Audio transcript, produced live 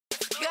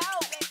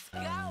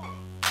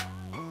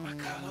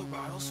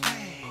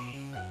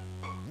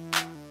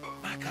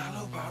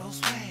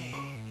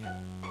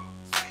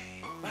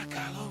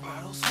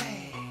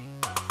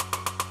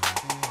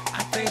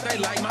they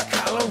like my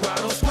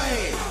Colorado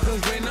swag.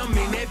 Cause when I'm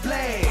in that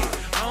flag,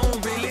 I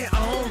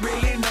don't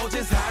really know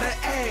just how to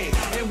act.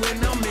 And when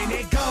I'm in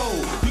that goal,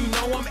 you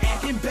know I'm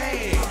acting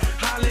bad.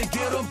 Holla,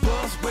 get a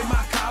bus with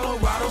my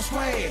Colorado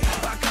swag.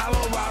 My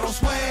Colorado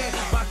swag,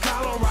 my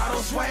Colorado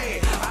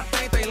swag. I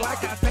think they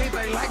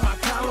like my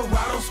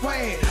Colorado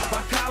swag.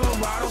 My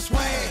Colorado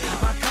swag,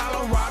 my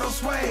Colorado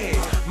swag.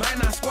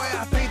 Man, I swear,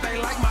 I think they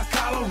like my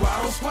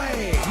Colorado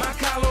swag. My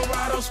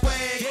Colorado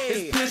swag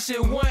is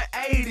pushing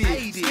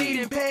 180.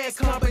 Speeding past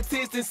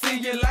competition, see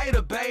you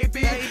later,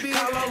 baby.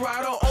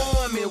 Colorado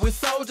Army with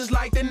soldiers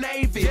like the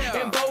Navy.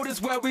 And boat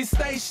is where we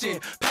station,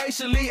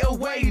 patiently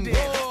awaiting.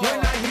 When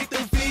I hit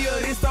the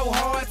field, it's so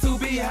hard to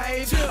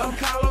behave. I'm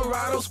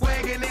Colorado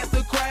swagging as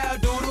the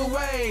crowd do the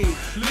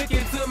wave. Look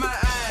into my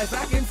eyes,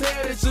 I can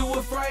tell that you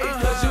afraid.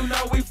 Cause you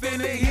know we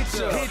finna hit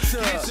ya.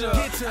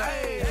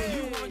 Hey,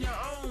 you on your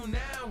own now.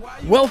 Why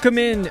you Welcome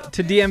in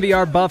to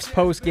DNVR Buffs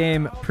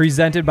postgame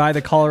presented by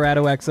the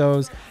Colorado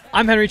XOs.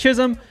 I'm Henry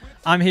Chisholm.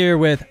 I'm here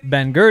with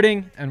Ben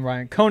Girding and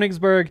Ryan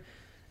Konigsberg.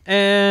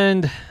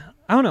 And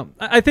I don't know.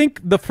 I think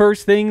the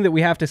first thing that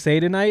we have to say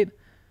tonight,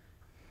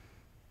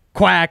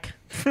 quack.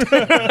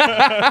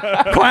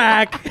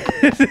 Quack.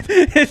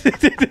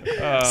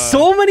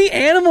 So many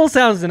animal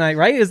sounds tonight,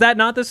 right? Is that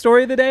not the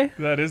story of the day?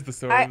 That is the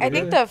story. I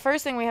think the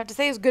first thing we have to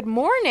say is good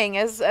morning,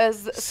 as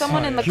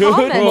someone in the Good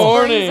comments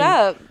morning, brings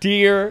up.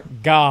 dear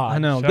God. I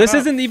know. Shout This out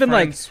isn't even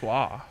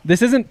Francois.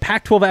 this isn't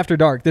Pac-12 after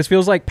dark. This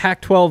feels like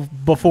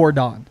Pac-12 before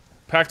dawn.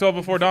 Pac-12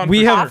 before dawn.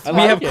 We for have sure. we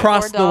like have it.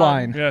 crossed the Before dawn.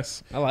 line.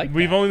 Yes. I like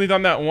We've that. only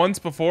done that once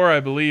before, I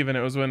believe, and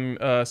it was when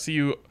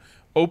CU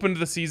opened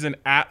the season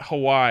at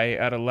Hawaii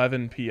at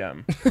 11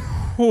 p.m.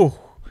 Whew.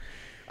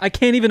 I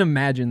can't even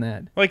imagine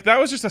that. Like, that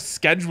was just a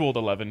scheduled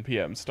 11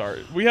 p.m. start.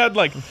 We had,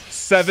 like,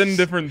 7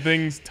 different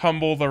things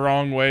tumble the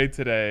wrong way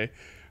today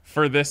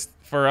for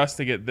us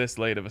to get this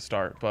late of a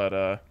start.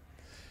 But,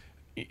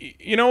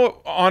 you know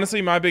what,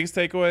 honestly, my biggest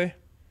takeaway?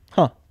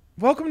 Huh.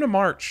 Welcome to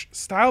March.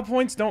 Style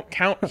points don't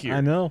count here. I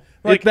know.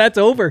 Like, That's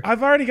over.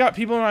 I've already got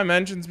people in my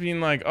mentions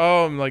being like,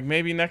 oh, like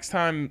maybe next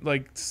time,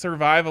 like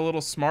survive a little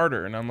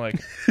smarter. And I'm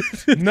like,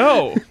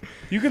 no,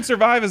 you can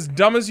survive as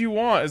dumb as you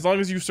want as long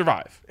as you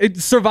survive.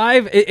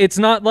 It's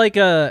not like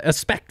a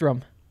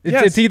spectrum.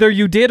 Yes. It's either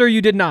you did or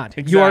you did not.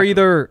 You are Exactly.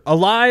 either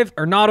alive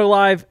or not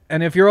alive.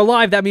 And if you're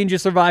alive, that means you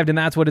survived. And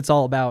that's what it's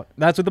all about.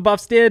 That's what the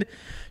Buffs did.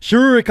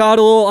 Sure, it got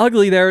a little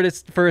ugly there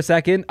for a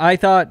second. I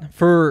thought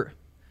for...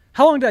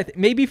 How long did I think?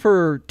 Maybe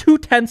for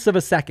 0.2 of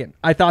a second,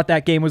 I thought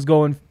that game was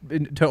going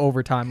to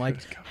overtime. Like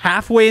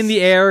halfway in the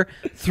air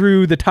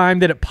through the time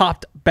that it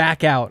popped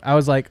back out. I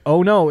was like,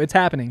 oh no, it's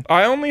happening.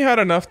 I only had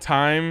enough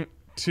time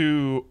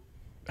to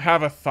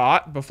have a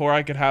thought before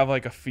I could have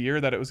like a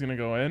fear that it was going to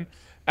go in.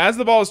 As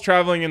the ball was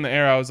traveling in the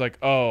air, I was like,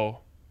 oh,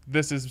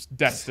 this is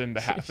destined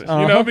to happen.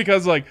 You know,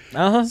 because like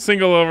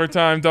single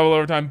overtime, double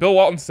overtime. Bill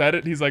Walton said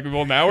it. He's like,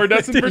 well, now we're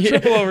destined for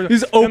triple overtime.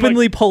 He's And, like,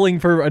 openly pulling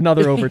for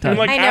another overtime.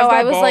 like, I as know. that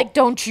I was ball- like,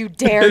 don't you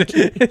dare.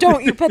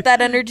 Don't you put that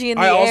energy in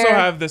the I air. also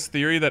have this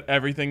theory that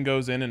everything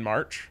goes in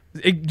March.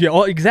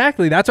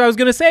 Exactly. That's what I was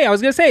going to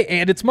say.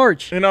 And it's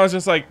March. And I was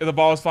just like, the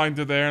ball is flying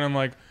through there, and I'm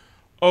like,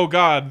 oh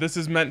God, this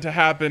is meant to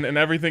happen, and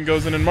everything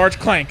goes in March.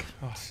 Clank.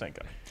 Oh, thank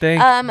God. Thank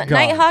God.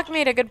 Nighthawk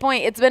made a good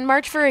point. It's been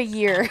March for a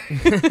year.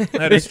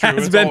 That is true. It's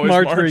It's been always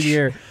March for a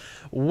year.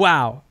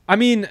 Wow. I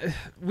mean,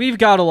 we've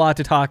got a lot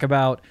to talk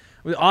about.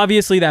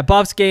 Obviously, that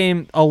Buffs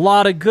game, a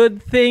lot of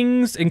good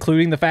things,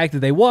 including the fact that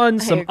they won.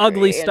 Some agree,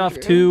 ugly stuff,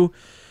 Andrew. too.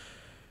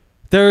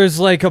 There's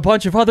like a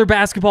bunch of other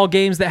basketball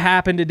games that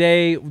happened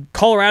today.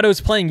 Colorado's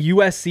playing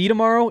USC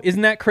tomorrow.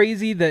 Isn't that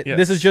crazy that Yes.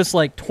 this is just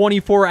like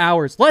 24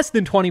 hours, less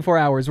than 24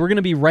 hours. We're going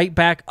to be right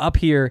back up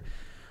here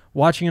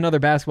watching another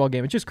basketball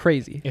game. It's just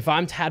crazy. If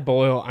I'm Tad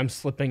Boyle, I'm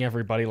slipping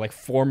everybody like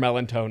 4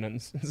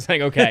 melatonins.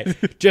 Saying, okay,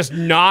 just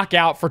knock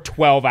out for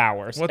 12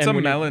 hours. What's And a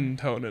when you-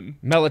 melatonin?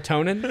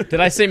 Melatonin? Did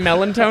I say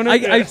melatonin?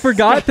 I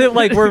forgot that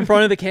like we're in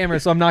front of the camera,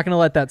 so I'm not going to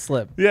let that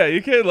slip. Yeah,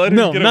 you can't let him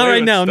No, get not away right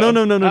with now. stuff.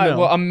 No.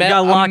 Well, a You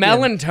gotta lock in.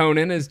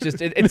 melatonin is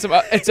just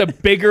it's a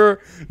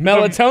bigger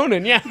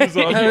melatonin. Yeah. There's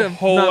a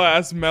whole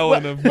ass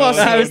melon of well,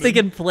 melatonin. I was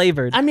thinking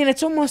flavored. I mean,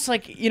 it's almost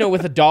like,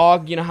 with a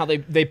dog, how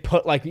they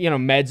put like,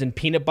 meds in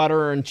peanut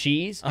butter and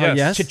cheese.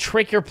 Yes. To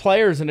trick your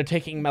players into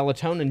taking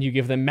melatonin, you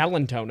give them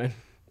melatonin.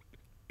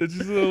 It's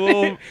just a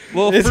little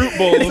fruit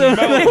bowl of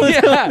melon.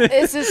 Yeah.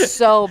 This is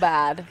so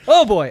bad.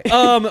 Oh boy.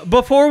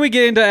 Before we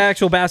get into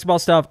actual basketball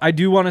stuff, I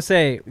do want to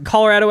say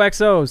Colorado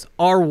XOs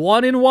are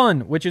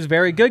 1-1, which is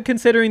very good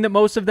considering that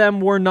most of them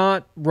were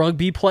not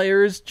rugby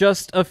players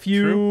just a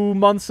few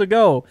months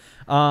ago.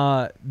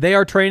 They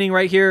are training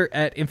right here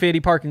at Infinity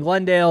Park in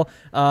Glendale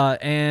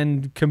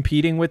and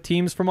competing with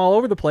teams from all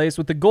over the place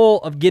with the goal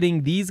of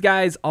getting these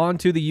guys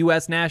onto the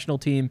U.S. national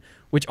team,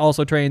 which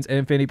also trains at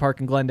Infinity Park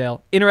in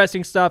Glendale.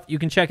 Interesting stuff. You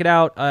can check it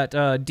out at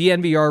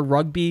DNVR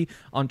Rugby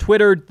on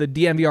Twitter, the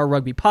DNVR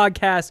Rugby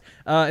podcast,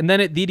 and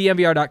then at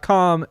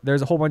thednvr.com.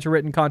 There's a whole bunch of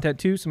written content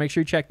too, so make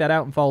sure you check that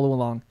out and follow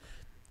along.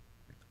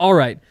 All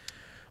right,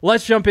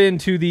 let's jump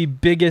into the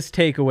biggest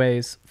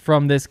takeaways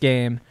from this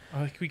game.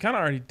 We kind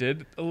of already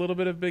did a little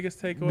bit of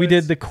biggest takeaways. We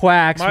did the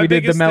quacks. My We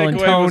did the biggest takeaway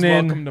was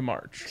melatonin. welcome to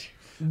March.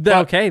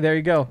 Okay, there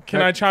you go.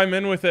 Can I chime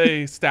in with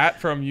a stat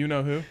from you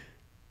know who?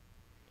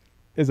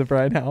 Is it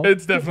Brian Howell?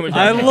 It's definitely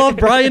I Brian Howell. love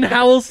Brian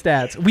Howell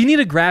stats. We need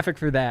a graphic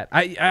for that.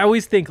 I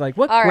always think like,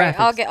 what All right,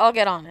 graphics? I'll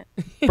get on it.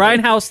 Brian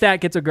Howell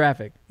stat gets a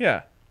graphic.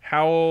 Yeah,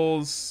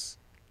 Howell's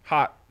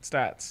hot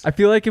stats. I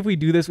feel like if we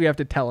do this, we have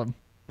to tell him.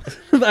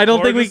 I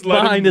don't Or think we just let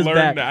him behind his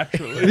learn back.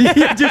 naturally.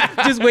 Yeah,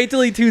 just wait till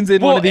he tunes in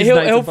one Well, of these he'll,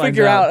 nights. he'll and finds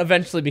figure out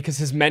eventually because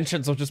his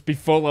mentions will just be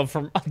full of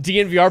from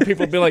DNVR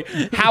people be like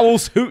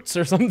Howell's Hoots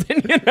or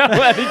something. You know,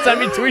 anytime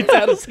he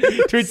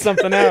tweets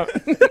something out.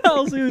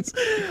 Howell suits.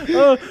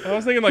 Oh. I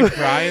was thinking like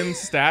Brian's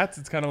stats.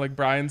 It's kind of like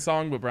Brian's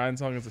song, but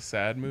Brian's song is a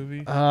sad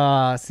movie.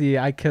 See,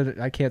 I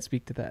can't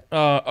speak to that.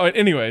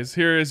 Anyways,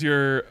 here is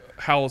your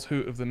Howell's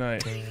Hoot of the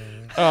night.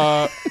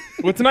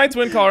 With tonight's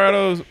win,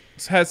 Colorado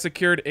has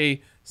secured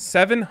a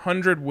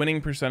 700 winning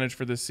percentage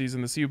for this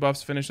season. The CU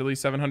Buffs finished at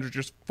least 700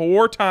 just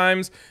 4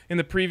 times in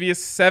the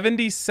previous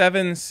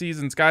 77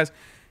 seasons. Guys,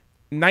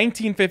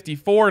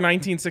 1954,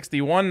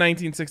 1961,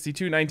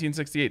 1962,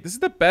 1968. This is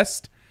the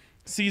best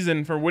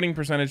season for winning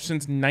percentage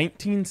since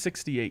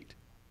 1968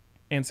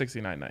 and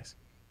 69. Nice.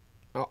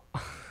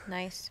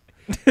 Nice.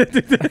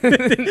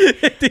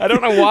 I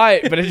don't know why,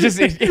 but it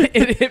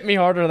hit me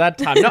harder that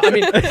time. No, I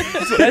mean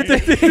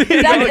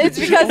It's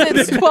because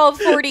it's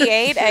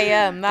 12:48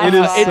 a.m. That's It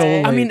is why. so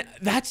late. I mean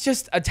that's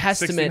just a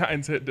testament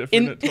 69's hit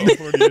different at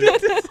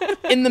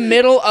 12:48. in the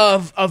middle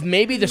of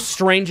maybe the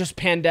strangest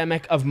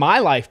pandemic of my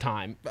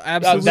lifetime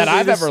Absolutely that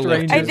I've the ever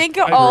lived. I strangest. think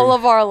all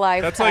of our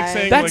lifetime. That's like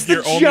saying That's like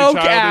your the only joke,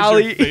 child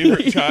Allie. is your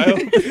favorite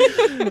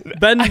child.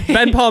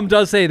 Ben Palm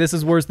does say this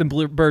is worse than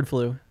bird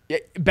flu.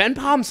 Ben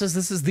Palm says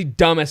this is the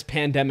dumbest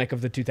pandemic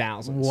of the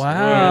 2000s.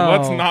 Wow.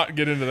 Let's not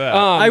get into that.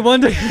 I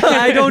wonder.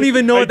 I don't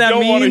even know I what that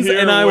don't wanna means, hear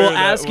and I where will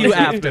that ask you was.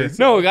 after.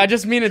 No, I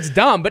just mean it's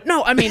dumb. But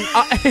no, I mean,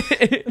 Well,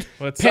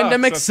 it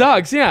pandemic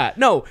sucks. sucks. Yeah.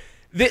 No,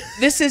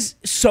 this is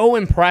so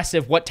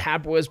impressive what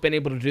Tabra has been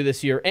able to do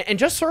this year. And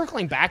just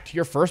circling back to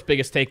your first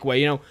biggest takeaway,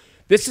 you know,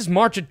 this is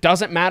March. It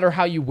doesn't matter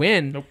how you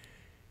win. Nope.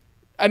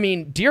 I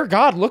mean, dear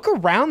God, look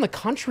around the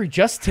country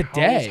just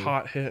today. Howell's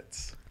hot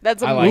hits.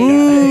 That's I a like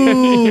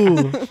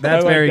Ooh, that's I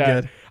like very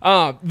that.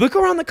 good. Look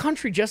around the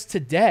country just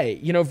today.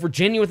 You know,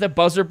 Virginia with a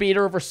buzzer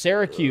beater over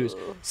Syracuse.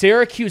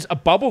 Syracuse, a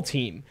bubble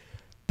team.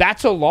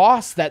 That's a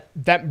loss that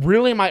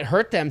really might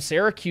hurt them.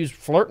 Syracuse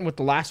flirting with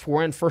the last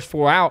 4 in, first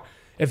 4 out.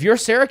 If you're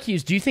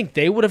Syracuse, do you think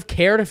they would have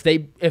cared if they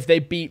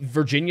beat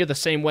Virginia the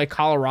same way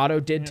Colorado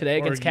did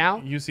today Or against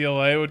Cal?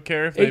 UCLA would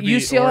care if they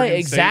beat UCLA, Oregon State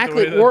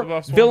exactly. the way that Or the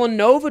Buffs won.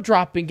 Villanova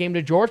dropping game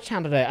to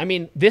Georgetown today. I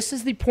mean, this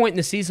is the point in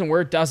the season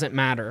where it doesn't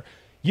matter.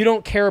 You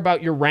don't care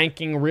about your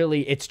ranking,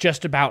 really. It's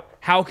just about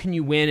how can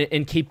you win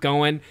and keep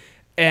going.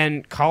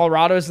 And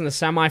Colorado's in the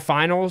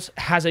semifinals,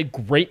 has a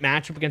great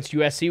matchup against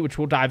USC, which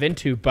we'll dive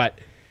into. But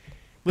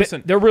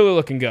Listen, they're really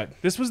looking good.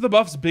 this was the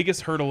Buffs'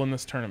 biggest hurdle in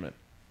this tournament.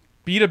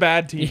 Beat a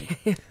bad team.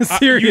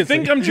 Seriously. You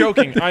think I'm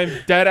joking. I'm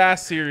dead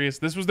ass serious.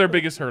 This was their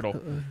biggest hurdle.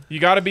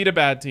 You got to beat a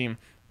bad team.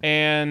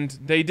 And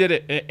they did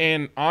it.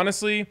 And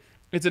honestly,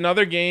 it's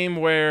another game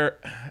where,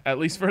 at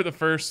least for the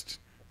first,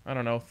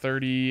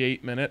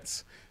 38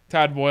 minutes,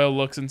 Tad Boyle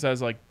looks and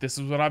says, like, this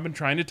is what I've been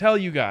trying to tell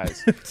you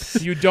guys.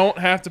 You don't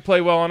have to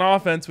play well on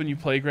offense when you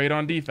play great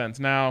on defense.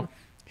 Now,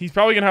 he's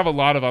probably going to have a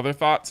lot of other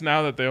thoughts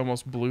now that they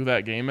almost blew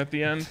that game at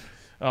the end.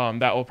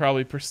 That will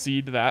probably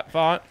precede that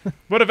thought.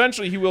 But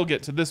eventually he will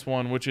get to this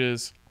one, which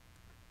is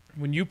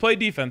when you play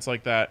defense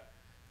like that,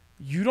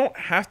 you don't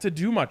have to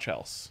do much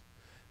else.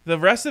 The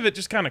rest of it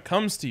just kind of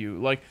comes to you.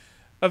 Like,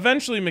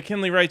 eventually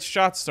McKinley Wright's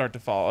shots start to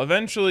fall.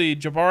 Eventually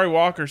Jabari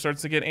Walker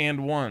starts to get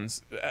and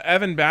ones.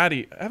 Evan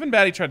Batty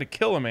tried to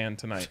kill a man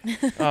tonight.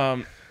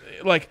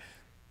 Like,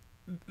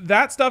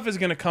 that stuff is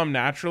going to come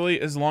naturally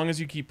as long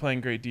as you keep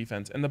playing great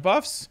defense. And the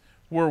Buffs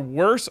were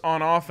worse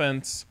on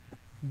offense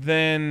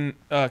than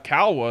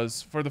Cal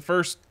was for the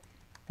first,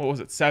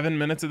 7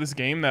 minutes of this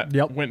game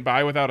that went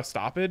by without a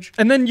stoppage.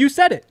 And then you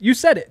said it.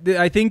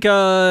 I think it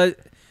was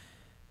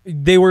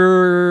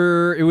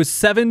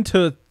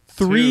 7-3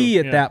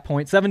 at that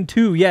point.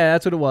 7-2. Yeah,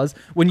 that's what it was.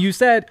 When you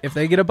said if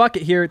they get a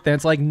bucket here, then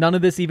it's like none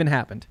of this even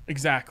happened.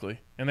 Exactly.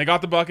 And they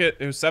got the bucket.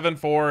 It was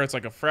 7-4. It's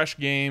like a fresh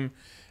game.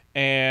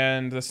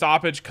 And the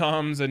stoppage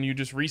comes and you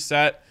just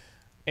reset.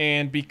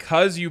 And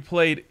because you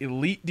played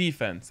elite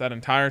defense that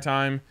entire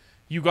time,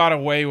 you got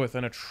away with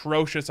an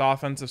atrocious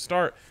offensive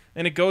start.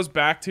 And it goes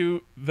back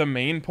to the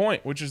main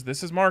point, which is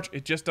this is March.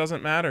 It just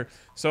doesn't matter.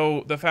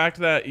 So the fact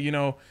that,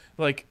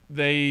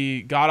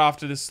 they got off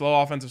to this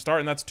slow offensive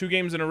start, and that's 2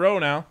 games in a row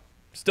now,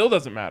 still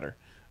doesn't matter.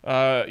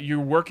 You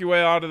work your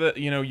way out of that.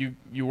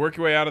 You work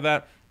your way out of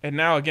that. And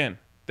now, again,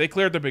 they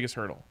cleared their biggest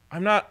hurdle.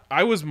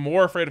 I was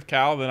more afraid of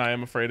Cal than I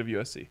am afraid of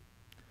USC.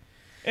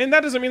 And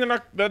that doesn't mean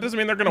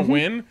they're going to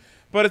win,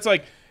 but it's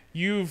like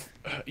you've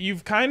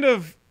kind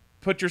of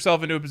put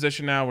yourself into a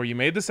position now where you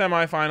made the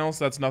semifinals.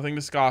 That's nothing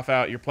to scoff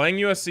at. You're playing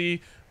USC.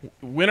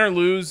 Win or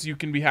lose, you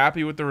can be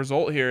happy with the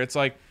result here. It's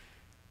like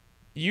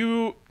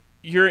you're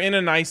in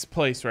a nice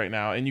place right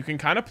now, and you can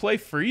kind of play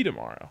free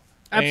tomorrow.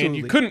 And Absolutely.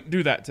 you couldn't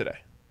do that today.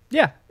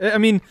 Yeah, I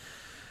mean,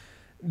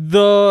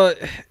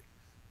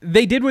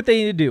 they did what they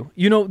needed to do.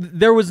 You know,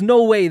 there was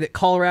no way that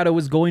Colorado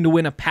was going to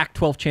win a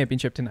Pac-12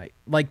 championship tonight.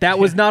 Like, that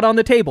was not on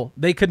the table.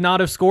 They could not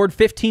have scored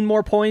 15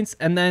 more points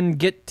and then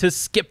get to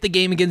skip the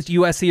game against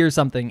USC or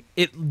something.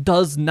 It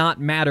does not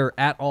matter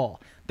at all.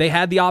 They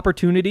had the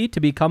opportunity to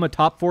become a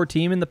top 4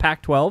 team in the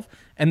Pac-12,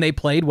 and they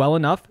played well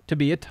enough to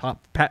be a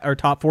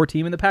top 4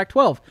 team in the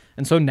Pac-12.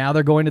 And so now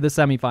they're going to the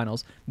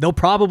semifinals. They'll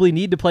probably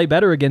need to play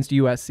better against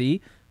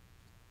USC.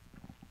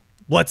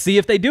 Let's see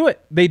if they do it.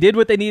 They did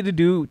what they needed to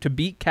do to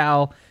beat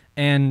Cal,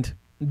 and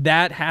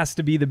that has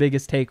to be the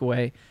biggest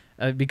takeaway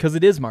because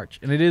it is March,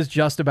 and it is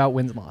just about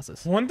wins and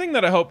losses. One thing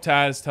that I hope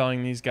Tad is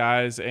telling these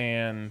guys,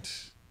 and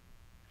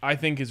I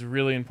think is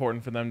really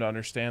important for them to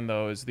understand,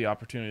 though, is the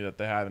opportunity that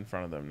they have in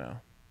front of them now.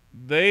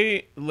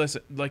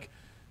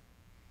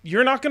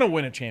 You're not going to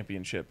win a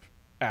championship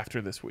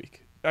after this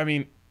week. I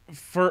mean,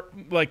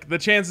 the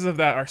chances of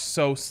that are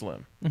so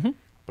slim. Mm-hmm.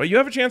 But you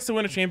have a chance to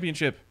win a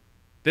championship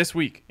this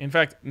week. In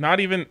fact, not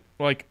even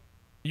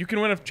you can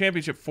win a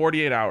championship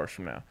 48 hours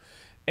from now.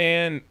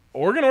 And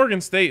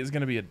Oregon State is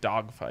going to be a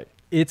dogfight.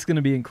 It's going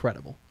to be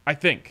incredible. I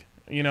think.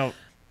 You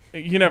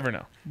never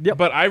know. Yep.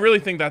 But I really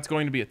think that's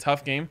going to be a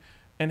tough game.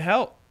 And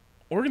hell,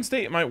 Oregon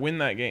State might win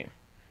that game.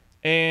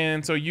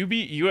 And so you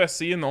beat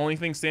USC, and the only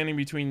thing standing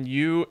between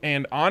you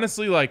and,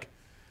 honestly,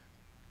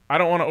 I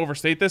don't want to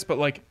overstate this,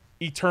 but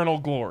eternal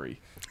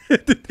glory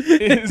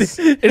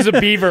is a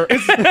Beaver.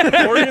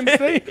 Oregon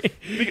State.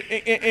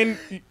 And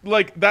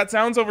that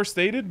sounds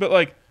overstated,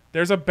 but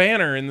there's a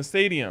banner in the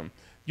stadium.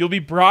 You'll be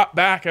brought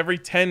back every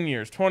 10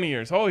 years, 20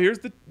 years. Oh, here's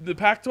the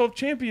Pac-12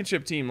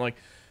 championship team.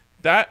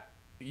 That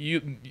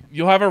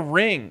you'll have a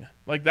ring.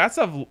 That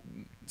stuff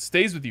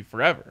stays with you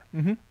forever.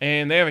 Mm-hmm.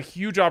 And they have a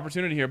huge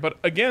opportunity here. But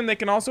again, they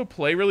can also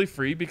play really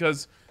free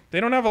because they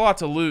don't have a lot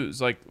to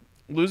lose.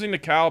 Losing to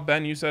Cal,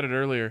 Ben, you said it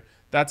earlier,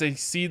 that's a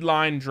seed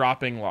line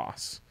dropping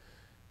loss.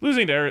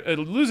 Losing to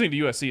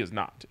USC is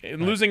not.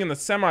 And losing in the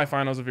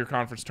semifinals of your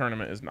conference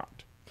tournament is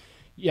not.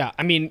 Yeah,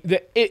 I mean,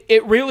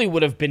 it really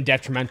would have been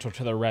detrimental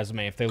to their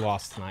resume if they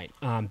lost tonight.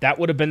 That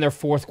would have been their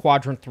 4th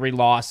Quadrant 3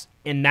 loss,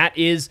 and that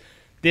is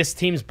this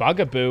team's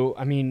bugaboo.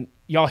 I mean,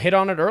 y'all hit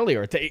on it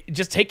earlier.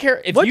 Just take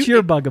care. What's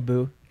your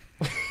bugaboo?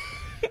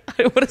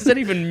 What does that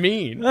even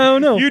mean? I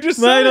don't know. You just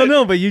said I don't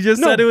know, but you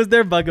just said it was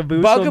their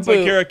bugaboo. Bugaboo. So It's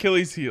like your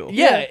Achilles heel.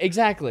 Yeah,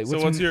 exactly.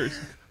 So what's yours?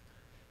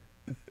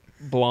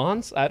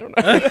 Blondes? I don't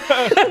know. I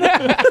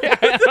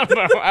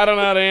don't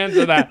know how to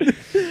answer that.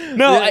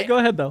 No, go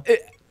ahead though.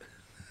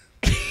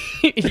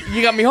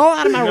 You got me all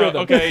out of my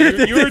rhythm.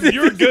 Okay, you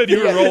were good.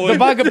 You were rolling. The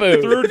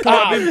bugaboo. Third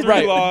Quadrant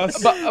 3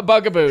 loss.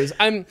 Bugaboos.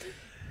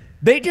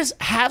 They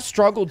just have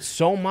struggled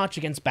so much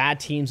against bad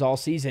teams all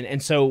season.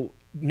 And so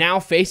now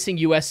facing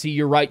USC,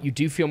 you're right, you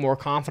do feel more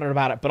confident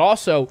about it. But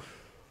also,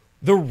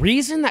 the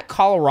reason that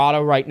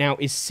Colorado right now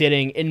is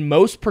sitting in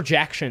most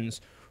projections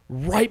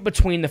right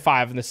between the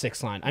 5 and the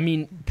 6 line. I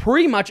mean,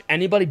 pretty much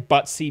anybody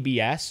but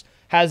CBS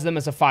has them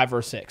as a 5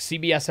 or 6.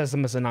 CBS has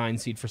them as a 9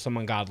 seed for some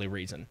ungodly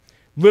reason.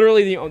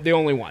 Literally the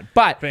only one.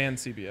 But Ban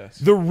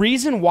CBS. the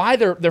reason why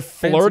they're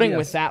flirting CBS.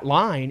 with that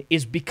line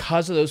is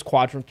because of those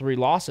Quadrant 3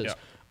 losses. Yeah.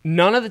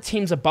 None of the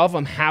teams above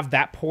them have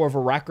that poor of a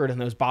record in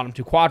those bottom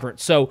 2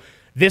 quadrants. So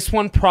this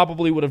one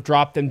probably would have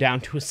dropped them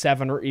down to a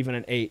 7 or even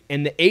an 8.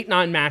 And the 8-9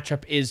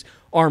 matchup is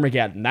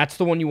Armageddon. That's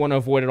the one you want to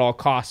avoid at all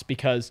costs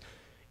because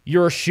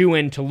you're a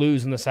shoo-in to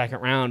lose in the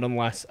second round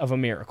unless of a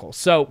miracle.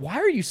 So why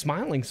are you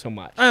smiling so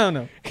much? I don't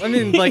know. I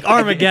mean,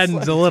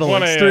 Armageddon's a little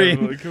 1 a.m.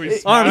 extreme. Can we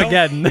smile?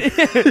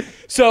 Armageddon.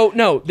 So,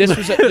 no, this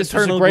was a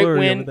Eternal great glory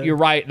win. over there. You're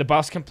right. The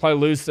Bucks can play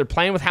loose. They're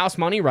playing with house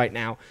money right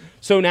now.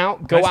 So now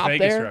go Nice out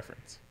Vegas there.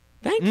 reference.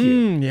 Thank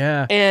you.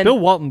 Yeah. And- Bill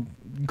Walton,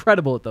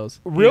 incredible at those.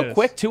 Real Yes.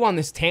 quick, too, on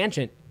this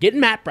tangent, getting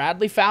Matt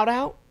Bradley fouled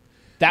out,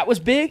 that was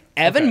big.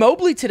 Evan Okay.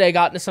 Mobley today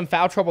got into some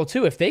foul trouble,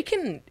 too. If they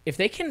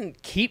can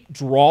keep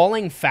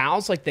drawing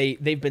fouls like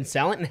they've been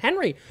selling, and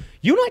Henry,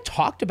 you and I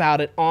talked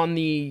about it on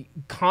the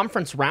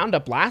conference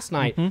roundup last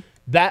night. Mm-hmm.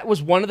 That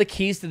was one of the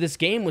keys to this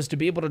game was to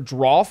be able to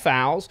draw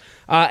fouls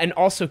and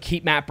also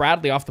keep Matt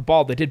Bradley off the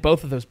ball. They did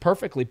both of those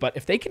perfectly. But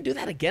if they can do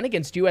that again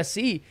against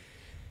USC,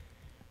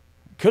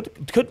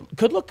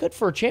 could look good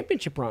for a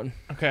championship run.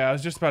 Okay, I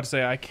was just about to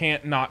say I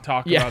can't not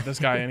talk Yeah. about this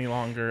guy any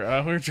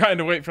longer. We were trying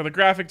to wait for the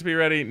graphic to be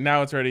ready.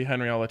 Now it's ready.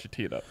 Henry, I'll let you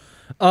tee it up.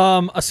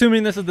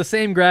 Assuming this is the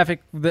same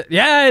graphic.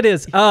 Yeah, it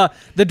is. The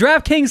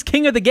DraftKings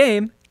king of the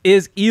game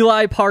is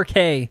Eli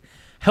Parquet.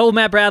 Held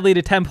Matt Bradley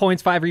to 10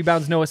 points, 5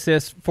 rebounds, no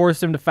assists,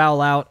 forced him to foul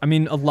out. I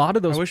mean, a lot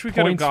of those I wish we could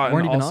have points gotten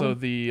weren't even also on.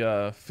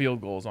 the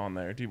field goals on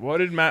there. What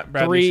did Matt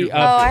Bradley 3 shoot? of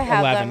Oh, I have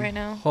 11. that right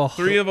now. Oh,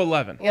 3 of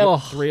 11. Yep. oh.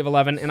 3 of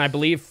 11, and I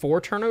believe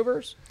 4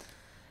 turnovers.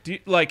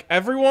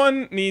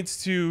 Everyone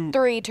needs to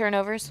 3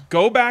 turnovers.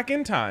 go back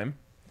in time,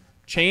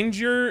 change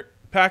your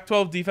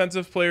Pac-12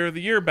 Defensive Player of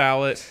the Year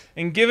ballot,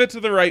 and give it to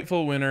the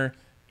rightful winner,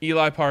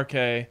 Eli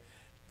Parquet.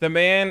 The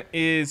man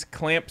is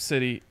Clamp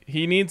City.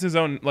 He needs his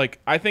own.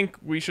 I think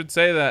we should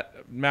say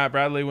that Matt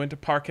Bradley went to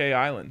Parquet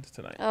Island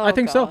tonight. Oh, I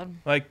think so.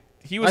 God.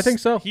 He was. I think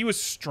so. He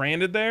was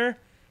stranded there,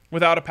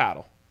 without a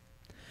paddle.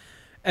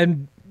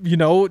 And, you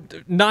know,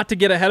 not to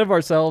get ahead of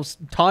ourselves,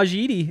 Taj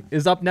Edie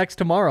is up next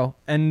tomorrow.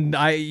 And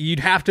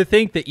you'd have to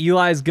think that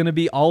Eli's going to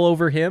be all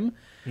over him.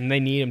 And they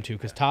need him to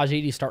because Taj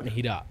Edie's starting to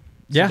heat up.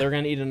 So Yeah. they're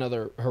going to need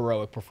another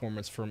heroic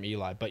performance from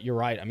Eli. But you're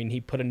right. I mean,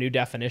 he put a new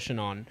definition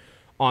on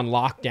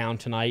lockdown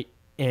tonight.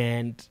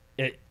 And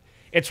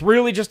it's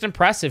really just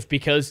impressive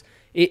because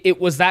it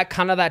was that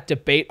kind of that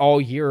debate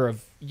all year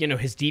of, you know,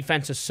 his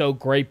defense is so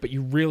great, but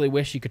you really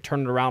wish you could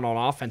turn it around on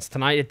offense.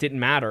 Tonight, it didn't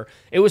matter.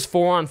 It was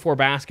 4-on-4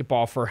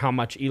 basketball for how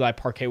much Eli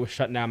Parquet was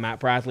shutting down Matt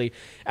Bradley.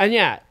 And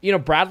yeah, you know,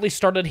 Bradley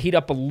started to heat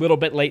up a little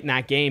bit late in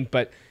that game,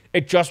 but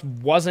it just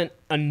wasn't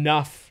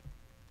enough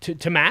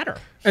to matter.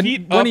 And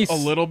Heat when up he's- a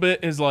little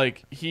bit is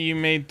like he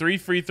made 3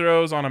 free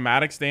throws on a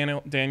Maddox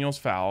Daniels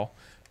foul.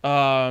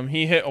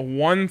 He hit a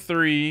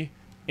 1-3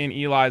 in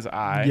Eli's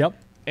eye. Yep.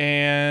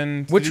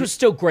 And Which was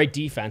still great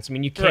defense. I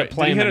mean, you can't right.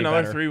 play Did he him hit any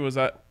another better. 3? Was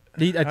that?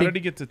 I How think did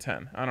he get to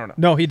 10? I don't know.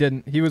 no, he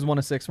didn't. He was 1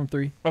 of 6 from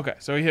 3. Okay,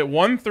 so he hit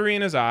 1-3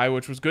 in his eye,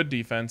 which was good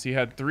defense. He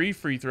had 3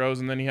 free throws,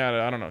 and then he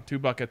had, 2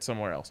 buckets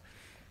somewhere else.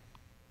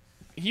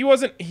 He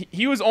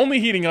was only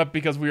heating up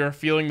because we were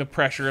feeling the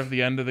pressure of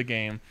the end of the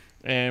game,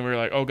 and we were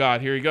like, oh,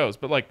 God, here he goes.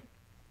 But, like,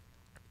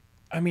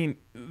 I mean,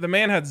 the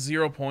man had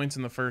 0 points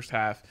in the first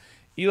half.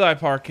 Eli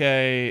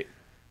Parquet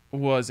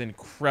was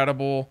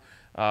incredible.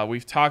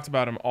 We've talked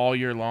about him all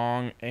year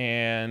long,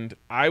 and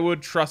I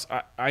would trust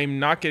 – I'm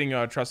not getting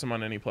trust him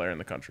on any player in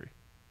the country.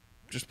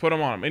 Just put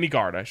him on him. Any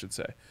guard, I should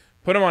say.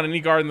 Put him on any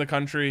guard in the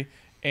country,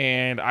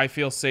 and I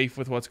feel safe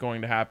with what's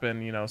going to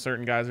happen. You know,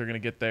 certain guys are going to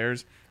get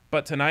theirs.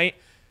 But tonight,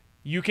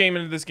 you came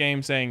into this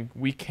game saying,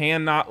 we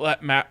cannot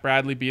let Matt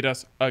Bradley beat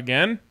us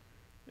again.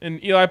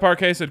 And Eli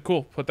Parquet said,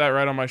 cool, put that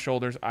right on my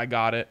shoulders. I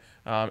got it.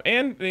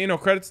 And, you know,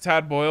 credit to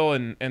Tad Boyle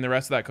and the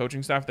rest of that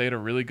coaching staff. They had a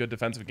really good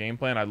defensive game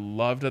plan. I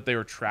loved that they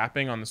were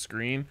trapping on the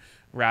screen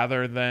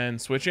rather than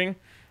switching.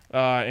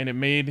 And it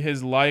made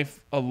his life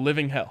a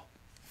living hell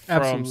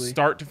from Absolutely.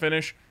 start to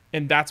finish.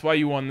 And that's why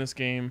you won this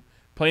game,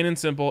 plain and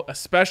simple,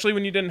 especially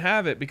when you didn't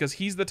have it, because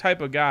he's the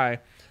type of guy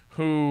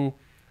who,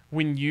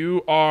 when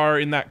you are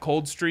in that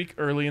cold streak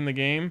early in the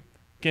game,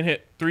 can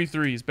hit 3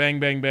 threes, bang,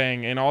 bang,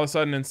 bang, and all of a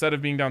sudden, instead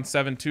of being down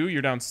 7-2,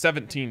 you're down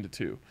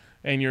 17-2,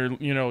 and you're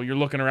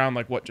looking around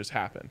like what just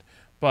happened.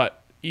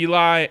 But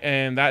Eli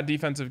and that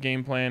defensive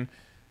game plan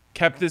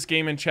kept this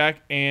game in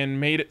check and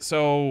made it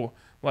so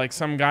like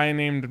some guy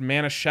named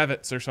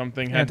Manischewitz or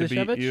something had to beat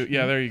Manischewitz? you.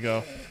 Yeah, there you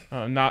go.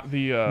 Not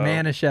the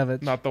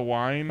Manischewitz. not the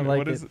wine. I like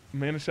What is it?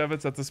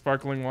 Manischewitz? That's a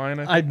sparkling wine.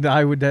 I think.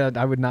 I would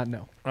not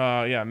know.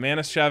 Yeah,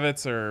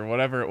 Manischewitz or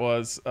whatever it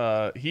was.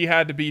 He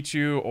had to beat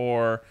you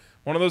or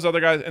one of those other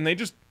guys, and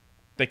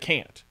they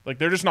can't. Like,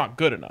 they're just not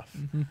good enough.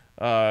 Mm-hmm.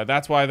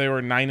 That's why they were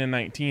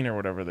 9-19 or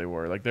whatever they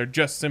were. Like, they're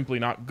just simply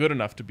not good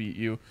enough to beat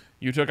you.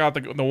 You took out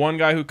the one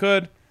guy who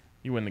could,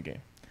 you win the game.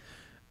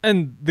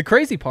 And the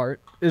crazy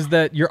part is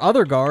that your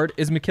other guard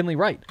is McKinley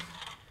Wright.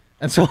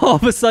 And so all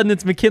of a sudden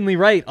it's McKinley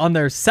Wright on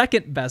their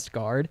second best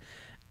guard.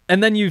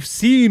 And then you've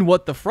seen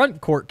what the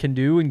front court can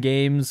do in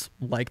games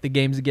like the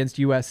games against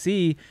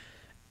USC.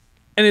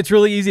 And it's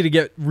really easy to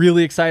get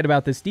really excited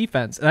about this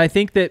defense. And I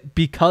think that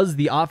because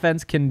the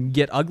offense can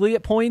get ugly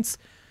at points,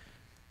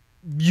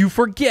 you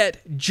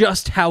forget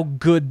just how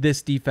good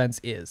this defense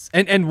is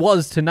and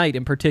was tonight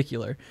in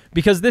particular.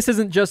 Because this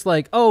isn't just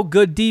like, oh,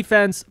 good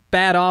defense,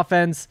 bad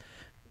offense.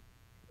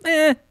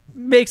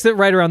 Makes it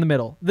right around the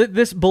middle.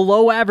 This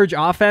below average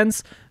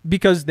offense,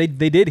 because they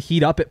did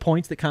heat up at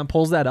points, that kind of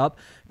pulls that up,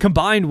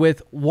 combined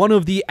with one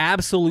of the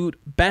absolute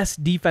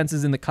best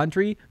defenses in the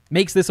country,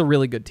 makes this a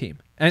really good team.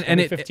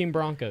 And 15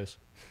 Broncos.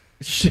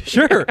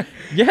 Sure,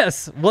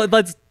 yes. Well,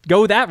 let's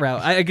go that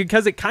route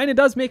because it kind of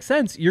does make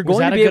sense. You're Was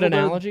going that to a be good able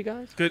analogy,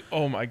 guys? Good.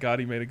 Oh my God,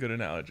 he made a good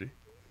analogy.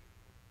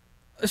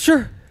 to.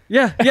 Sure.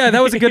 Yeah,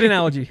 that was a good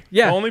analogy.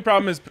 Yeah. The only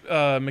problem is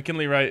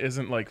McKinley Wright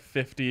isn't like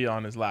 50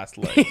 on his last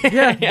leg.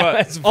 Yeah, but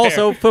that's fair.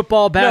 also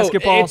football,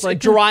 basketball. No, it's like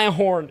Jariah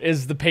Horn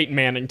is the Peyton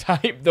Manning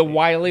type, the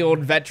wily old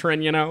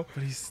veteran, you know?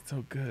 But he's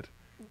so good.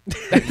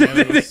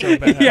 It was so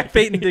bad. yeah,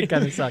 Peyton did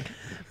kind of suck.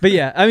 But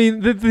yeah, I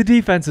mean, the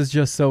defense is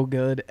just so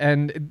good,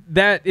 and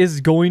that is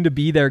going to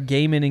be their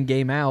game in and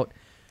game out.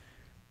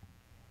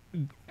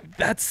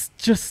 That's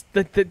just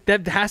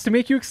that has to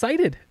make you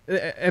excited,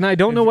 and I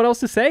don't know what else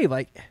to say.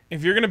 Like,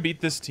 If you're going to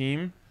beat this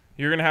team,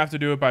 you're going to have to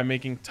do it by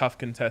making tough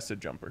contested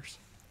jumpers.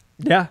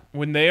 yeah,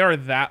 When they are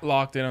that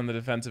locked in on the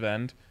defensive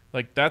end,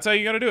 like that's how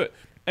you got to do it.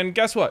 And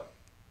guess what?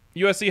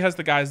 USC has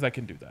the guys that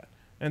can do that.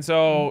 And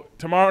so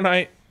tomorrow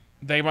night,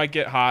 they might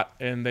get hot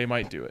and they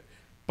might do it.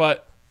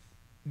 But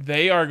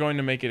they are going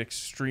to make it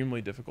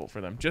extremely difficult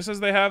for them, just as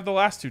they have the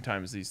last 2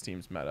 times these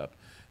teams met up.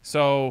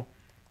 So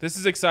this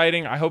is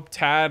exciting. I hope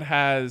Tad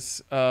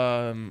has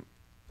a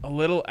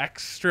little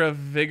extra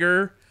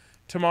vigor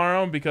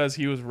tomorrow because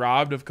he was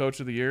robbed of Coach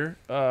of the Year,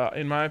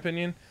 in my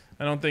opinion.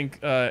 I don't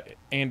think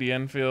Andy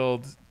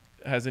Enfield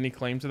has any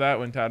claim to that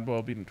when Tad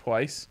Boyle beat him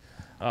twice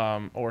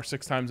or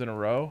 6 times in a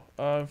row,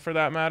 for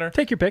that matter.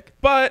 take your pick.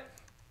 But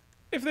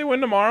if they win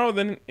tomorrow,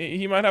 then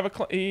he might have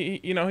he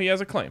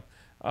has a claim.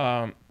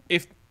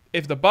 If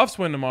if the Buffs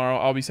win tomorrow,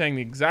 I'll be saying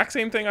the exact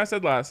same thing I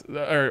said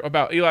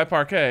about Eli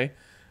Parquet.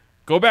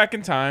 Go back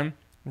in time,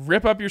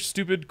 rip up your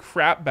stupid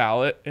crap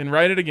ballot, and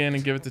write it again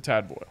and give it to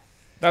Tad Boyle.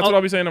 That's what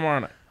I'll be saying tomorrow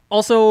night.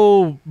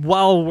 Also,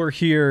 while we're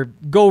here,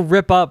 go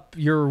rip up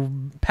your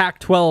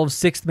Pac-12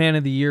 Sixth Man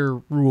of the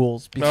Year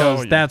rules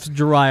because that's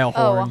Jeriah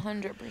Horn.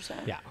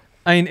 100%. Yeah.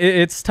 I mean,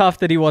 it's tough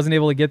that he wasn't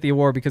able to get the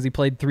award because he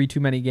played 3 too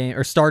many games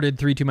or started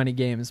 3 too many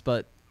games,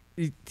 but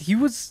he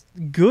was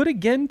good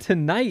again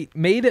tonight.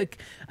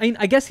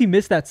 I guess he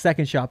missed that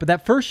second shot, but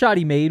that first shot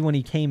he made when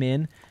he came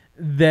in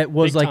that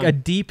was Big like a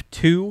time. deep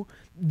 2.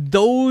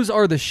 Those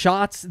are the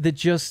shots that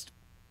just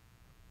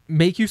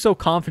make you so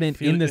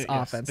confident in this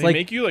offense. They Like,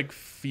 make you like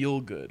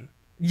feel good.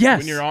 yes.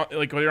 When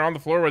you're on the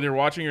floor, whether you're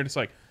watching, you're just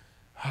like,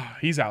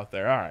 he's out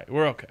there. All right,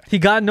 we're okay. He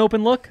got an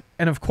open look,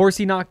 and of course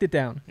he knocked it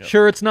down. Yep.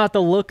 Sure, it's not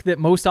the look that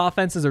most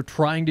offenses are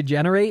trying to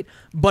generate,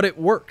 but it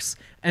works.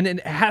 And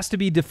it has to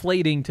be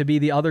deflating to be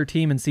the other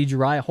team and see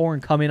Jeriah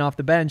Horn come in off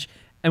the bench.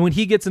 And when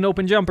he gets an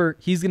open jumper,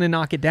 he's going to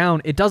knock it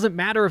down. It doesn't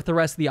matter if the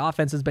rest of the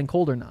offense has been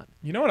cold or not.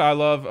 You know what I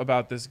love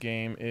about this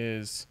game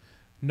is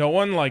no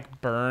one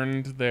like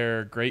burned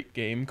their great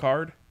game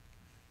card.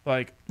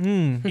 Like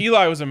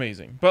Eli was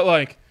amazing, but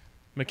like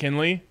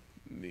McKinley,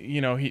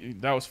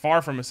 that was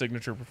far from a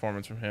signature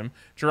performance from him.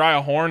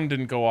 Jeriah Horn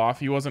didn't go off.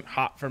 He wasn't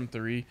hot from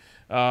 3.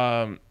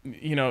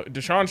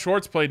 Deshaun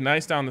Schwartz played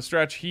nice down the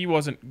stretch. He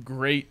wasn't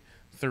great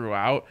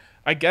throughout.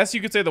 I guess you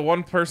could say the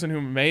one person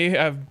who may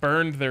have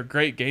burned their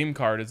great game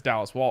card is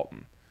Dallas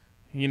Walton.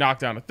 He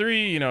knocked down a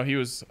 3. He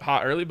was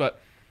hot early,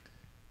 but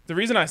the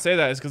reason I say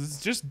that is because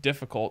it's just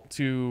difficult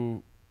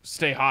to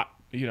stay hot.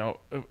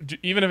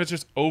 Even if it's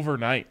just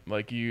overnight,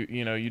 like you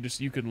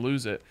could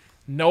lose it.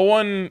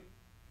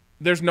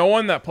 There's no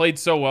one that played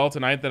so well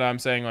tonight that I'm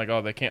saying like,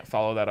 oh, they can't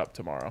follow that up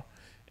tomorrow.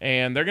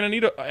 And they're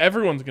gonna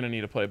everyone's gonna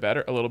need to play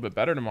a little bit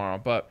better tomorrow.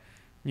 But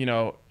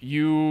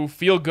you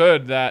feel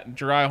good that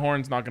Jeriah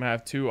Horn's not gonna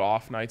have 2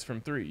 off nights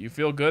from 3. You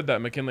feel good that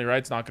McKinley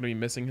Wright's not gonna be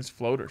missing his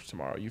floaters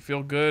tomorrow. You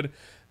feel good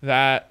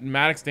that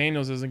Maddox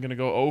Daniels isn't gonna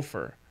go 0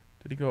 for.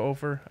 Did he go 0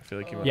 for? I feel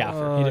like he went 0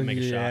 for. He didn't make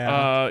a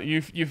shot.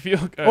 You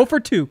feel 0 for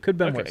 2. Could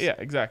have been worse. Yeah,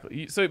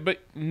 exactly. But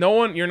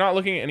you're not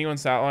looking at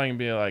anyone's stat line and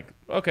be like,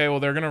 okay, well,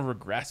 they're going to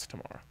regress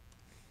tomorrow.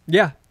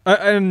 Yeah.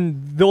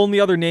 And the only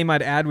other name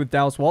I'd add with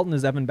Dallas Walton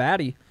is Evan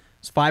Batty.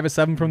 It's 5 of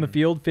 7 from the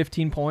field,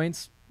 15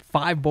 points,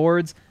 5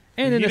 boards,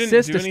 and an He didn't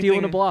assist, do a steal, and a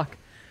anything- block.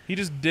 He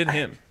just did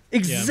him.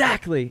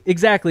 Exactly.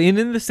 And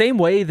in the same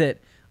way that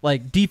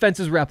like defense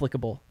is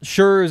replicable.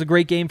 Sure, it was a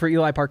great game for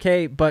Eli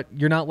Parquet, but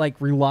you're not like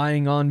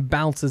relying on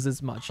bounces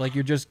as much. Like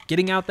you're just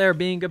getting out there,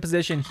 being in good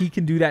position. He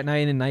can do that night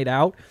in and night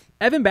out.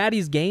 Evan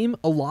Batty's game,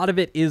 a lot of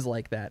it is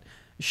like that.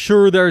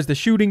 Sure, there's the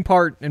shooting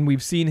part, and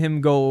we've seen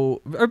him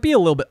go or be a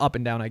little bit up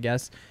and down, I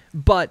guess.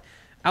 But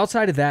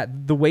outside of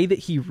that, the way that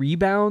he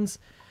rebounds,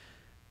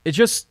 it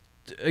just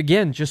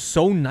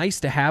so nice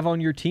to have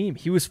on your team.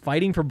 He was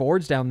fighting for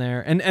boards down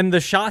there. And the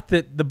shot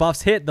that the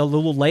Buffs hit, the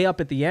little layup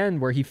at the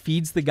end where he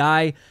feeds the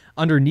guy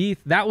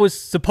underneath, that was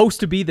supposed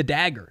to be the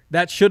dagger.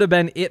 That should have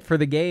been it for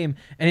the game.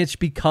 And it's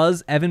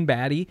because Evan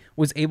Batty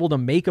was able to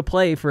make a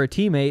play for a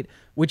teammate,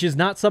 which is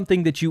not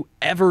something that you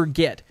ever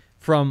get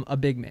from a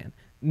big man.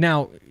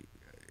 Now,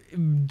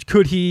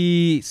 could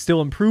he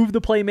still improve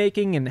the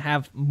playmaking and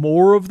have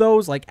more of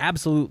those? Like,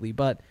 absolutely.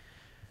 But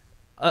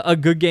a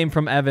good game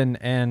from Evan,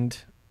 and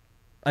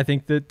I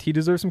think that he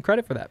deserves some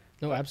credit for that.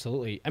 No,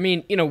 absolutely. I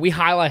mean, we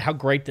highlight how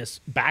great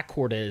this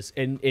backcourt is,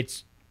 and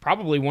it's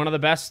probably one of the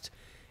best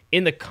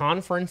in the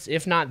conference,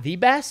 if not the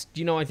best.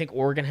 I think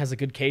Oregon has a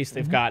good case.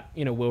 They've got,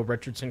 Will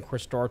Richardson,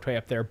 Chris Duarte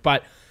up there.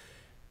 But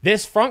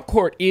this front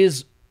court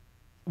is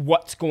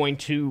what's going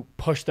to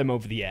push them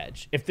over the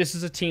edge. If this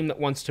is a team that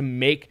wants to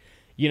make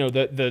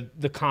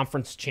the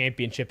conference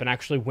championship and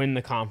actually win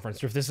the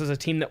conference, or if this is a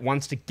team that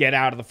wants to get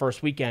out of the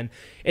first weekend,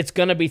 it's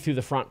going to be through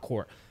the front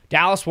court.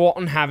 Dallas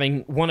Walton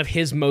having one of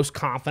his most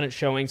confident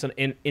showings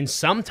in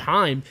some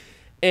time,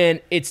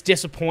 and it's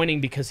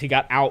disappointing because he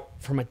got out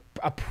from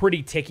a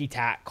pretty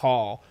ticky-tack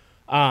call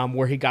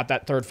where he got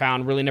that third foul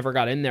and really never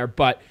got in there.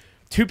 But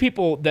two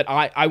people that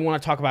I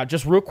want to talk about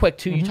just real quick,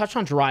 too. You touched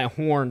on Jeriah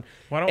Horn.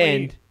 Why don't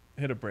we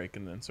hit a break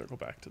and then circle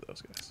back to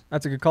those guys?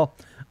 That's a good call.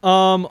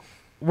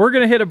 We're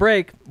going to hit a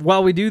break.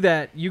 While we do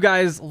that, you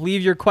guys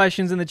leave your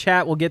questions in the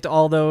chat. We'll get to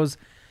all those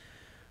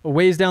a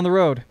ways down the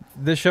road.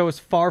 This show is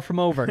far from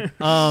over.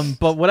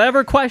 But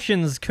whatever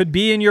questions could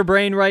be in your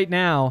brain right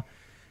now,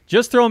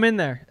 just throw them in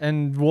there,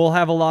 and we'll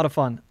have a lot of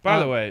fun. By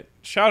the way,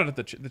 shout out at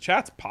the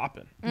chat's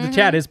popping. The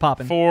chat is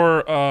popping.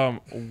 For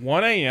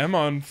 1 a.m.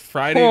 on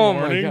Friday Oh my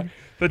morning, God.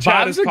 the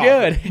chat Vibes is are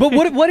popping. good.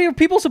 But what are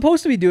people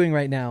supposed to be doing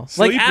right now?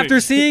 Sleeping. Like after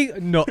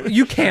seeing... No,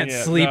 you can't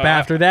Yeah, sleep no,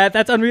 after that.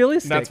 That's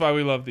unrealistic. That's why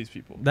we love these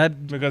people.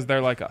 Because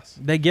they're like us.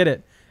 They get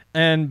it.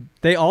 And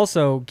they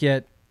also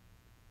get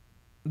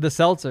the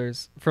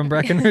seltzers from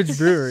Breckenridge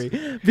Brewery.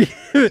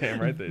 Damn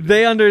right they do.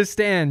 They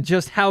understand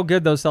just how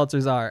good those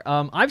seltzers are.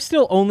 I've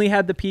still only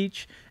had the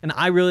peach, and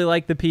I really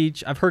like the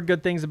peach. I've heard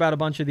good things about a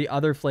bunch of the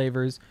other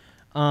flavors.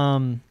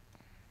 I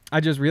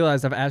just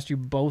realized I've asked you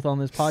both on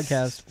this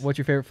podcast what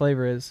your favorite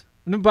flavor is.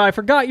 But I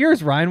forgot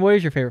yours, Ryan. What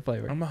is your favorite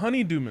flavor? I'm a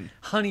honeydew man.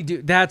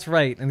 Honeydew. That's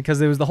right. And because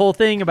there was the whole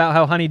thing about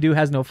how honeydew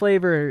has no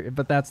flavor,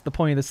 but that's the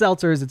point of the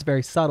seltzers. It's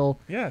very subtle.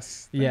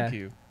 Yes. Yeah. Thank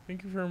you.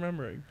 Thank you for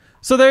remembering.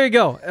 So there you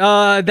go.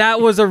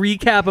 That was a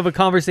recap of a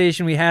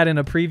conversation we had in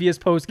a previous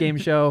post-game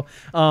show.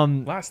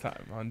 Last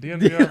time on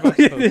DNVR Bucks.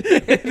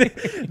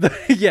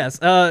 Yes,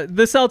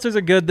 the seltzers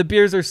are good. The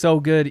beers are so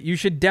good. You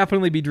should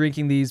definitely be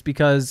drinking these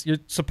because you're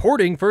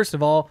supporting, first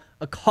of all,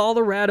 a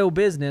Colorado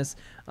business,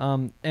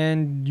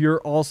 and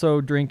you're also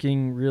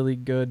drinking really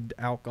good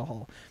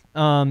alcohol.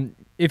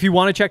 If you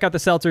want to check out the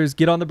seltzers,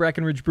 get on the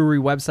Breckenridge Brewery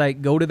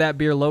website. Go to that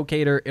beer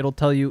locator. It'll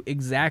tell you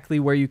exactly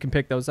where you can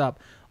pick those up.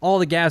 All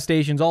the gas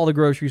stations, all the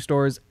grocery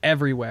stores,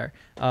 everywhere.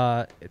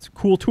 It's a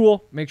cool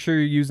tool. Make sure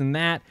you're using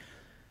that.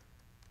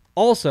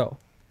 Also,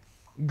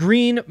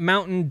 Green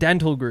Mountain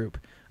Dental Group.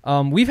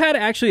 We've had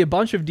actually a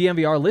bunch of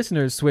DMVR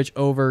listeners switch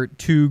over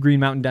to Green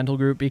Mountain Dental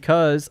Group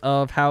because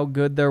of how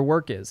good their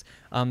work is.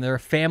 They're a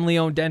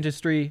family-owned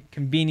dentistry,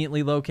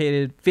 conveniently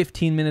located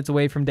 15 minutes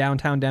away from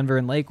downtown Denver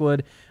and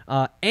Lakewood.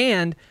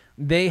 And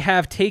they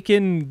have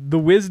taken the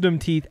wisdom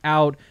teeth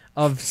out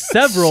of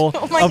several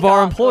Oh my of God, our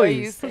the way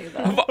employees. you say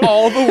that. Of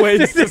all the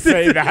ways to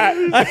say that.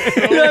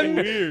 So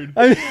weird.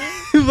 But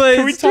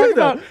Can we it's true, talk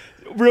though.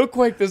 about real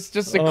quick? This is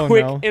just a Oh,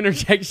 quick no.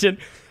 interjection.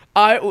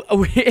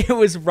 It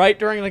was right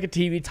during like a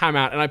TV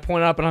timeout, and I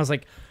pointed up and I was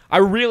like, I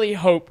really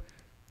hope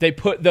they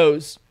put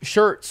those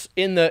shirts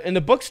in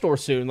the bookstore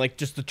soon, like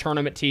just the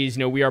tournament tees.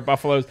 We are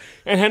Buffaloes.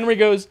 And Henry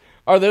goes,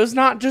 "Are those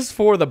not just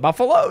for the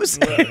Buffaloes?"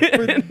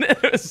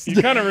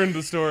 You kind of ruined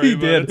the story. He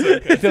but did.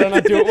 It's okay. Did I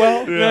not do it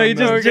well? No, you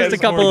just it's a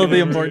couple more of the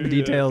good. important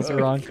Yeah. details are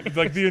wrong. It's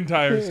like the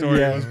entire story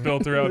Yeah. was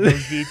built around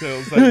those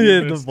details. That you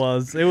It missed.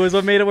 was. It was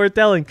what made it worth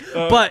telling.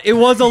 But it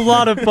was a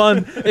lot of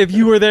fun. If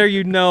you were there,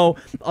 you'd know.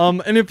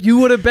 And if you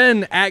would have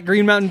been at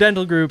Green Mountain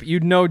Dental Group,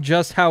 you'd know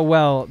just how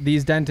well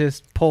these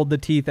dentists pulled the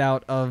teeth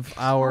out of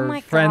our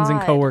my friends and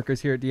God.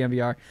 coworkers here at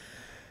DMVR.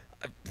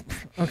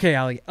 Okay,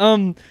 Allie.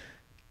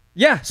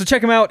 Yeah, so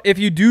check them out. If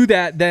you do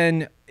that,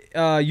 then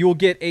you'll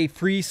get a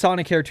free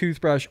Sonicare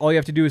toothbrush. All you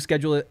have to do is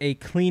schedule a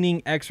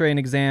cleaning, x-ray, and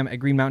exam at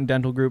Green Mountain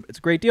Dental Group. It's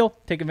a great deal.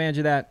 Take advantage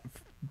of that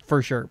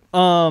for sure.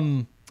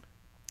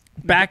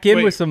 Back in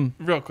Wait, with some...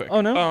 real quick.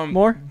 Oh, no?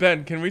 More?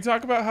 Ben, can we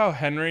talk about how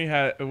Henry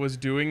was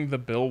doing the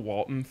Bill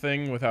Walton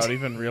thing without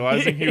even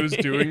realizing he was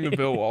doing the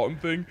Bill Walton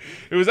thing?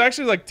 It was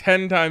actually like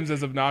 10 times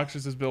as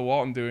obnoxious as Bill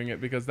Walton doing it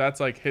because that's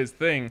like his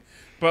thing.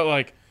 But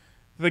like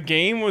the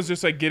game was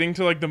just like getting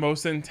to like the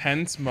most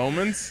intense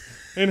moments,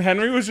 and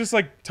Henry was just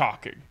like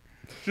talking.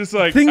 Just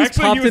like Things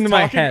actually popped he was into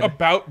my talking head.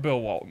 about Bill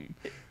Walton.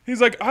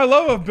 He's like, I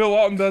love how Bill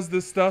Walton does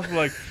this stuff.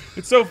 Like,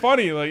 it's so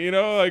funny. Like,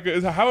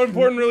 like how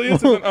important really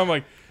is it? I'm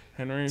like,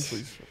 Henry,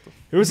 please shut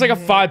the It was like a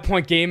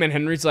 5-point game, and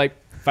Henry's like,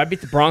 if I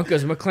beat the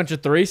Broncos, I'm going to clinch a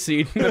 3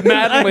 seed in the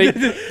Madden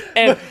League.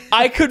 And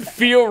I could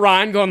feel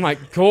Ryan going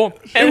like, cool.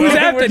 And It was we're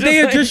after they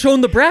had like- just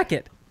shown the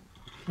bracket.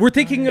 We're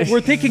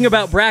thinking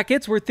about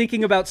brackets. We're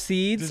thinking about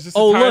seeds. There's just a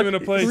Oh, time look, and a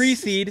place. 3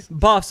 seed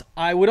Buffs.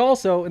 I would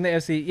also in the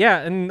AFC. Yeah,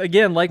 and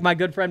again, like my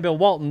good friend Bill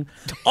Walton,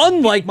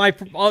 unlike my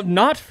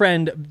not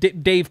friend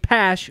Dave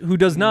Pash, who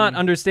does not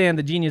understand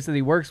the genius that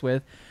he works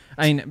with.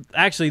 I mean,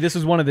 actually, this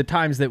was one of the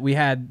times that we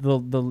had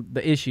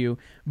the issue,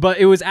 but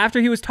it was after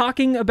he was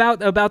talking about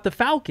the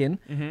Falcon,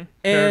 Peregrine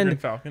and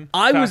Falcon.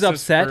 I was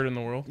Fastest upset. bird in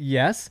the world.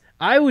 Yes.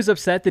 I was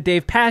upset that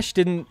Dave Pash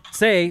didn't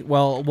say,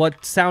 well,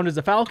 what sound does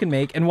a falcon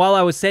make? And while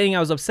I was saying I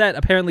was upset,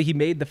 apparently he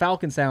made the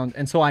falcon sound.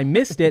 And so I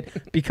missed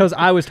it because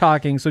I was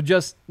talking. So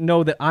just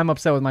know that I'm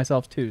upset with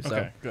myself too. So.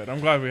 Okay, good. I'm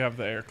glad we have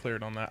the air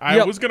cleared on that. I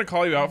Yep. was going to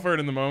call you out for it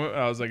in the moment.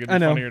 I was like, it'd I be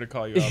know. funnier to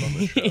call you out on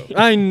this show.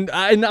 And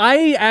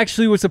I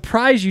actually was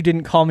surprised you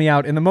didn't call me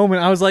out in the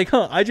moment. I was like,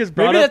 I just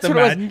brought Maybe up that's the what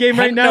it was. Madden game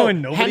right now No,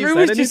 and nobody Henry said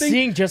was just anything.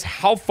 seeing just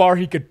how far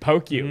he could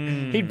poke you.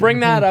 He'd bring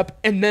that up,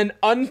 and then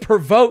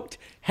unprovoked,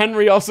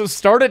 Henry also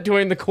started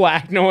doing the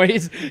quack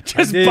noise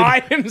just did. by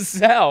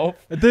himself.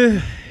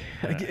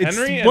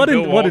 Henry and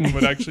Bill Walton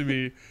would actually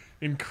be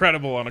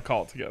incredible on a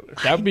call together.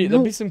 That'd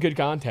be some good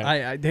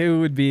content. It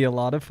would be a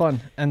lot of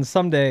fun. And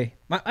someday,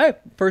 my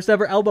first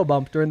ever elbow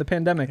bump during the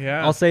pandemic.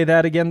 Yeah. I'll say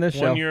that again this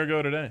show. 1 year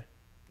ago today.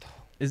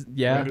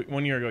 Yeah.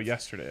 1 year ago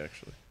yesterday,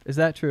 actually. Is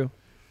that true?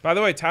 By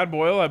the way, Tad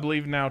Boyle, I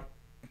believe now.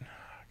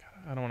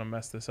 I don't want to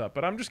mess this up,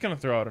 but I'm just gonna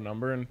throw out a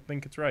number and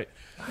think it's right.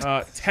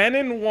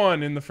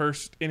 10-1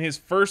 in his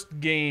first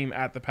game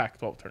at the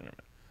Pac-12 tournament.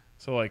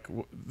 So like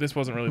this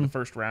wasn't really the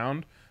first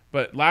round,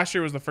 but last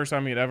year was the first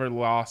time he had ever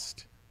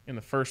lost in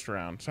the first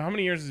round. So how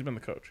many years has he been the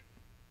coach?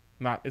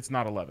 It's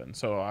not 11.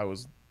 So I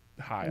was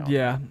high on.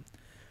 Yeah.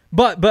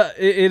 But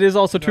it is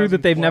also true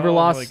that they've never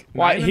 2012, lost. like,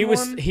 Why he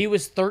was 9-1 he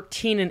was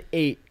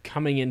 13-8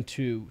 coming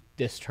into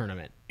this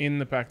tournament. in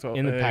the Pac-12.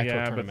 in the Pac-12 yeah,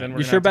 but tournament. then we're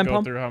You gonna sure, have to Ben go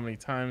Pump? through how many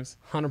times.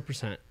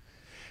 100%.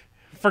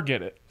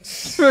 Forget it.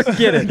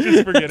 Forget it.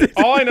 Just forget it.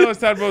 All I know is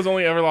Tad Boyle's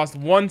only ever lost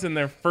once in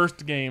their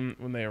first game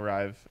when they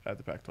arrive at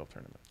the Pac-12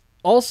 tournament.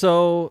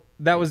 Also,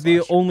 that was the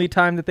Last year. only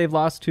time that they've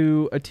lost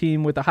to a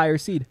team with a higher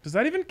seed. Does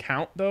that even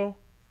count though?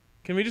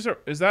 Can we just?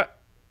 Is that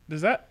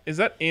is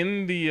that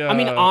in the? I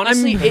mean,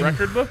 honestly,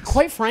 record books.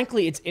 Quite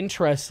frankly, it's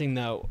interesting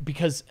though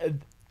because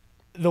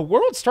the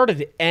world started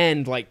to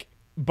end like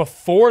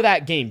before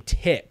that game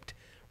tipped.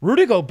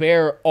 Rudy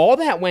Gobert, all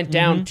that went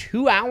down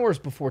 2 hours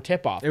before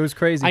tip-off. It was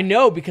crazy. I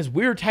know because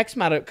we were texting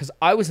about it because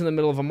I was in the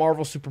middle of a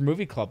Marvel Super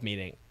Movie Club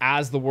meeting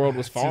as the world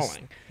was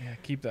falling. Yeah,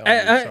 keep that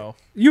on yourself.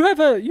 You have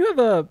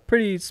a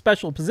pretty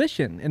special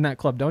position in that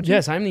club, don't you?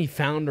 Yes, I'm the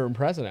founder and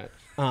president.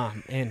 And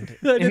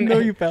I didn't know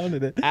you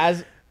founded it.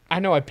 As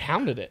I know, I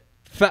pounded it.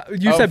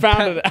 You said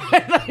founded it. I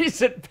thought you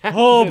said pounded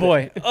Oh it.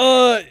 boy.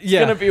 It's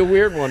Yeah. gonna be a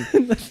weird one.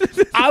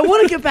 I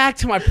want to get back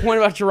to my point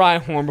about Jariah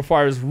Horn before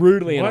I was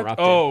rudely What?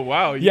 interrupted. Oh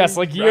wow. Yes,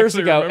 like years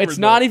actually ago. remembered It's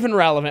not that. even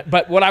relevant.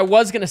 But what I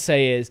was going to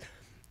say is,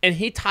 and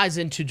he ties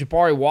into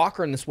Jabari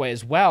Walker in this way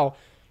as well,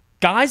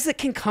 guys that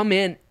can come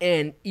in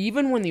and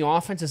even when the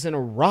offense is in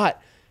a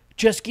rut,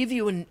 just give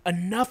you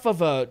enough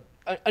of a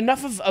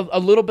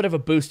little bit of a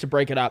boost to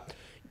break it up.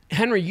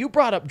 Henry, you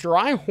brought up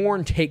Jariah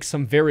Horn takes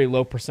some very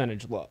low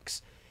percentage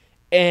looks.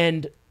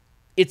 And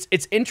it's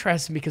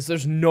interesting because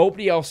there's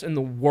nobody else in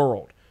the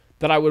world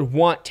that I would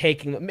want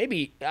taking,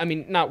 maybe, I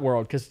mean, not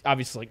world, because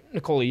obviously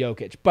Nikola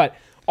Jokic, but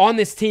on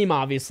this team,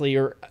 obviously,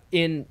 or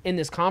in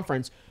this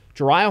conference,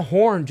 Jariah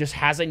Horn just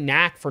has a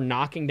knack for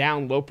knocking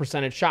down low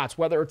percentage shots,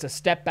 whether it's a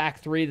step back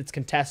three that's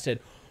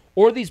contested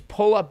or these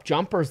pull up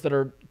jumpers that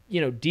are,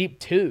 deep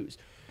twos.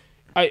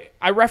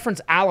 I reference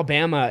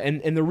Alabama,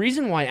 and the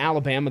reason why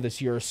Alabama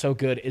this year is so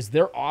good is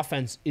their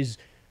offense is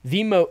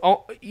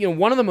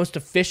one of the most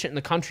efficient in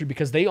the country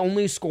because they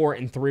only score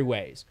in three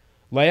ways: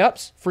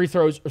 layups, free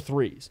throws, or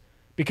threes.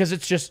 Because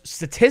it's just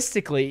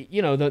statistically,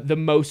 the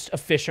most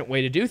efficient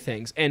way to do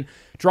things. And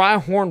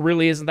Jariah Horn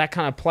really isn't that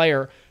kind of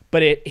player,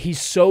 but he's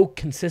so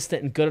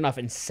consistent and good enough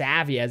and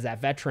savvy as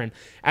that veteran.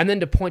 And then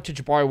to point to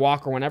Jabari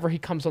Walker, whenever he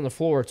comes on the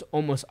floor, it's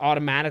almost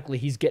automatically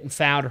he's getting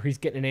fouled or he's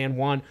getting an and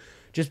one,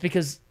 just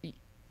because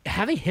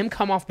having him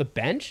come off the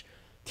bench,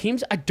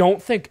 teams I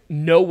don't think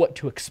know what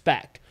to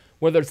expect,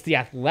 whether it's the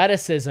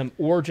athleticism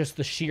or just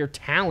the sheer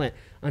talent.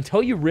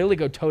 Until you really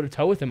go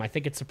toe-to-toe with him, I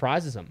think it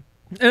surprises them.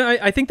 And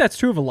I think that's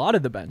true of a lot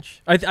of the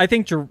bench. I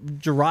think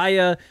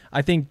Jariah,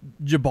 I think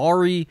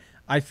Jabari,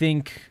 I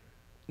think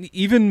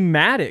even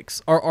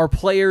Maddox are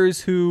players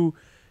who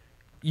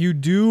you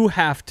do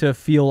have to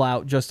feel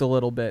out just a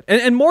little bit.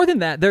 And more than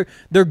that,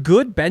 they're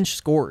good bench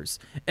scorers.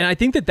 And I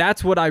think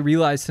that's what I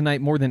realized tonight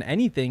more than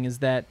anything is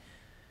that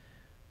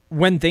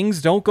when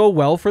things don't go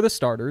well for the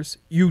starters,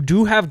 you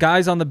do have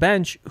guys on the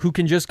bench who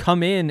can just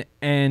come in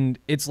and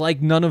it's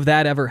like none of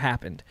that ever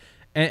happened.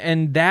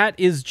 And that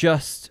is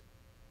just,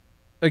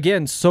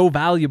 again, so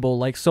valuable,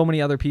 like so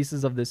many other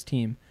pieces of this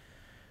team.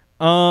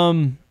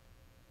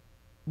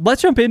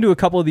 Let's jump into a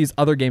couple of these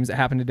other games that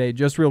happened today,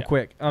 just real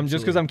quick.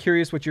 Just because I'm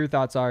curious what your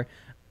thoughts are.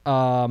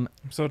 I'm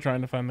still trying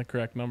to find the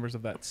correct numbers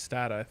of that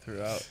stat I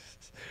threw out.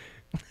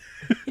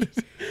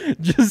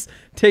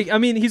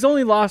 He's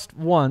only lost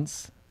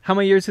once. How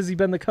many years has he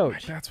been the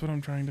coach? That's what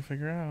I'm trying to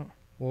figure out.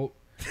 Well,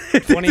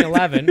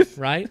 2011,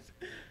 right?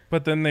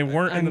 But then they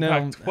weren't in the know.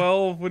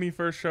 Pac-12 when he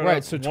first showed up.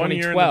 Right, so 1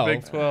 year in 2012. the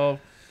Big 12.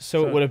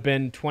 So it would have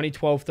been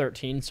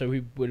 2012-13, so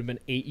he would have been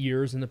 8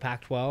 years in the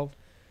Pac-12.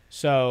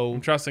 So,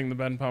 I'm trusting the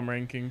Ben Pum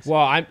rankings.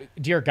 well,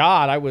 dear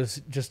God, I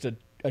was just a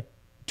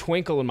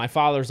twinkle in my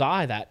father's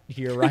eye that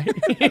year, right?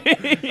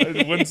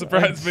 It wouldn't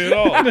surprise me at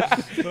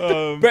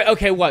all. But,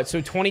 okay, what? So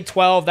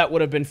 2012, that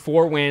would have been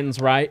 4 wins,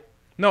 right?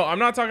 No, I'm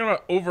not talking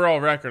about overall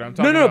record. I'm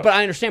talking No, about... but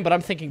I understand, but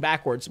I'm thinking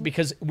backwards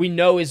because we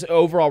know his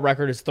overall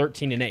record is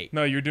 13-8.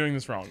 No, you're doing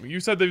this wrong. You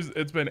said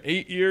it's been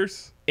 8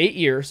 years. 8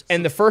 years,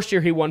 and the first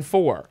year he won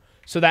 4.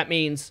 So that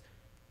means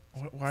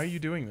Why are you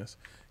doing this?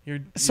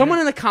 someone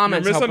in the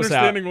comments You're help us out.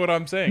 misunderstanding what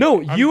I'm saying.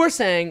 No, you are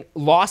saying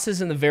losses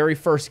in the very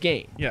first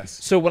game. Yes.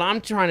 So what I'm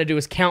trying to do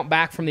is count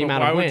back from the But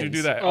amount why of wins. would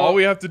you do that? All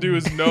we have to do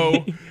is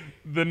know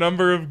the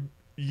number of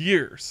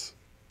years,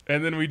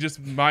 and then we just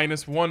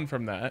minus 1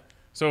 from that.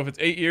 So if it's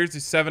 8 years,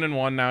 he's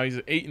 7-1. Now he's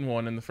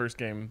 8-1 in the first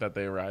game that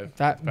they arrived.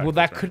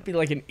 That could be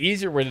like an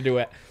easier way to do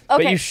it.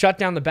 But Okay. you shut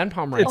down the Ben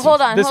Palm rankings.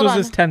 Hold on. This was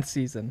his 10th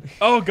season.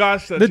 Oh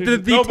gosh, that The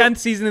changes- 10th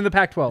season in the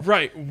Pac-12.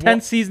 Right.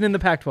 10th season in the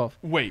Pac-12.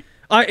 Wait.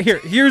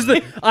 Here's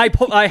the I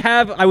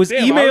was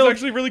Damn, I emailed was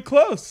actually really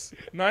close.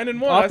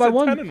 9-1. off I by said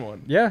 1.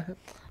 10-1. Yeah.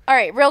 All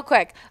right, real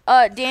quick.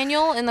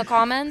 Daniel in the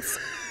comments,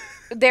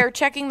 they're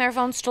checking their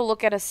phones to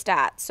look at a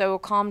stat. So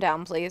calm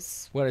down,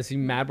 please. What, is he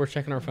mad we're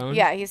checking our phones?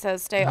 Yeah, he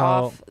says stay Oh.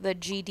 off the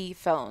GD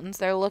phones.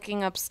 They're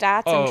looking up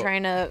stats and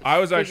trying to. I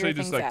was figure actually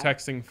just things like out.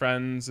 texting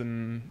friends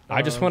and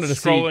I just wanted to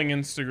see- scrolling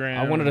Instagram.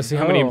 I wanted to see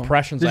how many Oh.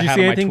 impressions Did I you had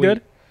see on my anything tweet.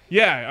 good?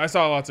 Yeah, I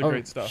saw lots of Oh,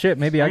 great stuff. shit,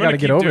 maybe I I'm gotta gonna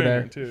get keep over doing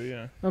there. it Too,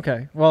 yeah.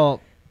 Okay.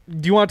 Well,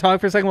 do you want to talk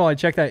for a second while I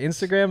check that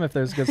Instagram if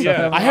there's good stuff Yeah,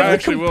 happening? I have a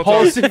actually will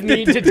compulsive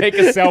need to take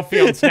a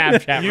selfie on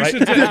Snapchat You right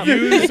should now.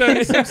 you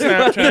send some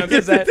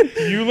Is that-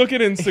 Snapchats. You look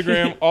at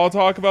Instagram. I'll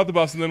talk about the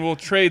bus, and then we'll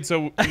trade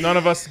so none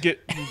of us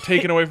get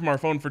taken away from our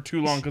phone for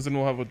too long, because then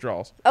we'll have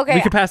withdrawals. Okay.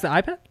 We could pass the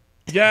iPad?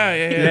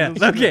 Yeah.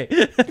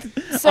 Okay.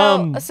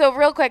 So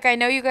real quick, I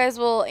know you guys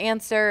will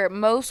answer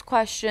most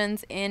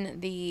questions in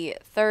the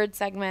third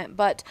segment,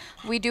 but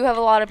we do have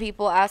a lot of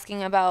people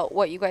asking about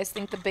what you guys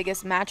think the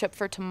biggest matchup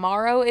for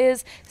tomorrow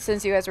is,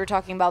 since you guys were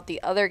talking about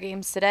the other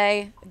games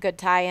today. Good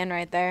tie-in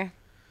right there.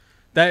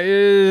 That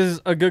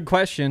is a good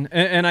question.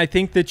 And I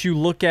think that you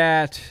look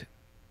at...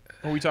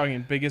 Are we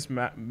talking biggest,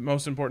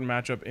 most important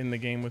matchup in the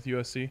game with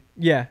USC?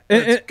 Yeah.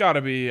 It's got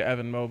to be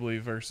Evan Mobley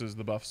versus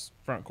the Buffs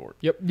front court.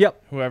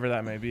 Yep. Whoever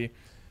that may be.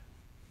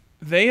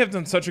 They have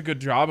done such a good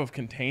job of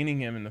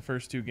containing him in the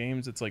first two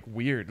games. It's like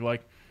weird.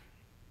 Like,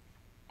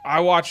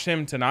 I watched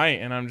him tonight,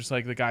 and I'm just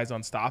like, the guy's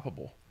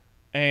unstoppable.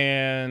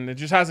 And it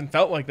just hasn't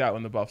felt like that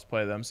when the Buffs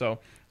play them. So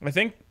I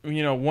think,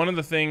 one of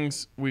the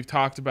things we've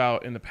talked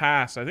about in the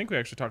past, I think we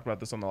actually talked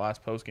about this on the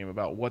last post game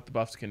about what the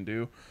Buffs can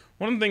do.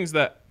 One of the things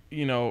that,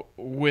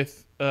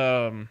 with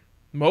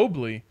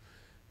Mobley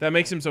that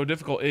makes him so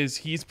difficult is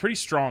he's pretty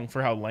strong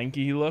for how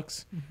lanky he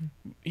looks.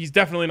 Mm-hmm. He's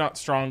definitely not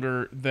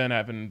stronger than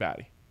Evan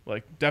Batty.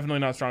 Like,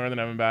 definitely not stronger than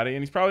Evan Batty.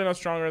 And he's probably not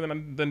stronger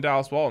than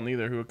Dallas Walton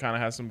either, who kind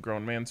of has some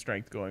grown man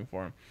strength going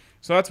for him.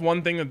 So that's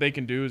one thing that they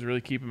can do is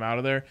really keep him out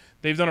of there.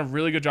 They've done a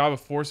really good job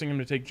of forcing him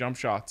to take jump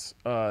shots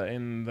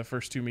in the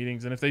first two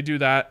meetings. And if they do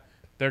that,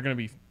 they're going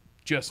to be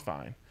just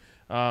fine.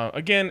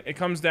 Again, it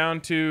comes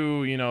down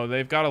to,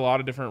 they've got a lot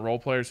of different role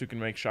players who can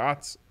make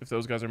shots. If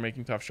those guys are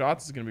making tough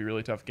shots, it's going to be a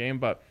really tough game.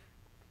 But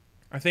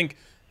I think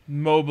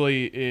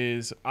Mobley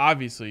is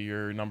obviously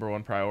your number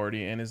one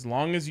priority. And as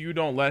long as you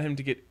don't let him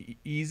to get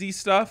easy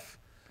stuff,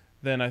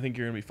 then I think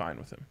you're going to be fine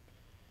with him.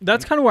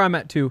 That's kind of where I'm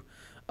at, too.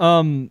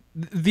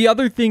 The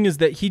other thing is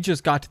that he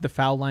just got to the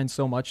foul line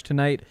so much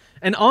tonight.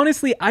 And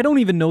honestly, I don't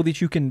even know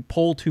that you can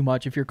pull too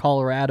much if you're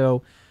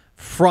Colorado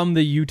from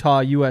the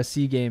Utah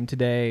USC game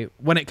today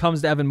when it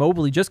comes to Evan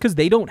Mobley, just because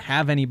they don't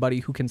have anybody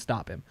who can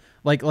stop him.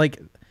 Like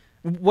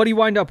what do you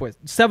wind up with?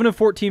 7 of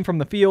 14 from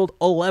the field,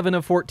 11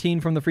 of 14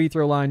 from the free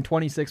throw line,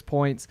 26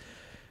 points,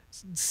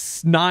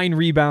 9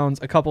 rebounds,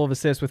 a couple of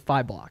assists with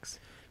 5 blocks.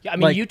 Yeah, I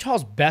mean,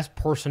 Utah's best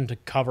person to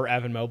cover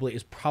Evan Mobley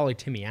is probably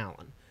Timmy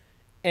Allen.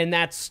 And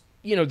that's,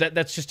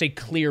 that's just a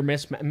clear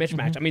mismatch.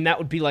 Mm-hmm. I mean, that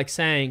would be like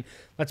saying,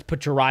 let's put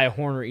Jariah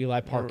Horner,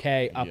 Eli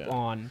Parquet up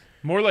on.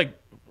 More like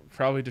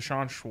probably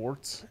Deshaun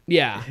Schwartz.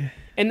 Yeah.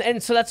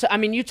 And so that's, I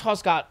mean,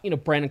 Utah's got,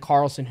 Brandon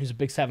Carlson, who's a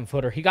big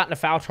 7-footer. He got into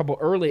foul trouble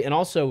early, and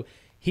also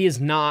he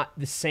is not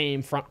the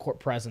same front court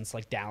presence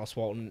like Dallas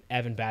Walton,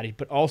 Evan Batty,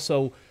 but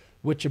also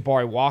with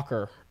Jabari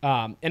Walker.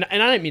 And I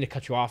didn't mean to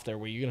cut you off there.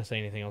 Were you going to say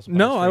anything else?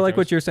 No, I like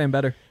what you're saying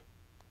better.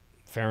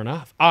 Fair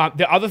enough.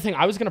 The other thing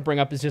I was going to bring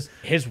up is just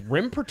his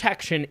rim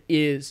protection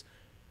is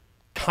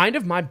kind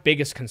of my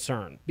biggest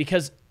concern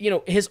because,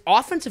 his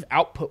offensive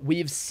output we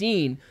have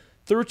seen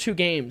through 2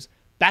 games,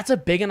 that's a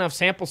big enough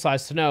sample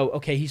size to know,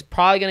 okay, he's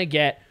probably going to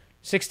get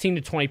 16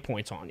 to 20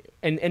 points on you.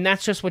 And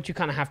that's just what you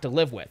kind of have to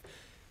live with.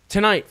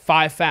 Tonight,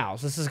 5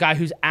 fouls. This is a guy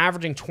who's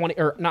averaging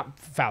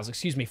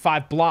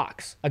 5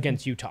 blocks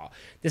against Utah.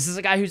 This is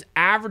a guy who's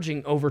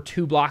averaging over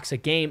 2 blocks a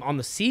game on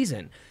the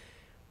season.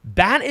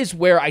 That is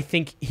where I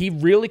think he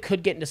really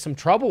could get into some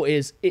trouble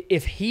is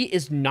if he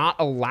is not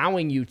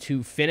allowing you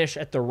to finish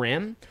at the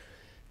rim,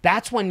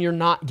 that's when you're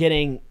not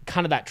getting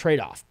kind of that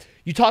trade-off.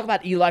 You talk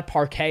about Eli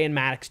Parquet and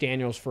Maddox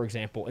Daniels, for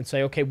example, and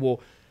say, okay, well,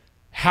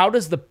 how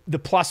does the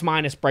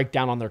plus-minus break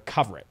down on their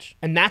coverage?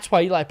 And that's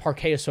why Eli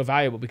Parquet is so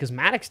valuable because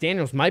Maddox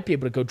Daniels might be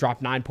able to go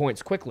drop 9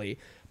 points quickly,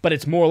 but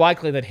it's more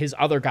likely that his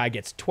other guy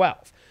gets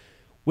 12.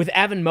 With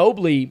Evan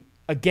Mobley,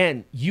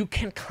 again, you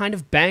can kind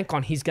of bank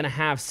on he's going to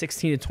have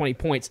 16 to 20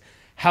 points.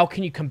 How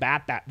can you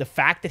combat that? The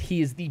fact that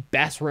he is the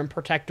best rim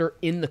protector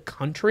in the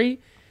country,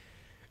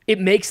 it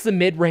makes the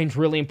mid-range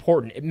really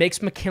important. It makes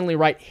McKinley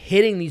Wright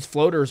hitting these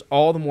floaters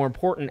all the more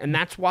important. And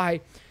that's why,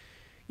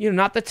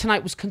 not that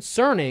tonight was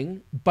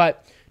concerning,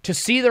 but to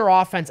see their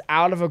offense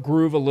out of a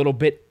groove a little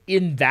bit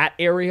in that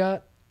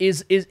area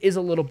is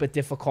a little bit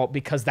difficult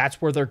because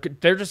that's where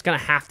they're just going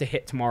to have to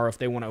hit tomorrow if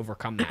they want to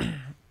overcome that.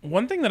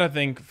 One thing that I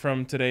think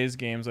from today's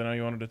games, I know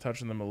you wanted to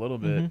touch on them a little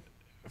bit.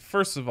 Mm-hmm.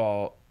 First of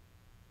all,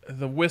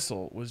 the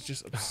whistle was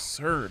just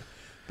absurd.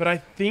 But I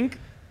think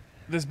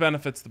this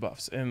benefits the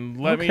Buffs. And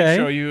let me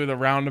show you the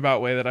roundabout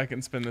way that I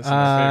can spin this in their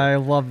favor. I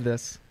love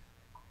this.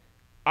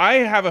 I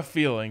have a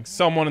feeling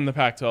someone in the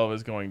Pac-12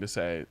 is going to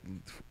say,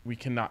 we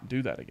cannot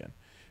do that again.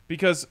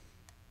 Because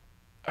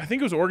I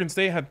think it was Oregon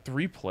State had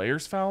 3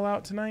 players foul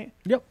out tonight.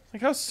 Yep.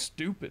 Like, how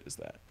stupid is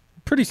that?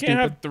 Pretty stupid. You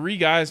can't have 3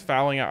 guys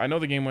fouling out. I know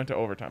the game went to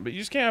overtime, but you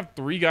just can't have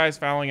 3 guys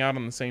fouling out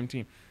on the same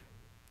team.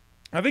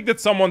 I think that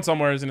someone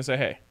somewhere is going to say,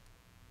 hey,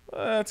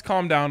 let's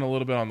calm down a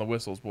little bit on the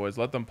whistles, boys.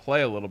 Let them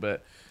play a little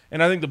bit.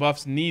 And I think the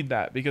Buffs need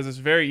that because it's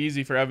very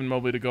easy for Evan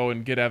Mobley to go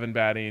and get Evan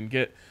Batty and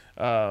get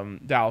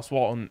Dallas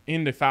Walton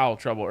into foul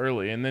trouble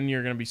early, and then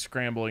you're going to be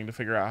scrambling to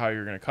figure out how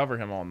you're going to cover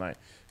him all night.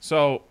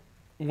 So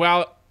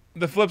while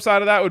the flip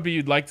side of that would be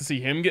you'd like to see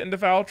him get into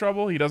foul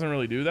trouble, he doesn't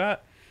really do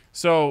that.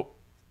 So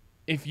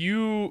if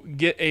you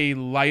get a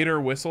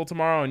lighter whistle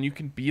tomorrow and you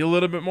can be a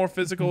little bit more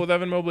physical with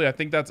Evan Mobley, I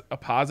think that's a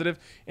positive.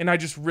 And I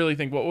just really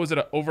think, what was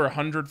it, over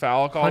 100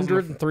 foul calls?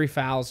 103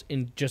 fouls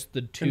in just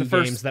the two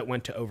games that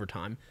went to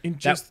overtime.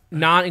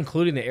 Not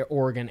including the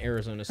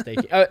Oregon-Arizona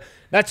State.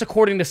 That's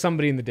according to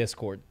somebody in the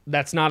Discord.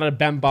 That's not a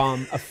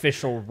BemBomb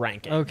official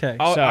ranking. Okay.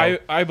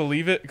 I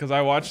believe it because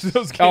I watched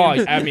those Oh,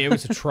 games. I mean, it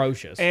was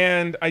atrocious.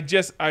 And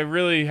I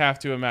really have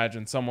to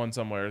imagine someone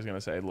somewhere is going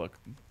to say, look,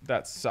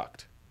 that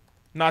sucked.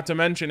 Not to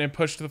mention it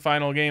pushed the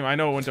final game. I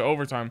know it went to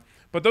overtime,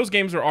 but those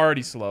games were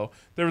already slow.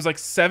 There was like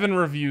 7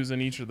 reviews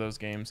in each of those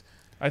games.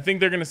 I think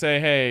they're going to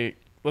say, hey,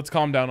 let's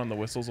calm down on the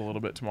whistles a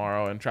little bit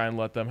tomorrow and try and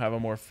let them have a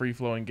more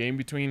free-flowing game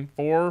between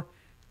 4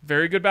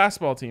 very good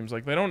basketball teams.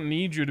 Like, they don't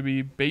need you to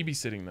be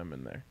babysitting them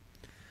in there.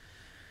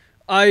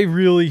 I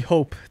really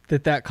hope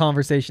that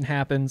conversation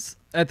happens.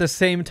 At the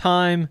same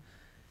time,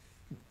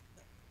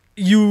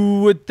 you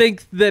would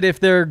think that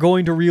if they're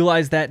going to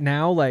realize that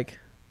now, like,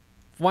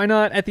 why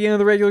not at the end of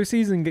the regular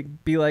season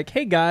be like,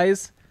 hey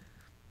guys,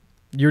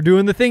 you're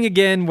doing the thing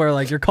again where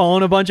like you're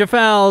calling a bunch of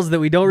fouls that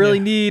we don't really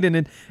need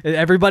and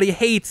everybody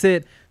hates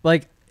it.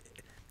 Like,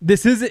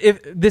 this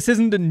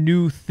isn't a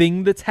new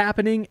thing that's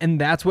happening, and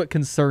that's what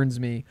concerns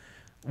me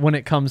when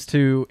it comes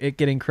to it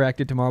getting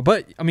corrected tomorrow.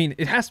 But I mean,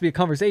 it has to be a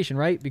conversation,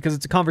 right? Because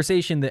it's a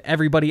conversation that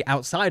everybody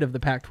outside of the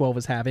Pac-12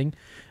 is having.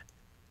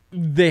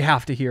 They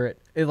have to hear it.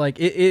 It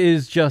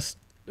is just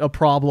a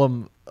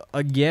problem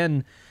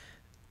again.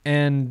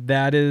 And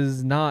that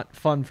is not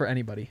fun for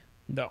anybody.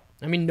 No.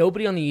 I mean,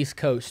 nobody on the East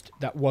Coast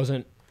that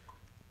wasn't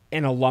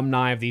an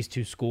alumni of these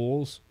two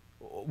schools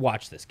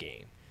watched this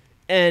game.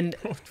 And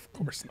Of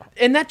course not.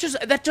 And that just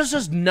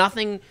does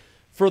nothing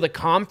for the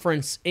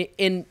conference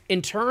in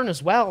turn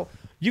as well.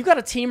 You've got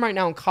a team right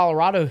now in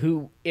Colorado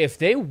who, if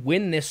they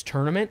win this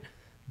tournament,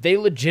 they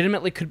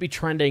legitimately could be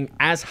trending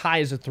as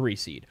high as a 3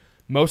 seed.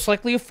 Most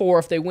likely a 4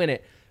 if they win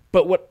it.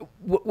 But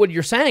what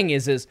you're saying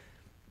is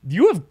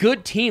you have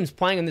good teams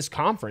playing in this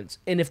conference,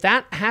 and if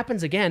that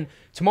happens again,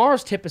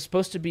 tomorrow's tip is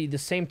supposed to be the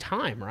same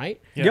time, right?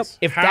 Yes.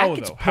 If How, that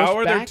gets though? How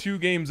are there back- 2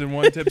 games and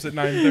 1 tip's at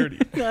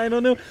 9:30? I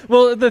don't know.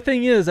 Well, the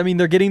thing is, I mean,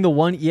 they're getting the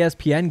one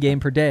ESPN game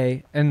per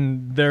day,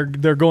 and they're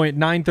going at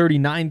 9:30,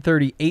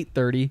 9:30,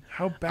 8:30.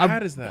 How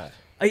bad is that?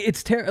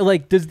 It's terrible.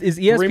 Like, is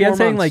ESPN more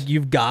saying months. like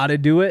you've got to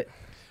do it?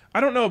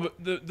 I don't know, but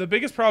the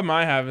biggest problem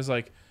I have is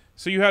like,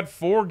 so you had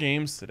 4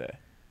 games today.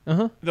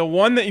 Uh-huh. The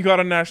one that you got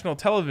on national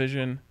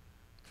television,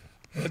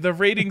 the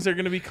ratings are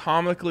going to be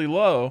comically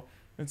low.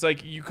 It's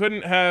like you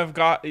couldn't have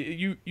got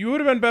you would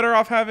have been better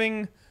off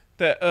having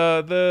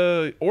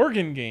the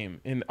Oregon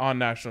game on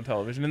national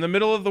television in the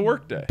middle of the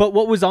workday. But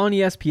what was on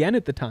ESPN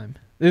at the time?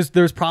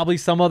 There's probably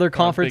some other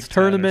conference Big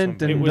Ten or tournament,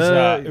 something.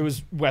 and it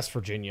was West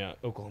Virginia,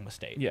 Oklahoma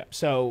State. Yeah.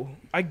 So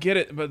I get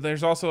it, but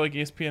there's also like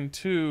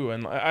ESPN2,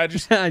 and I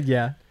just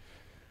yeah.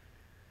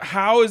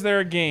 how is there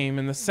a game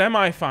in the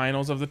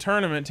semifinals of the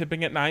tournament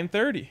tipping at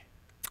 9:30?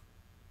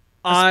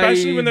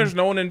 Especially when there's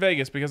no one in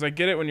Vegas, because I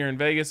get it when you're in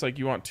Vegas, like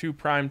you want 2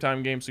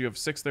 primetime games, so you have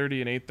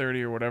 6:30 and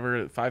 8:30 or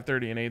whatever,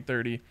 5:30 and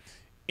 8:30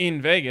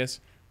 in Vegas.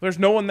 There's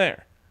no one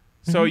there.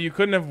 So you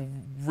couldn't have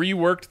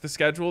reworked the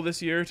schedule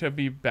this year to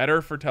be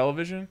better for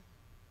television.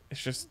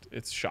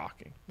 It's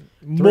shocking.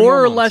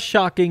 more or months. less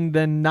shocking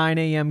than 9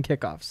 a.m.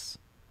 kickoffs.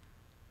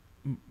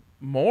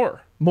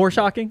 More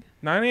Shocking?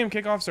 9 a.m.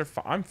 kickoffs are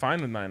I'm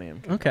fine with 9 a.m.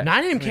 kickoffs. Okay.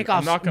 9 a.m. I'm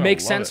kickoffs not gonna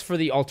makes love sense it. for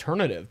the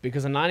alternative,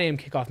 because a 9 a.m.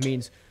 kickoff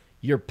means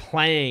you're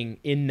playing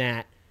in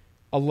that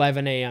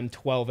 11 a.m.,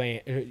 12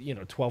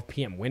 a.m., 12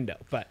 p.m. window.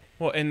 But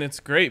Well, and it's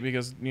great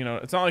because,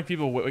 it's not like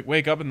people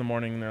wake up in the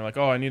morning and they're like,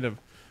 oh, I need a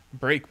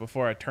break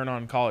before I turn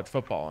on college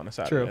football on a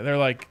Saturday. True. They're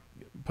like,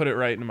 put it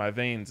right into my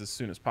veins as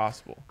soon as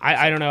possible.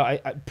 I don't know. I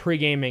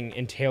pre-gaming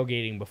and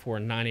tailgating before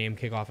 9 a.m.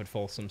 kickoff at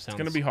Folsom sounds... It's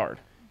going to be hard.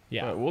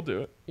 Yeah. But we'll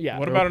do it. Yeah.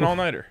 What about an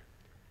all-nighter?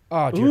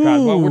 Oh, dear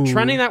God. Well, we're Ooh.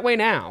 trending that way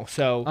now,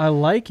 so... I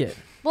like it.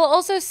 Well,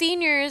 also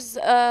seniors,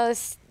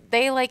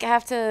 they like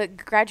have to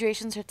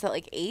graduation starts at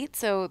like 8,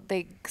 so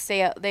they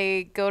stay out.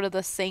 They go to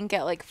the sink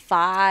at like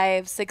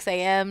 5, 6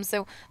 a.m.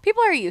 So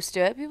people are used to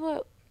it. People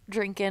are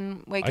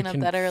drinking, waking I up can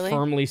that early.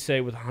 firmly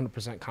say with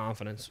 100%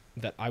 confidence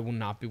that I will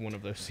not be one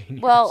of those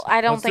seniors. Well,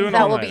 I don't Let's do think an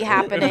that will be all-nighter.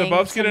 happening If the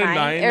Buffs get a tonight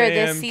 9 or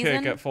a.m. this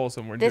season. kick at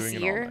Folsom, we're this doing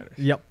an year? all-nighter.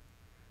 Yep.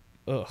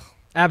 Ugh.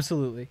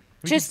 Absolutely.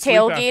 We Just can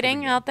sleep after the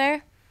tailgating game. out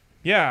there.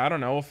 Yeah, I don't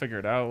know. We'll figure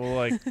it out. We'll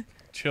like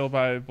chill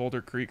by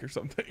Boulder Creek or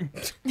something.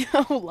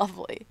 Oh,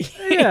 lovely.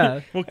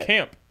 Yeah. We'll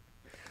camp.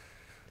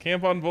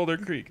 Camp on Boulder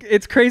Creek.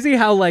 It's crazy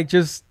how like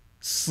just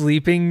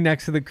sleeping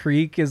next to the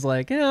creek is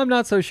like, I'm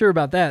not so sure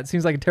about that. It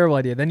seems like a terrible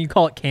idea. Then you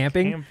call it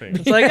camping. Camping.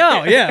 It's like,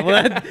 oh yeah,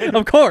 well,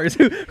 of course.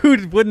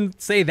 Who wouldn't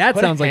say that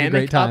Put sounds like a hammock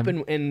great time?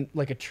 up in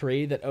like a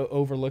tree that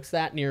overlooks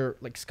that near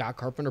like Scott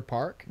Carpenter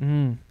Park.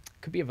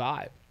 Could be a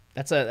vibe.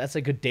 That's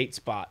a good date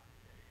spot.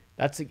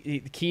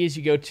 The key is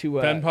you go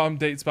to Ben Palm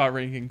date spot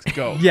rankings.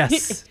 Go.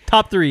 Yes.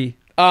 Top 3.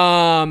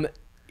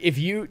 if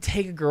you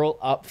take a girl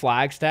up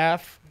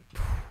Flagstaff,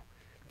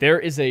 there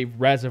is a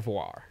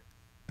reservoir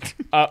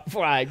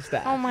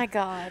Flagstaff. Oh my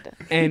God.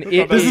 And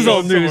This is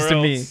all news to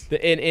somewhere me. else.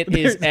 And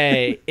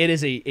it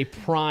is a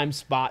prime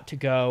spot to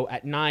go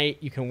at night.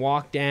 You can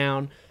walk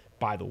down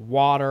by the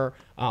water.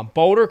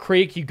 Boulder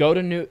Creek, you go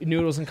to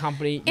Noodles and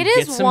Company. You It get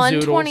is some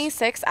zoodles.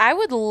 1:26. I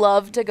would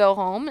love to go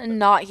home and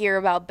not hear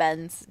about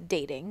Ben's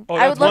dating. Oh,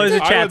 I would that's love what to. does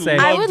the chat say?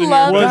 I would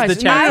love. What does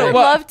the chat I say? would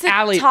Well, love to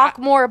Allie, talk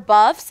more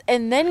buffs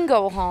and then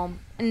go home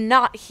and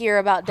not hear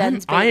about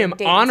Den's. I am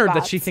dating honored that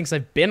spots. she thinks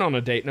I've been on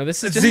a date. No,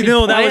 this is just See, me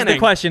no, that was the planning.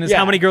 question: is Yeah.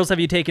 how many girls have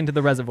you taken to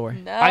the reservoir?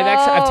 No.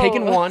 I've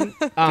taken one.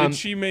 Did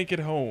she make it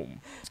home?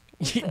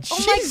 Oh my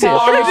Jesus.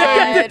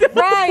 God,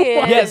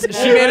 Ryan. Yes,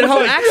 she made it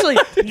home. Actually,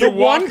 the You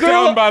one walked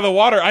girl, down by the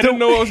water. I didn't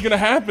know what was gonna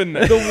happen.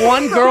 the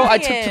one girl I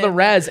took to the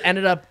Ryan. res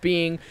ended up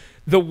being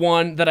the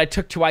one that I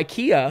took to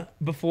IKEA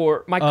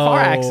before my car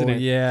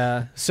accident.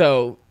 Yeah.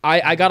 So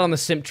I got on the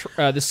sim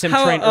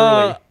train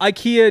early.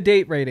 IKEA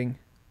date rating.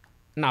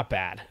 Not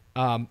bad.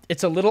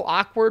 It's a little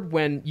awkward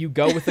when you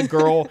go with a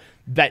girl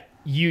that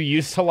you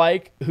used to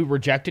like who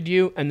rejected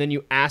you, and then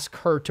you ask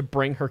her to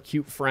bring her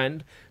cute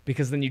friend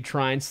because then you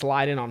try and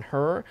slide in on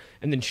her,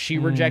 and then she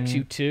rejects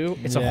you too.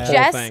 It's a Yeah. whole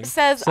Jess thing.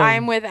 says So-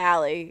 I'm with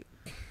Allie,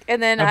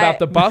 and then About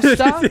the bus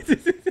stuff?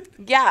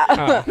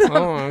 yeah.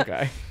 Oh,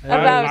 okay.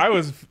 About-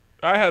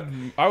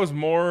 I was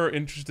more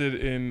interested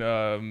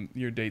in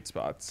your date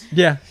spots.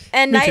 Yeah.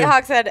 And Me too.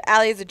 Nighthawk said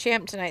Allie's a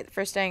champ tonight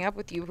for staying up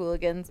with you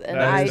hooligans, and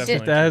That is I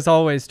definitely did. That is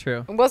always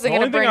true. Wasn't The gonna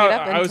only bring thing it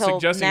up I was until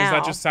suggesting now. is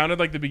that just sounded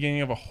like the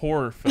beginning of a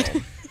horror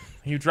film.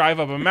 You drive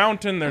up a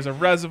mountain. There's a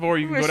reservoir.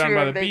 You can go Wish down we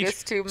by were the in beach.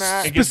 Vegas too,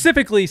 Matt. It gets-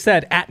 Specifically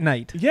said at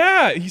night.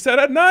 Yeah, he said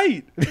at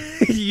night.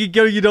 You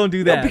don't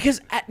do that. Because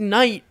at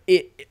night,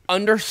 it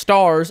under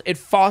stars, it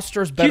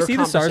fosters better you see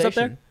the stars up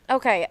there?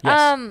 Okay.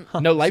 Yes.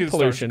 No See light the stars,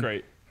 pollution.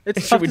 Great.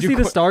 It's Should tough we to do see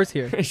the qu- stars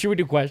here. Should we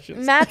do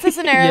questions? Matt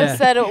Cisneros Yeah.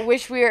 said,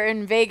 "Wish we were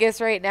in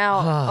Vegas right now."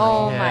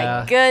 Oh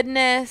yeah. my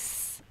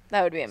goodness,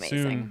 that would be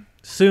amazing.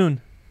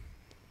 Soon.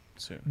 Soon.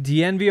 Soon.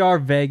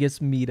 DNVR Vegas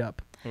meetup.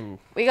 Ooh.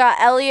 We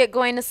got Elliot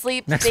going to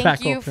sleep. Next Thank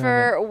fact you will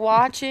for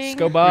watching. Let's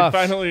go We Buff.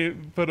 finally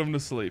put him to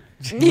sleep.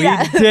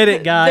 Yeah. We did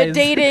it, guys. The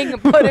dating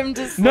put him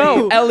to sleep.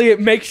 No, Elliot,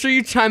 make sure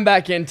you chime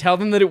back in. Tell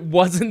them that it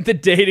wasn't the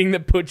dating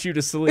that put you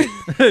to sleep.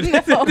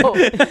 No,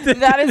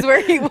 that is where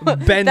he.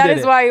 Ben That did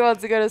is it. why he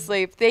wants to go to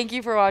sleep. Thank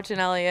you for watching,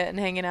 Elliot, and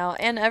hanging out,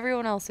 and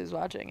everyone else who's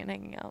watching and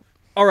hanging out.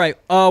 All right,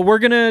 we're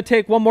going to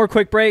take one more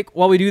quick break.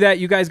 While we do that,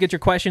 you guys get your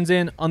questions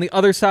in. On the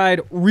other side,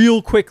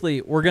 real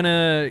quickly, we're going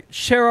to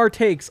share our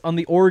takes on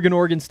the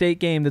Oregon State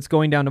game that's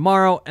going down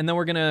tomorrow, and then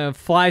we're going to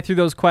fly through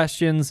those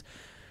questions.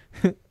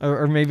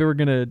 Or maybe we're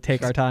going to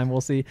take our time. We'll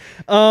see.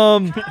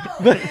 I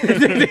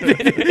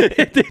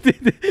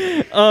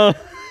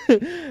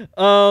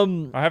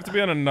have to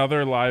be on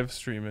another live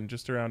stream in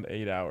just around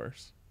 8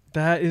 hours.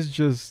 That is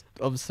just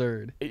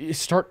absurd. You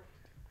start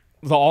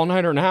the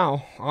all-nighter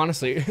now,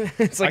 honestly.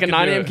 It's like I a could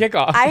 9 do a.m. it.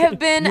 kickoff. I have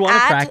been You want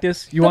to at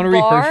practice? You the want to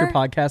rehearse your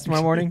bar podcast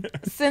tomorrow morning?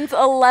 since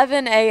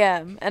 11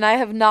 a.m. and I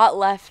have not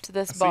left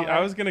this See, bar.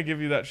 I was gonna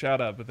give you that shout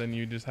out, but then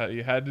you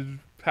had to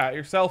pat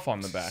yourself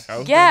on the back. I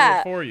was Yeah.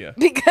 gonna do it for you.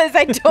 because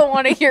I don't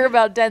want to hear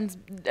about Ben's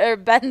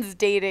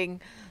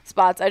dating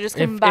spots. I just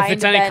if combined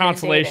it's any Ben and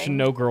consolation, dating.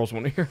 no girls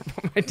want to hear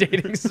about my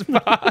dating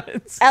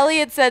spots.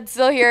 Elliot said,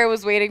 "Still here."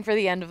 Was waiting for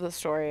the end of the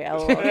story.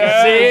 LOL.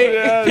 Yeah, See?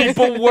 yeah.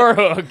 People were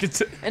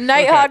hooked. And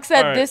Nighthawk said,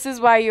 alright. "This is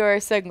why you are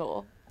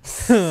single."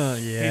 Yeah.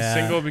 He's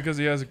single because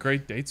he has a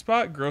great date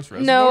spot. Gross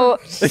reservoir. No,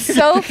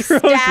 Soph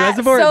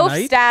Reservoir at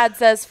night? Stad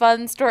says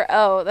fun story.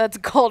 Oh, that's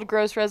called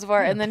Gross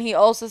Reservoir. And then he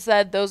also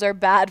said those are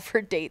bad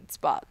for date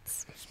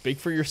spots. Speak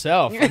for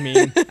yourself. I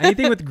mean,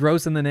 Anything with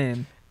gross in the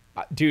name.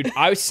 dude,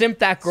 I simped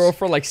that girl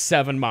for like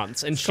 7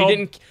 months, and she called-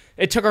 didn't.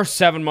 It took her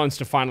 7 months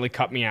to finally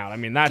cut me out. I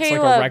mean, that's like a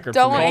Caleb, record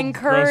don't for me.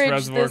 encourage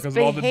Gross Reservoir this 'cause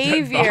of all the dead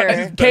behavior.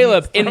 bodies.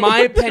 Caleb, in my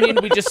opinion,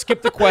 we just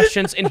skip the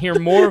questions and hear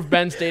more of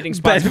Ben's dating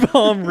spots. Ben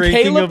Baum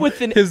ranking Caleb of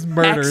with an his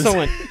murders.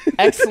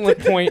 excellent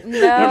point.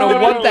 I don't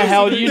know what the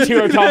hell you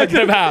two are talking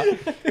about.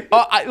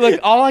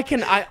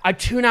 I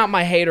tune out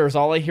my haters.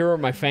 All I hear are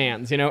my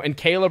fans, you know. And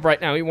Caleb right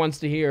now, he wants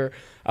to hear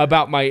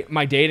about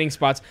my dating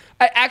spots.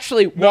 I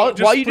actually, while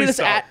you do please this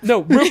stop.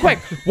 real quick,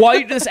 while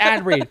you do this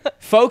ad read,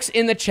 folks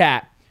in the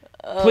chat,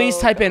 please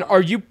type in: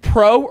 are you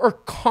pro or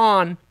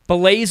con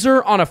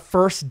Blazer on a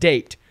first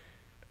date?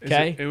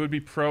 Okay. It would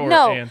be pro or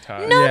No,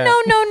 anti. no,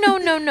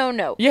 Yeah.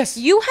 no. Yes.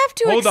 You have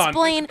to Hold on.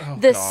 explain Oh,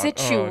 the God. Oh,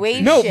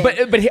 situation. No, but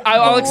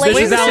I'll explain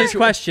This is the Blazer- Ali's situ-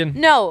 question.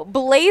 No,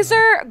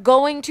 Blazer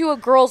going to a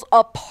girl's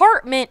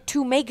apartment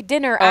to make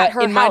dinner at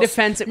her in my house.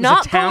 defense, it was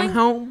Not a going-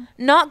 townhome.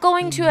 Not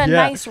going to a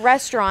nice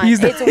restaurant.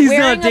 He's it's not- he's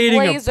wearing not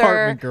dating a blazer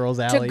apartment girls,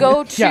 to Allie.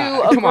 go to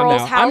a come on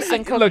girl's now. house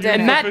and cook look, dinner.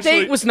 and that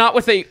Officially- date was not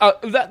with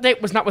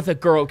a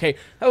girl. Okay,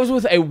 that was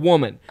with a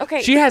woman.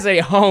 Okay. she has a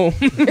home.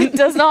 It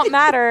does not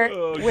matter.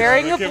 Oh, God,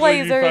 Wearing I a can't believe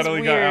blazer you is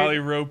finally got weird. Allie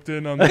roped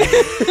in on this.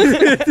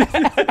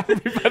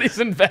 Everybody's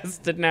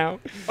invested now.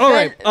 All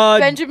right.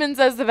 Benjamin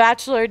says the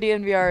Bachelor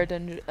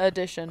DNVR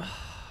edition.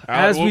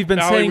 as we've been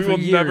Allie, saying we for will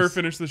years. never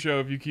finish the show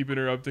if you keep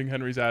interrupting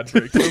Henry's ad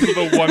breaks. Those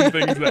are the one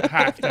things that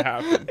have to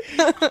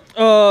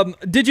happen.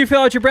 Did you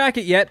fill out your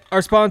bracket yet?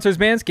 Our sponsors,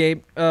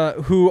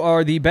 Manscaped, who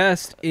are the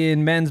best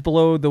in men's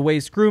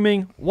below-the-waist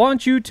grooming,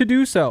 want you to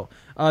do so.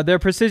 Their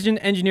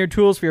precision-engineered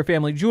tools for your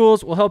family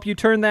jewels will help you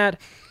turn that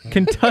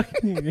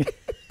Kentucky...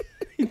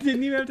 You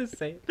didn't even have to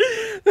say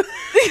it.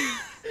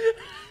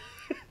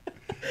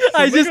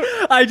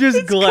 I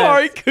just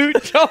glanced. Corey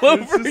Cooch all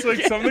over It's just like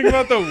again. something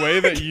about the way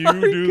that you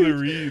do the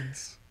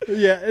reads.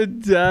 Yeah,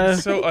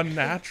 It's so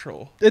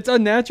unnatural. it's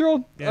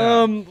unnatural.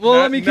 Yeah.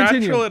 Let me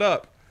continue. Natural it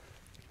up.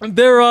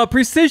 Their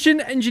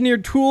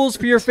precision-engineered tools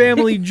for your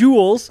family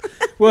jewels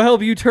will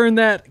help you turn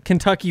that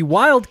Kentucky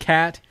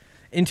Wildcat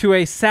into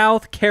a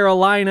South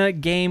Carolina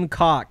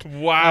Gamecock.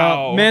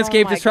 Wow.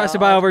 Manscaped Oh my is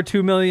trusted by God. over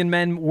 2 million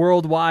men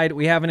worldwide.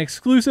 We have an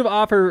exclusive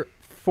offer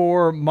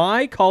for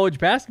my college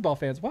basketball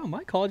fans. Wow,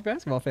 my college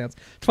basketball fans.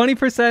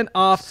 20%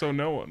 off So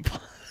no one.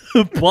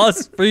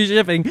 plus free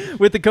shipping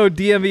with the code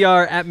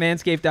DMVR at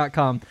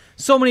manscaped.com.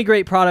 So many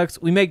great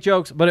products. We make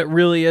jokes, but it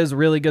really is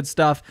really good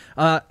stuff.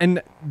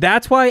 And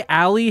that's why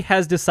Allie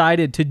has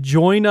decided to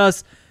join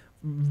us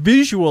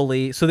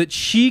visually so that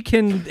she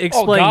can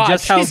explain God,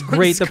 just how she's on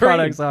great the screen.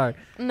 products are.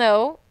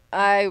 No,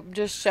 I'm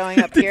just showing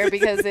up here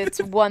because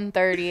it's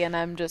 1:30 and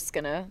I'm just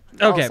gonna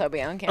Okay. also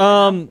be on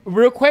camera.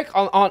 Real quick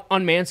on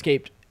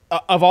Manscaped,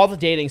 of all the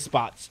dating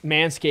spots,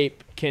 Manscaped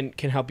can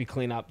help you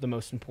clean up the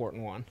most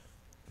important one.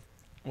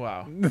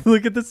 Wow.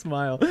 Look at the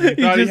smile. He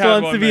thought he just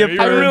had wants one to be there. a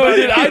You I were- part. really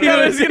did. I thought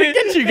I was gonna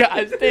get you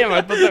guys. Damn,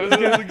 I thought that was That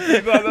good. was a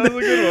good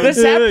one. The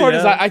sad part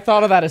is Yeah. I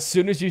thought of that as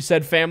soon as you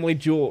said family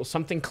jewel.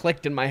 Something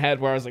clicked in my head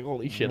where I was like,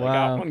 holy shit, I Wow.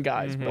 got one,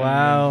 guys. But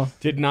Wow.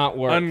 did not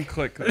work.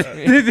 Unclick that.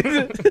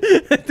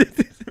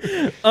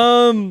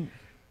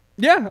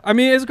 Yeah, I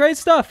mean, it's great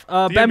stuff.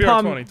 Ben DNVR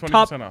Palm,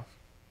 20% off.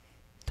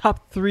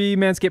 top 3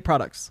 Manscaped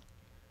products.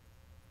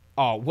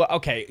 Oh, well,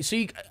 okay. So,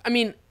 I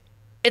mean,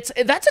 that's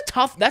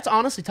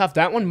honestly tough.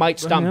 That one might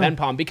stump know. Ben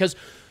Palm because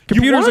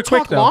Computers you are want to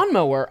quick, talk though.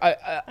 lawnmower.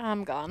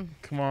 I'm gone.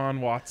 Come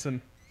on,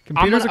 Watson.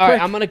 Computers all are right,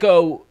 quick. I'm going to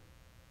go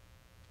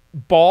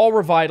ball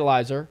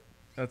revitalizer,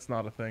 That's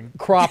not a thing.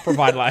 crop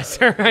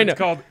revitalizer. I know. It's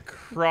called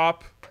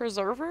crop.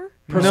 Preserver?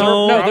 No,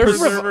 no, Crop there's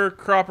preserver,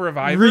 crop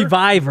reviver.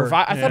 Reviver.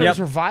 I thought Yep. it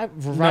was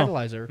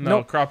revitalizer. No,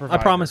 Nope. crop reviver.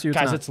 I promise you it's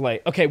Guys, not. it's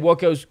late. Okay, well, it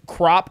goes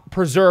crop,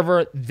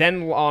 preserver,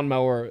 then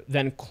lawnmower,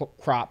 then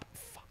crop.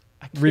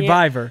 I can't-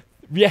 Reviver.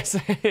 Yes.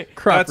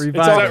 Crop That's,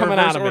 reviver. all is that coming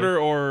reverse out of me. order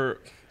or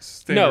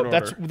standard No,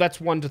 order?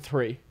 that's 1 to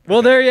 3.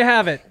 Well, there you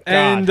have it.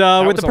 And that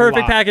with was the a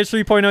Perfect lot. Package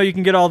 3.0, you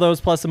can get all those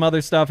plus some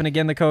other stuff. And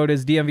again, the code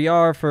is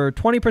DMVR for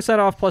 20%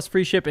 off plus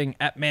free shipping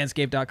at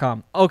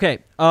manscaped.com. Okay,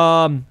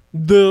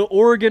 the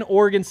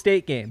Oregon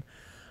State game.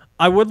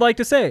 I would like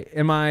to say,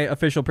 in my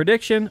official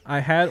prediction, I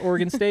had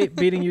Oregon State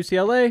beating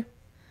UCLA.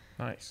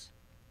 Nice.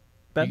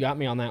 Ben? You got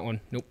me on that one.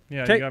 Nope.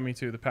 Yeah, Okay. you got me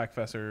too. The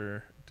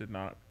Packfessor did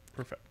not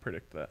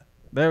predict that.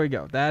 There we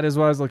go. That is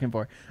what I was looking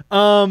for.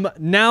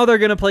 Now they're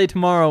going to play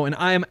tomorrow, and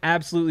I am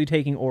absolutely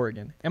taking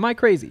Oregon. Am I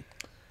crazy?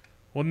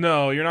 Well,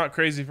 no, you're not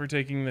crazy for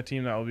taking the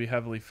team that will be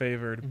heavily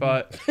favored,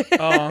 but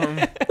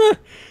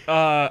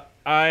I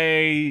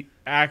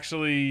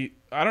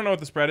don't know what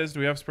the spread is. Do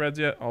we have spreads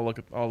yet? I'll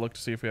look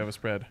to see if we have a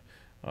spread.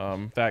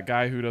 That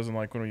guy who doesn't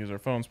like when we use our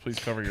phones, please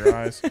cover your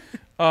eyes.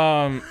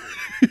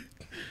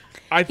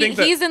 I think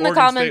that He's in the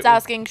Oregon comments State will-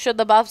 asking, should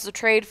the Buffs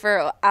trade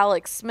for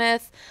Alex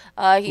Smith?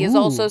 He is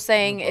also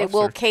saying, the Buffs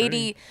will are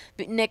Katie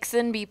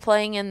Nixon be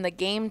playing in the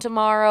game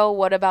tomorrow?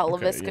 What about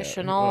Okay, LaVisca yeah,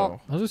 Chenault?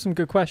 well, Those are some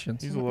good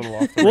questions. he's a little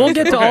off. The We'll rails.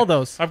 get to Okay, all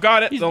those. I've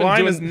got it. He's The been line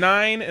doing- is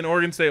 9, and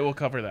Oregon State will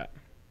cover that.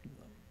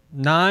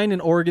 9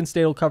 and Oregon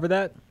State will cover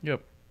that.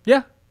 Yep.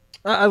 Yeah,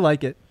 I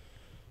like it.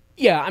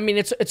 Yeah, I mean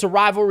it's a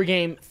rivalry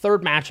game,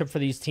 third matchup for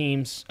these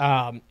teams,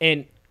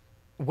 and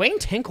Wayne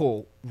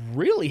Tinkle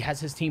really has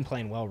his team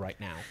playing well right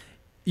now.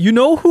 You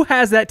know who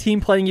has that team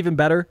playing even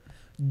better?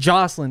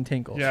 Jocelyn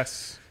Tinkle.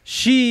 Yes.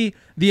 She,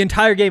 the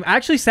entire game, I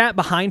actually sat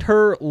behind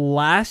her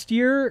last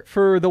year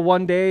for the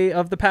one day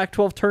of the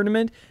Pac-12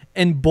 tournament,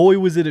 and boy,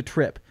 was it a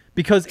trip.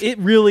 Because it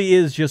really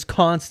is just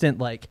constant,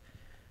 like,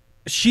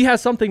 she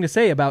has something to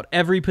say about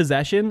every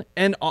possession,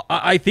 and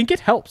I think it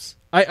helps.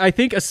 I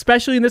think,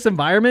 especially in this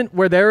environment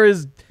where there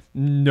is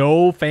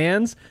no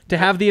fans, to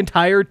have the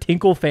entire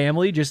Tinkle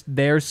family just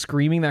there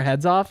screaming their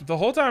heads off. The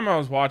whole time I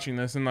was watching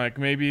this, and like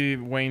maybe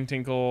Wayne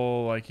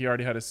Tinkle, like he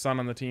already had his son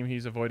on the team,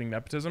 he's avoiding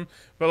nepotism.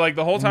 But like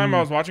the whole time I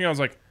was watching, I was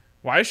like,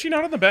 why is she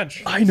not on the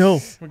bench? I know.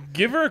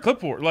 Give her a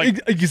clipboard. Like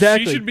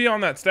Exactly. she should be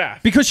on that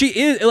staff. Because she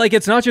is, like,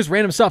 it's not just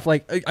random stuff.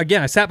 Like,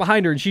 again, I sat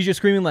behind her and she's just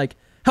screaming, like,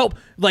 help,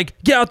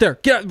 like, get out there,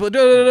 get out. Blah,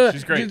 blah, blah, blah.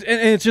 She's great. And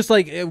it's just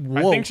like,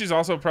 whoa. I think she's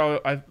also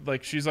probably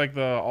she's like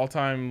the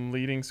all-time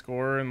leading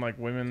scorer in like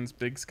women's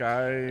Big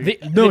Sky.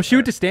 No, she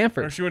went to or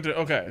Stanford. she went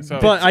to so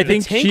But I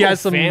think the she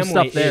has some Tinkle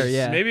stuff family there, is-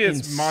 yeah. maybe it's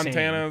insane.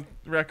 Montana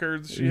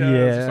records she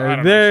has. So I Yeah,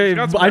 don't know. She's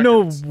got some I know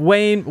records.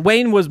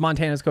 Wayne was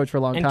Montana's coach for a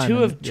long And time.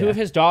 two of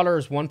his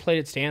daughters, one played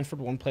at Stanford,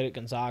 one played at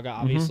Gonzaga.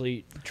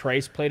 Obviously,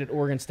 Trace played at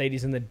Oregon State.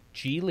 He's in the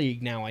G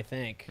League now, I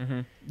think.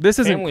 This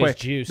isn't family's quick.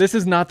 juiced. This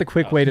is not the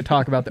quick way to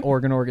talk about the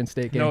Oregon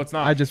State game. No, it's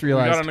not. I just We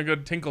got realized. on a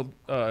good Tinkle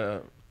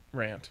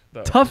rant,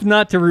 though. Tough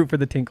not to root for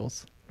the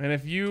Tinkles. And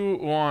if you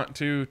want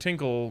to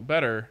tinkle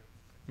better,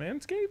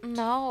 Manscaped?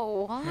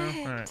 No, what? No?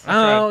 All right.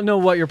 I don't know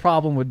what your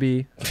problem would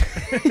be.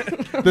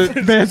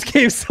 The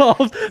Manscaped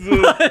solved.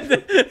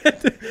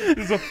 This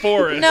is a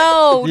forest.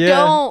 No, Yeah.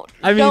 don't.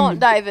 I mean- don't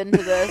dive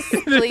into this,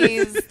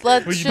 please.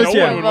 Let's Well, just no one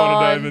move would want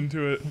to dive on.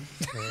 into it.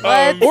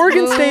 Let's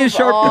Oregon State is move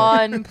sharp.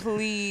 on,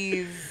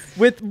 please.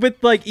 With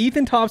like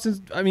Ethan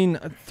Thompson's,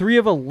 3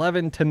 of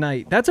 11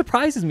 tonight. That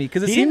surprises me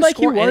because it He seemed didn't like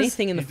he score was.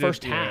 anything in the He did-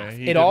 first yeah, half.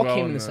 he It did all well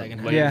came in the second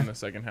half. late Yeah. in the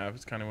second half.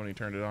 It's kind of when he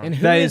turned it on. And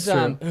That is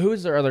true. who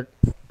is their other?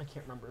 I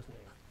can't remember his name.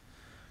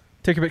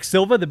 Tickerbick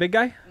Silva, the big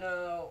guy.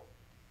 No,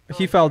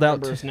 He fouled out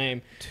remember his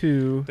name.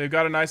 to. They've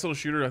got a nice little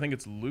shooter. I think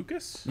it's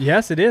Lucas.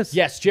 Yes, it is.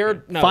 Yes,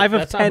 Jared. No, 5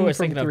 of that's 10 not who I was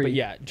from thinking of. 3. But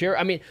yeah, Jared.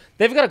 I mean,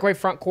 they've got a great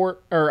front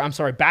court, or I'm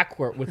sorry, back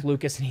court with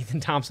Lucas and Ethan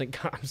Thompson.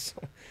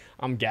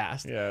 I'm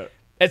gassed. Yeah.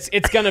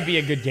 It's gonna be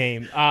a good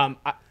game.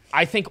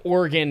 I think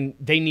Oregon,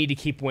 they need to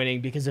keep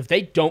winning because if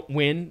they don't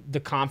win the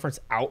conference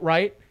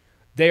outright,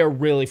 they are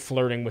really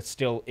flirting with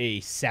still a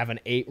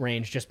 7-8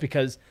 range just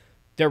because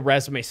their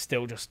resume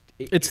still just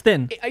It's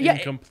thin. yeah.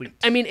 Incomplete.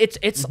 I mean,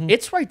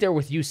 it's right there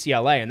with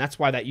UCLA, and that's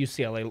why that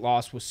UCLA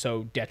loss was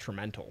so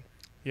detrimental.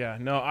 Yeah.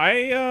 No,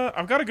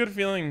 I've got a good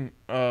feeling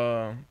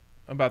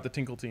about the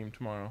Tinkle team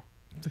tomorrow.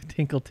 The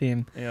Tinkle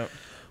team. Yeah.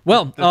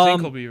 Well, The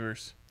Tinkle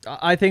Beavers.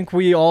 I think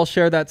we all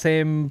share that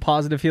same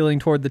positive feeling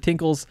toward the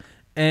Tinkles,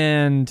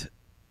 and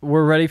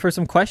we're ready for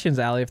some questions,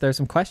 Allie, if there's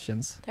some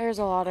questions. There's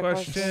a lot of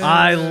Question. questions.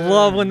 I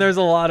love when there's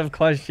a lot of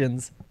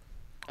questions.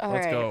 All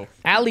Let's right. go.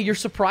 Allie, you're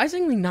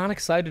surprisingly not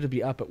excited to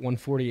be up at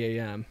 1:40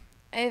 a.m.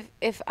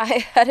 If I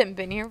hadn't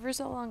been here for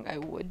so long, I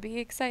would be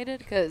excited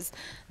because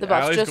the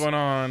Buffs Allie's just going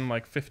on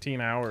like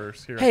 15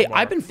 hours here. Hey, at the bar.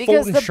 I've been Because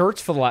folding the-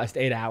 shirts for the last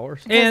 8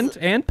 hours.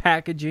 And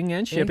packaging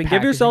and shipping. Give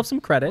packaging. yourself some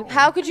credit.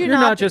 How could you You're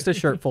not not be- just a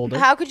shirt folder.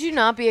 How could you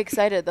not be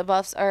excited? The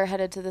Buffs are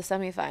headed to the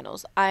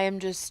semifinals. I am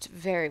just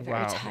very,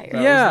 very Wow. tired.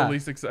 That Yeah. was the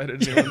least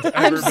excited anyone's ever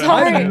I'm been.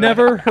 sorry. I've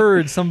never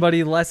heard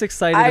somebody less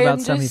excited I about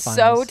am semifinals. just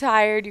so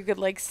tired. You could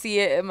like see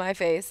it in my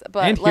face.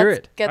 But And hear let's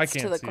it. get I to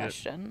can't the see it.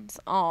 questions.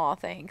 Aw,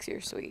 thanks. You're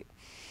sweet.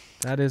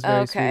 That is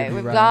very sweet Okay, of you,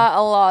 we've Ryan. got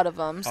a lot of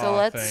them. So Aw,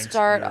 let's thanks,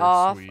 start you're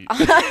off. sweet.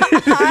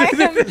 I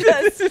am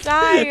just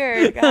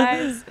tired,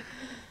 guys.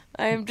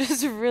 I am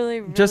just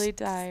really, really Just-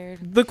 tired.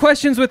 The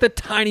questions with a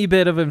tiny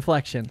bit of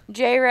inflection.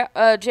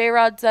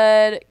 J-Rod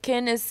said,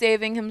 Kin is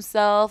saving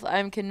himself.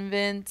 I'm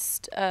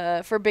convinced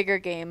for bigger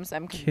games.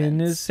 I'm convinced.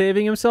 Kin is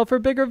saving himself for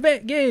bigger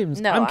games.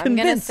 No, I'm I'm going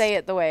to convinced. say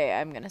it the way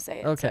I'm going to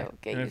say it. Okay. So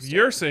get And used if to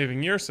you're it.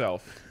 saving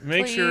yourself,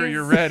 make sure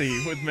you're Please.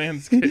 ready with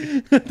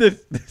Manscaped.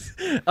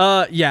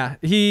 Yeah,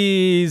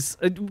 he's.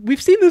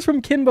 We've seen this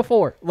from Kin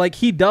before. Like,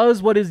 he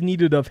does what is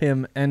needed of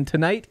him, and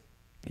tonight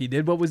he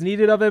did what was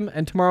needed of him,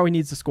 and tomorrow he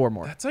needs to score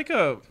more. That's like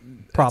it's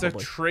Probably. a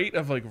trait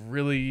of like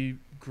really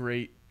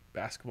great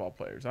basketball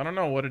players. I don't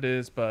know what it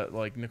is, but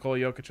like Nikola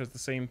Jokic has the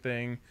same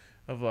thing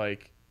of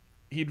like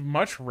he'd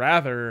much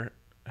rather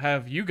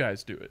have you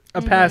guys do it.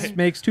 A pass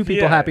makes two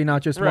people Yeah, happy,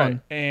 not just right.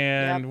 one.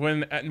 And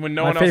when no My one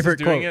else is favorite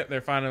doing quote. it, they're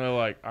finally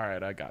like, all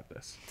right, I got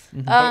this.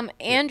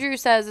 Andrew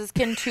says, is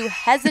Kin too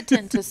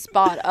hesitant to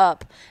spot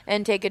up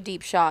and take a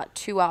deep shot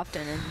too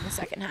often in the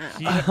second half?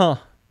 He, Huh.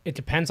 It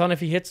depends on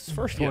if he hits his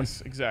first one.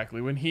 yes,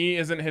 exactly. When he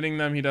isn't hitting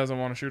them, he doesn't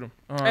want to shoot them.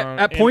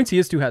 At points, he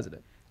is too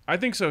hesitant. I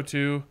think so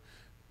too,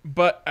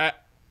 but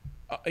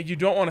you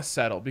don't want to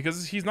settle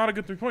because he's not a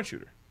good 3-point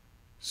shooter.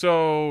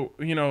 So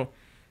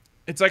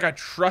it's like I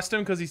trust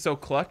him because he's so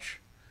clutch,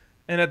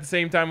 and at the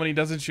same time when he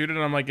doesn't shoot it,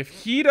 I'm like, if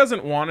he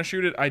doesn't want to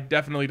shoot it, I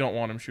definitely don't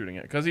want him shooting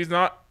it because he's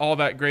not all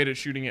that great at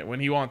shooting it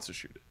when he wants to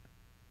shoot it.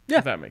 Yeah.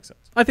 If that makes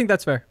sense. I think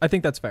that's fair.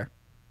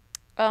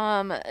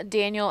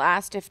 Daniel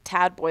asked if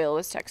Tad Boyle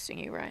was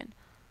texting you, Ryan.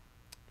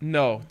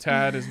 No,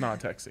 Tad is not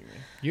texting me.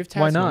 You have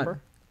Tad's Why not?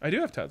 number? I do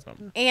have Tad's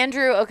number.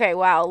 Andrew, okay,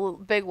 wow,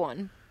 big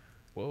one.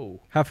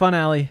 Whoa. Have fun,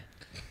 Allie.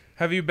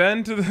 Have you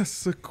been to the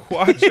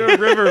Sequatchie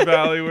River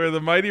Valley where the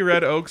mighty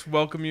red oaks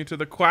welcome you to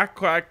the quack,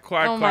 quack,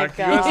 quack, Oh my quack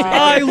God. USC?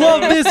 I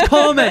love this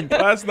comment.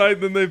 Last night,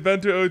 then they've been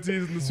to OTs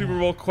in the Super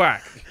Bowl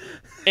quack.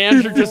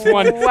 Andrew just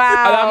won. Wow,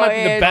 That might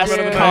be the best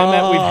Andrew.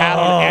 comment we've had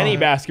on any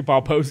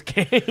basketball post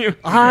game.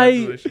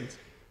 Congratulations.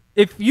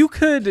 If you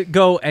could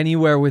go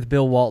anywhere with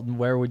Bill Walton,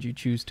 where would you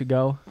choose to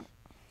go?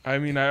 I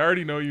mean, I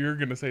already know you're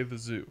going to say the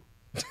zoo.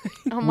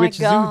 Oh my Which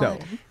God.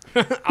 zoo,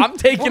 though? I'm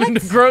taking him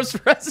to Gross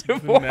The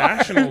Reservoir.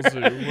 National Zoo.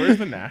 Where's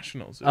the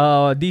National Zoo?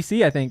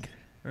 DC, I think.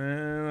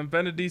 I've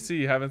been to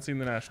DC. Haven't seen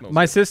the National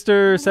My Zoo.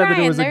 sister said that it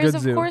Ryan, was a there's good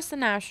of zoo. course the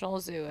National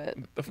Zoo at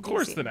Of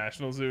course, DC. the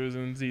National Zoo is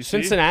in DC.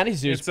 Cincinnati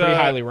Zoo is It's, pretty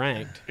highly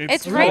ranked.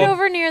 It's right called-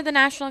 over near the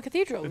National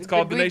Cathedral. It's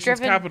called the We've nation's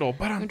driven- capital.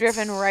 But We've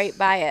driven right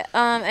by it.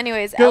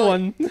 Anyways, Good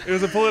one. it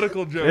was a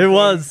political joke. It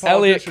was.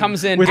 Elliot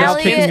comes in. Without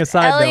just- taking a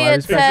side, though, I Elliot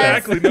was says,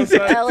 Exactly, no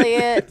side.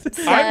 Elliot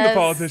says, I'm the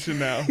politician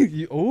now.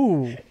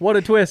 Ooh, what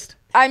a twist.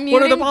 I'm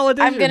What are the muting, I'm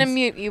gonna politicians?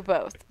 mute you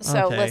both.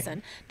 So Okay.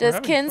 listen. Does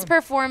having Kin's fun.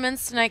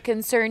 performance tonight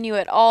concern you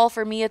at all?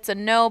 For me, it's a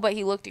no, but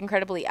he looked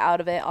incredibly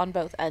out of it on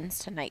both ends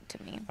tonight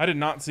to me. I did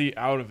not see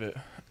out of it.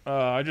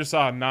 I just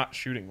saw not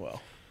shooting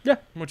well, Yeah.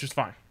 which is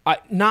fine.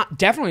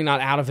 Definitely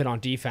not out of it on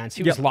defense.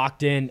 He was Yep.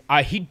 locked in.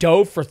 He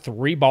dove for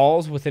 3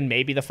 balls within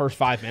maybe the first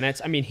 5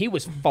 minutes. I mean, he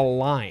was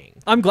flying.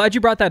 I'm glad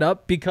you brought that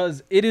up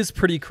because it is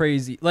pretty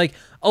crazy. Like,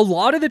 a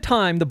lot of the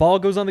time, the ball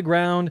goes on the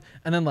ground,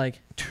 and then, like,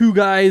 2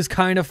 guys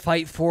kind of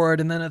fight for it,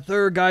 and then a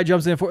 3rd guy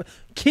jumps in for it.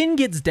 Kin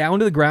gets down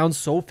to the ground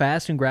so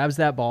fast and grabs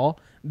that ball.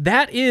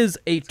 That is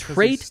a 'Cause he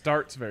trait,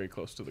 starts very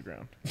close to the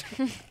ground.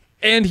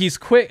 and he's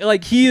quick.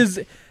 Like, he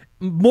is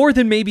more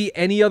than maybe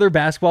any other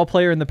basketball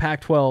player in the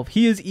Pac-12.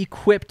 He is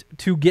equipped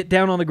to get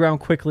down on the ground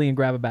quickly and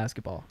grab a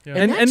basketball. Yeah.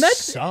 And that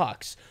that's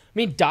sucks. I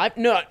mean,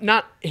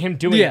 not him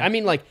doing Yeah. it. I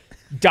mean, like,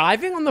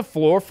 diving on the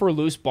floor for a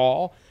loose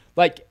ball,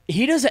 like,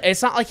 he doesn't,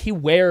 it's not like he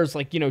wears,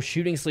 like,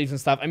 shooting sleeves and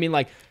stuff. I mean,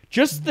 like,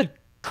 just the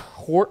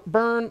court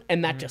burn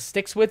and that just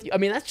sticks with you. I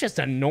mean, that's just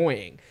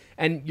annoying.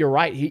 And you're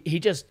right.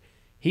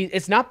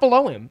 It's not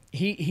below him.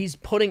 He's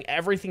putting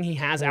everything he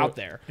has out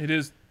there. It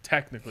is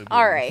technically All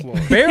below right. the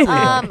floor.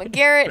 barely.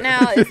 Garrett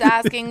now is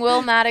asking,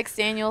 will Maddox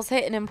Daniels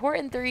hit an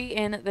important 3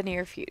 in the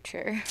near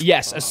future?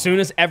 Yes, as soon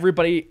as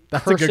everybody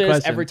That's a good curses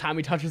question. every time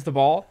he touches the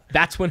ball,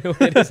 that's when he'll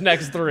hit his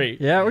next 3.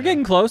 Yeah, we're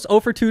getting close. 0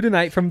 for 2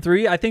 tonight from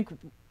 3. I think,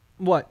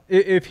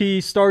 if he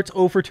starts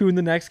 0 for 2 in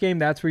the next game,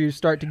 that's where you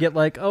start to get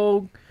like,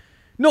 oh,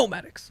 no,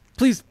 Maddox,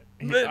 please,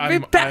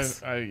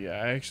 pass. I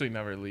actually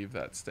never leave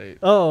that state.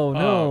 Oh,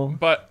 no.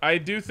 But I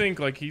do think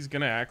like he's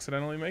gonna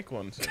accidentally make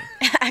one soon.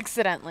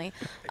 Accidentally.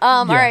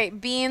 All right.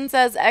 Bean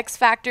says X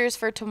factors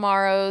for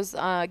tomorrow's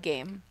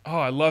game. Oh,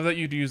 I love that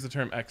you'd use the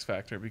term X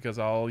factor because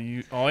I'll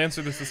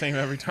answer this the same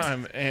every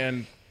time,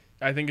 and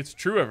I think it's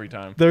true every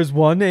time. There's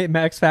one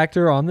Max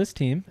factor on this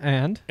team,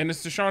 and And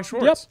it's Deshaun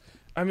Schwartz. Yep.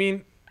 I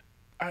mean,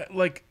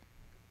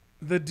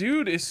 the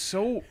dude is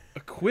so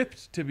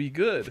equipped to be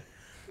good,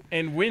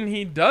 and when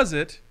he does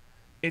it,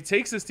 it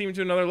takes this team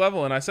to another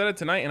level. And I said it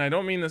tonight, and I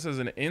don't mean this as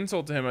an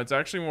insult to him. It's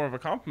actually more of a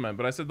compliment.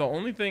 But I said the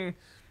only thing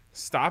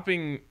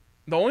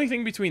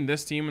between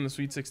this team and the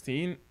Sweet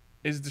 16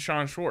 is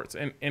Deshaun Schwartz.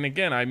 And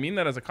again, I mean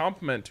that as a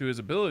compliment to his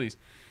abilities.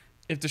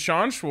 If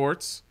Deshaun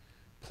Schwartz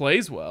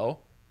plays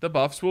well, the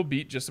Buffs will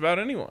beat just about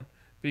anyone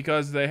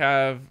because they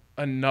have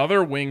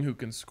another wing who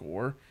can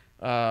score.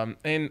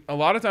 And a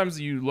lot of times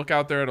you look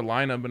out there at a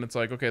lineup and it's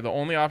like, okay, the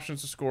only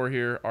options to score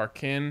here are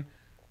Kin,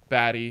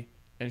 Batty,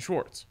 and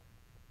Schwartz.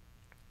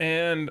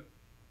 And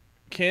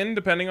Kin,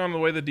 depending on the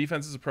way the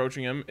defense is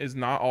approaching him, is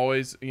not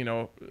always,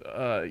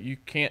 you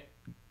can't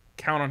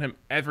count on him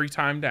every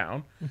time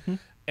down. Mm-hmm.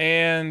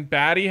 And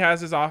Batty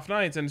has his off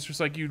nights, and it's just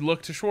like you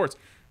look to Schwartz.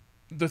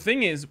 The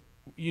thing is,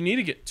 you need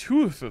to get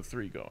 2 of the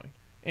 3 going.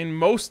 And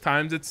most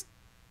times it's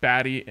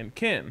Batty and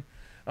Kin.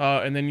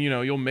 And then,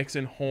 you'll mix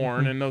in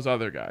Horn and those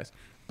other guys.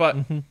 But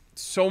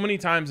so many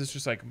times it's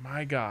just like,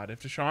 my God,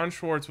 if Deshaun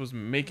Schwartz was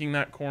making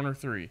that corner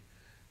 3,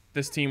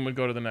 this team would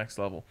go to the next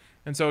level.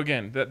 And so,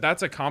 again,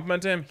 that's a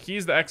compliment to him.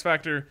 He's the X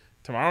factor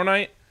tomorrow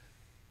night,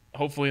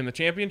 hopefully in the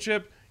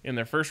championship, in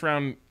their first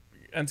round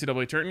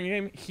NCAA tournament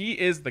game. He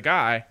is the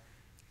guy.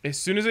 As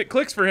soon as it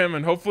clicks for him,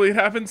 and hopefully it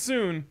happens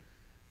soon,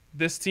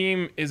 this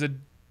team is a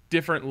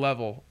different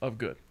level of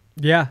good.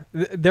 yeah,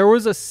 there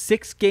was a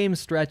 6-game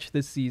stretch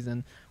this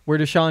season where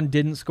Deshaun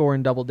didn't score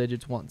in double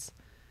digits once.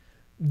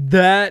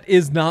 That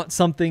is not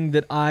something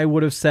that I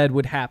would have said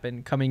would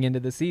happen coming into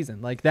the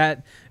season. Like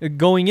that,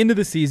 going into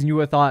the season, you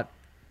would have thought,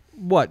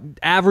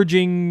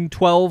 averaging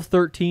 12,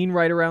 13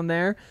 right around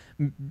there.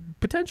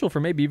 Potential for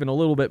maybe even a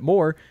little bit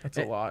more. That's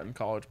a lot in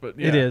college, but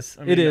yeah, It is.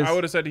 I mean, It is. I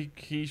would have said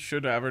he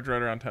should average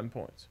right around 10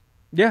 points.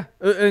 Yeah,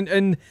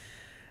 and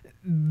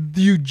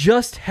you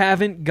just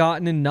haven't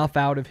gotten enough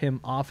out of him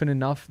often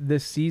enough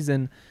this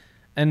season.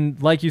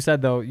 And like you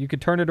said, though, you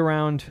could turn it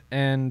around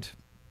and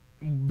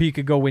he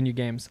could go win you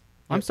games.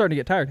 I'm starting to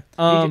get tired. He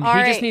All just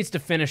right. needs to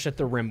finish at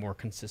the rim more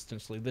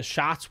consistently. The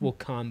shots will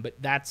come,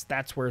 but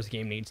that's where his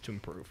game needs to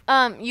improve.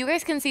 You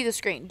guys can see the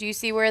screen. Do you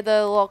see where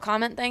the little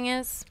comment thing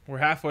is? We're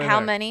halfway How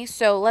there. many?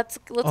 So let's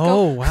Oh,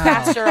 go wow.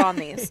 faster on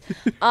these.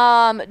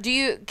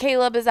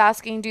 Caleb is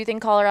asking, do you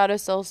think Colorado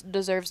still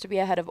deserves to be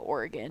ahead of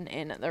Oregon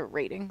in the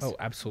ratings? Oh,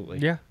 absolutely.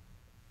 Yeah.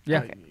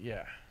 Yeah.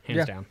 Yeah. Hands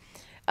Yeah. down.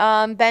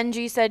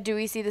 Benji said, do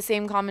we see the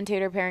same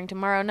commentator pairing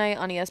tomorrow night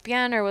on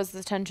ESPN, or was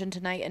the tension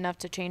tonight enough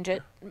to change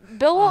it?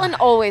 Bill Walton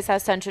always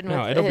has tension No,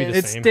 with it'll be the his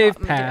It's same. Dave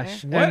commentator.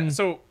 Pash. What? And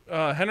So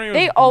Henry was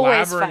They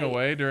always blabbering fight.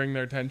 away during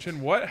their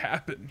tension. What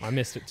happened? I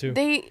missed it too.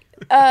 They,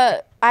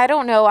 I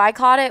don't know. I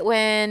caught it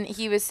when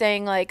he was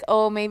saying like,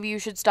 "Oh, maybe you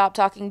should stop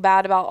talking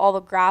bad about all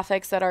the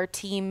graphics that our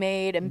team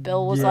made," and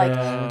Bill was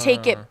like,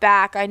 "Take it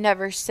back. I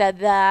never said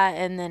that."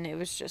 And then it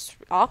was just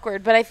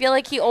awkward. But I feel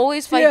like he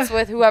always fights Yeah.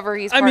 with whoever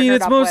he's. I mean, it's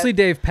partnered up mostly with.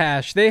 Dave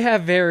Pash. They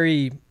have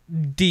very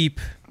deep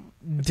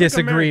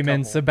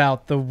disagreements couple.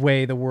 about the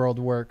way the world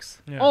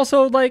works. Yeah.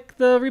 Also, like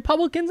the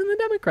Republicans and the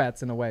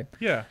Democrats in a way.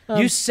 Yeah.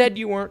 You said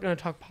you weren't going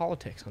to talk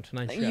politics on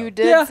tonight's show. You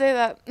did Yeah. say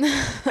that.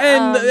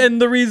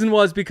 And the reason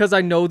was because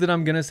I know that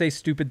I'm gonna say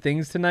stupid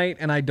things tonight,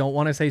 and I don't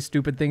want to say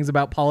stupid things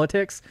about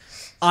politics.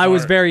 I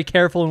was Smart. very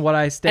careful in what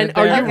I stand. And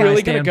are there, you I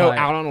really going to stand go by it.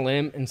 out on a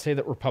limb and say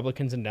that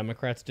Republicans and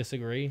Democrats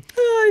disagree?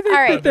 I think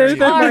All right. that there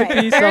All might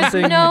right. be There's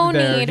something no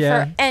there, need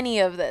yeah. for any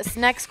of this.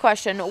 Next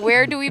question.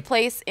 Where do we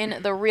place in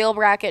the real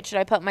bracket? Should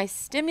I put my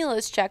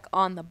stimulus check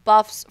on the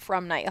Buffs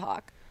from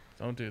Nighthawk?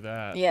 Don't do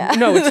that. Yeah.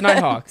 No, it's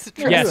Nighthawk.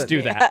 true. Yes,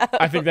 do that.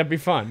 I think that'd be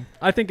fun.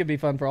 I think it'd be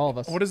fun for all of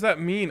us. What does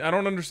that mean? I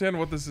don't understand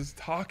what this is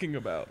talking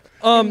about.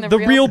 In the The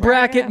real real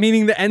bracket? bracket,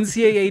 meaning the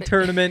NCAA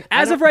tournament.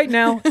 As of right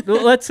now,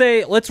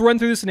 let's run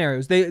through the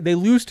scenarios. They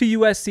lose to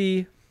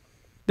USC.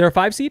 They're a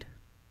 5 seed,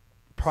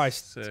 Probably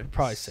Six.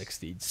 probably 6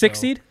 seed. 6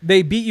 so seed.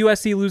 They beat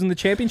USC, losing the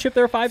championship.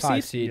 They're a 5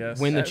 5 seed. seed. Yes.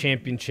 Win the Uh,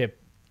 championship.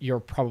 You're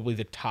probably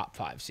the top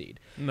 5 seed.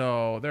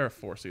 No, they're a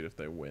 4 seed if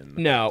they win.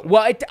 No.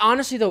 Well,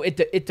 honestly, though,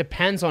 it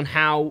depends on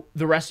how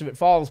the rest of it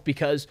falls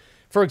because,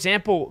 for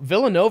example,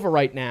 Villanova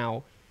right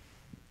now,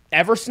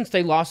 ever since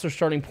they lost their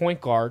starting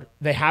point guard,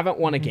 they haven't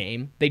won a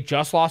game. They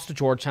just lost to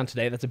Georgetown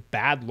today. That's a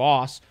bad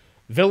loss.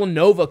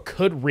 Villanova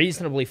could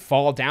reasonably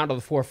fall down to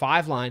the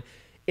 4-5 line.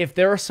 If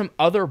there are some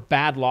other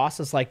bad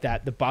losses like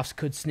that, the Buffs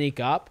could sneak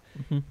up.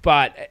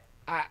 But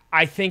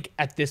I think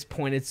at this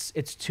point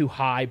it's too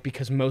high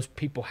because most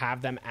people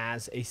have them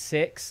as a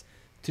 6.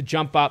 To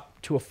jump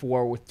up to a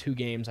 4 with 2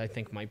 games, I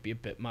think might be a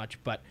bit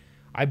much. But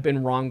I've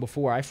been wrong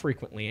before. I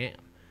frequently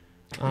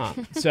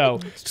am. So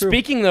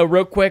speaking though,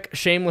 real quick,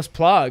 shameless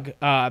plug.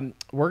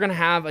 We're gonna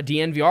have a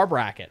DNVR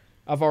bracket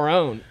of our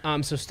own.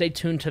 So stay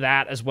tuned to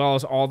that as well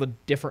as all the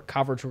different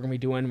coverage we're gonna be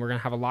doing. We're gonna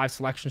have a live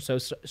selection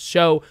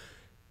show.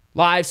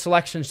 Live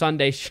selection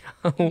Sunday show.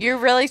 You're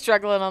really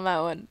struggling on that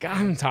one. God,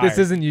 I'm tired. This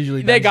isn't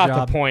usually. They Ben's got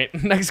job. the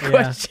point. Next Yeah.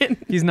 question.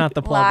 He's not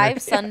the plugger.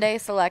 Live Sunday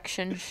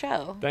selection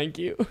show. Thank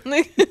you.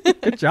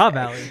 Good job,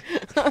 Allie.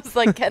 I was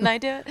like, can I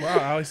do it?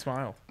 Wow, Ali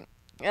smiled.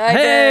 I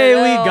Hey,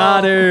 did. we Oh.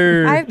 got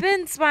her. I've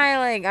been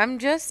smiling. I'm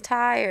just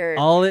tired.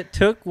 All it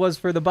took was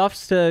for the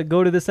Buffs to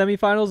go to the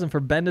semifinals and for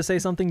Ben to say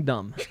something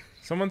dumb.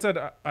 Someone said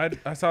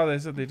I saw they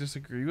said they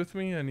disagree with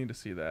me. I need to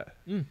see that.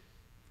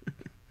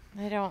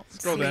 I don't.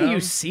 Scroll see- How do you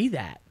down. see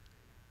that?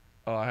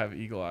 Oh, I have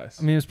eagle eyes.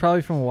 I mean, it was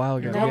probably from a while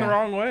ago. You're going Yeah. the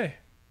wrong way.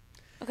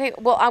 Okay,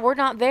 well, we're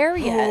not there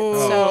yet.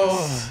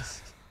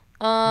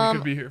 We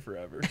could be here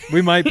forever.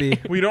 We might be.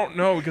 We don't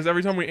know because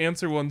every time we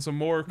answer one, some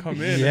more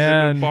come in.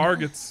 Yeah, and and the bar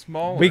gets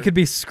smaller. We could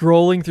be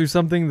scrolling through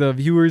something the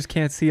viewers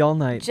can't see all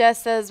night.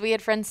 Jess says we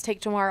had friends take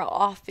tomorrow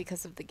off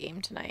because of the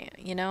game tonight.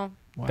 You know.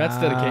 That's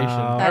dedication.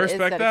 Wow. I That is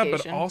respect that, but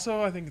dedication.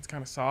 also I think it's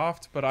kind of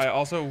soft. But I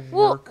also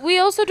Well, work we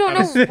also don't at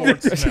a know.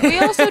 sports network. We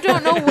also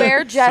don't know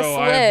where Jess so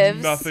I have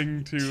lives.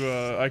 nothing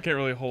to. I can't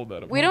really hold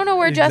that. We don't know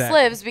where Jess Exactly.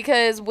 lives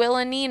because Will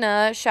and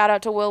Nina, shout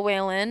out to Will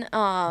Whalen,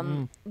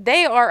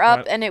 they are up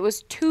What? and it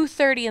was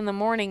 2:30 in the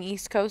morning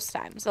East Coast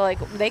time. So like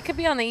they could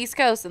be on the East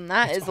Coast and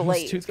that is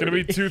late. It's gonna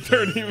be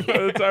 2:30 by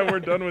the time we're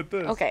done with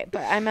this. Okay,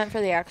 but I meant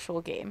for the actual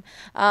game.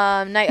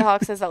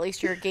 Nighthawk says at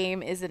least your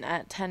game isn't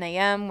at 10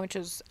 a.m., which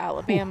is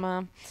Alabama.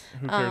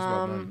 Who cares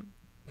about them?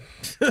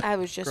 I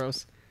was just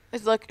Gross.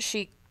 look.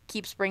 She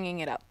keeps bringing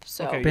it up.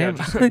 So Okay, yeah, Bama.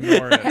 just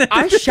ignore it.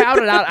 I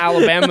shouted out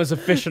Alabama's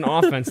efficient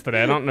offense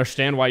today. I don't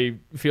understand why you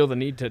feel the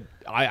need to.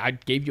 I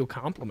gave you a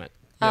compliment.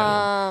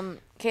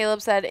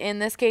 Caleb said, in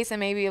this case, it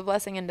may be a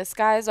blessing in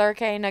disguise.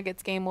 RK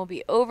Nuggets game will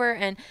be over,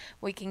 and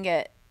we can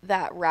get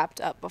that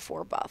wrapped up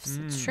before Buffs.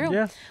 It's true.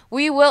 Yeah.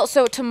 We will.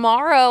 So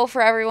tomorrow,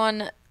 for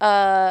everyone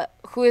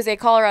who is a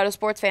Colorado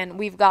sports fan,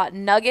 we've got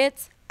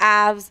Nuggets,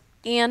 Avs,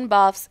 and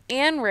Buffs,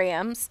 and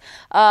Rams.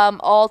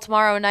 All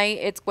tomorrow night.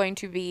 It's going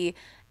to be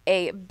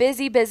a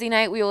busy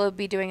night. We will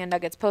be doing a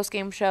Nuggets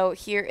postgame show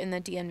here in the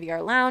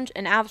DNVR Lounge,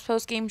 an Avs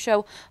postgame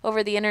show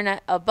over the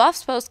internet, a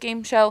Buffs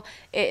postgame show.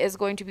 It is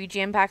going to be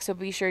jam-packed, so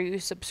be sure you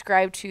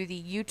subscribe to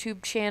the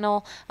YouTube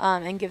channel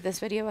and give this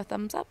video a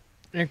thumbs up.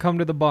 And come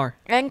to the bar.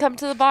 And come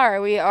to the bar.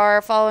 We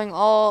are following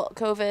all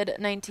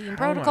COVID-19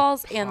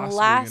 protocols, and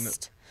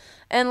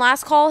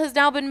last call has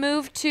now been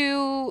moved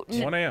to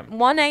 1 a.m.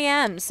 1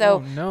 a.m. So Oh,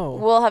 no.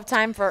 we'll have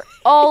time for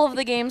all of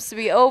the games to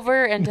be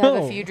over and to have a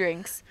No. few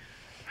drinks.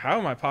 How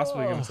am I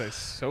possibly going to say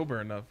sober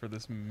enough for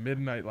this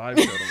midnight live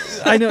show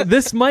tomorrow? I know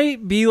this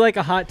might be like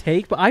a hot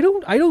take, but I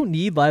don't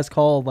need last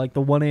call like the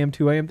 1 a.m.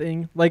 2 a.m.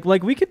 thing. Like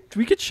we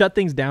could shut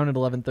things down at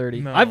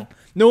 11:30. No.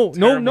 No.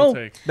 Terrible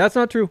take. That's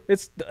not true.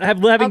 It's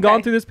having Okay.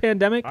 gone through this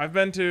pandemic. I've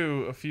been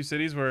to a few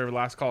cities where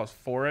last call is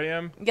 4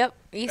 a.m. Yep,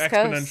 East Coast.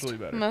 Exponentially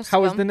better. Most How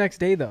of was them. the next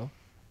day though?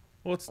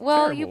 Well, it's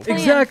Well, terrible. you plan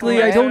Exactly.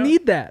 for I it. don't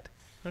need that.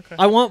 Okay.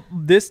 I want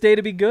this day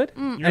to be good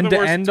You're and the to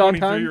worst end on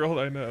time. 23-year-old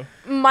I know.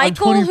 I'm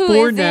Michael, who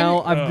 24 is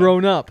now. in I've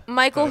grown up.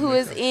 Michael, who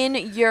is in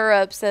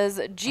Europe, says,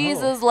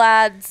 "Jesus,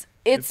 lads,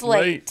 it's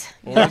late."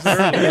 Well, it's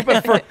early.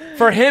 But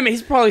for him,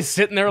 he's probably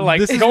sitting there like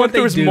This is going what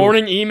through they his do.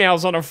 morning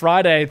emails on a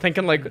Friday,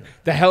 thinking like,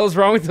 "The hell is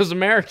wrong with those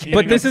Americans?"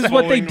 But this a is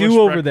what they full do English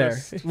over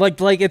breakfast. there.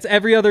 Like it's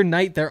every other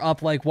night they're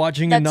up like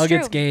watching a That's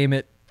Nuggets true. game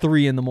at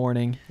 3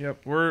 a.m.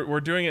 Yep, we're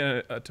doing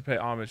it to pay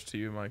homage to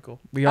you, Michael.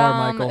 We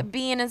are Michael.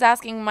 Bean is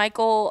asking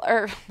Michael.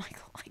 I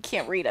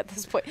can't read at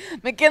this point.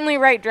 McKinley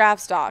Wright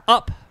draft stock.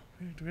 Up.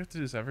 Do we have to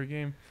do this every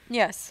game?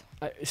 Yes.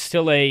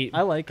 Still a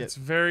I like It's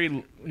it.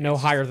 very no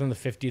higher than the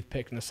 50th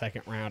pick in the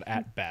second round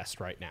at best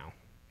right now.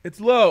 It's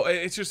low.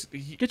 It's just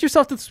Get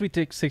yourself to the Sweet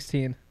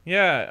 16.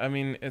 yeah. I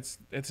mean, it's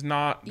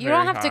not. You very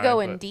don't have to high, go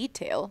in but,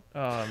 detail.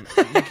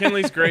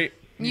 McKinley's great.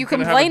 You He's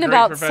gonna have a complain great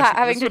about profession-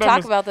 having This to is what talk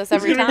I'm- about this this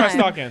every is gonna be time.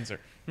 my stock answer.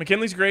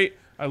 McKinley's great.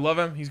 I love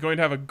him. He's going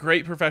to have a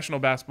great professional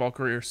basketball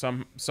career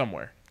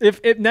somewhere.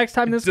 If next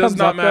time this It does comes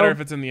not up, matter though,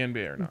 if it's in the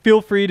NBA or not.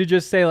 feel free to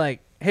just say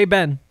like, "Hey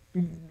Ben,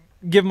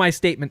 give my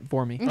statement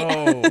for me."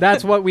 Oh,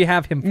 That's what we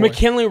have him for.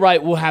 McKinley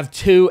Wright will have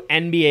 2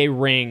 NBA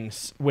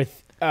rings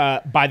with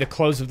by the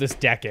close of this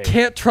decade.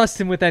 Can't trust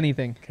him with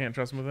anything. can't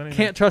trust him with anything.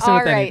 Can't trust him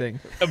with All right. anything.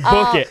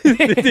 Book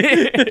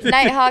it.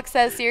 Nighthawk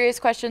says, "Serious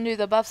question: do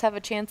the Buffs have a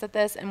chance at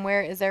this, and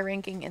where is their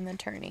ranking in the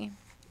tourney?"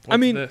 What's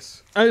mean,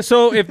 this?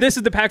 So if this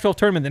is the Pac-12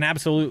 tournament, then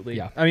absolutely.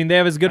 Yeah. I mean, they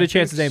have as good a I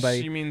chance think as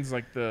anybody. She means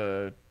like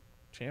the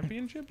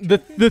championship.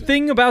 The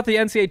thing about the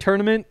NCAA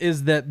tournament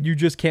is that you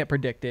just can't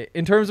predict it.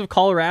 In terms of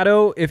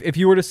Colorado, if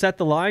you were to set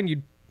the line,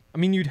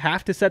 you'd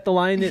have to set the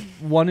line at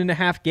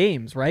 1.5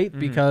 games, right?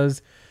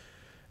 Because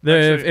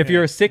Actually, if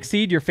you're yeah. a 6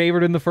 seed, you're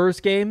favored in the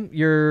first game.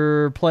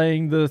 You're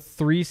playing the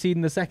 3 seed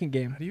in the second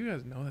game. How do you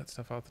guys know that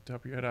stuff off the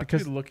top of your head? I have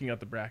Because- to be looking at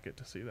the bracket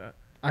to see that.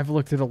 I've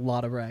looked at a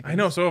lot of brackets. I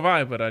know, so have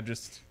I, but I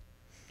just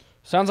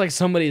Sounds like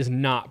somebody is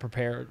not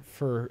prepared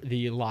for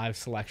the live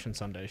Selection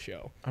Sunday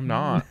show. I'm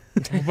not.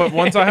 But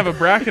once I have a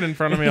bracket in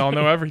front of me, I'll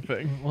know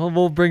everything. Well,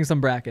 we'll bring some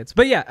brackets.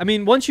 But yeah, I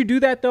mean, once you do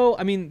that, though,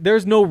 I mean,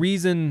 there's no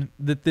reason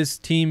that this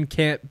team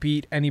can't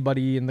beat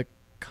anybody in the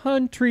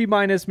country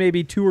minus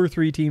maybe 2 or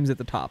 3 teams at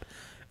the top.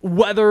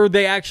 Whether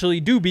they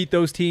actually do beat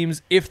those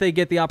teams, if they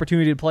get the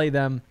opportunity to play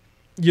them,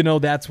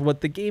 that's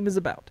what the game is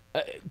about.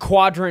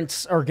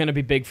 Quadrants are going to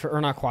be big for, or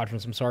not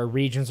quadrants, I'm sorry,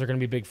 regions are going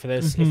to be big for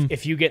this.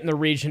 If you get in the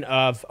region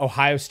of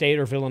Ohio State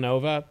or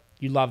Villanova,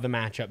 you love the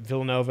matchup.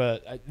 Villanova,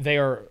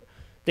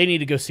 they need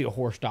to go see a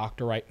horse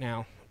doctor right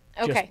now.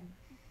 Okay.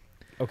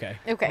 Okay.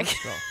 Okay.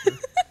 So,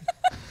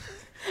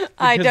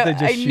 I Because they don't.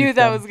 just I knew shoot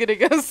that them. was gonna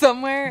go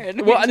somewhere.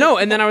 And Well, no,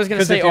 and then I was going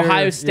to 'Cause say if you're-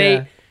 Ohio State,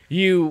 yeah.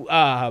 you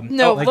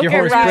No, like look your at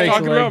horse Ryan. breaks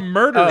talking leg. about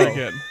murder Oh.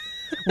 again.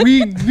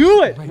 We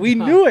knew it. We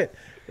knew it.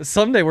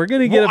 Someday we're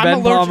gonna get a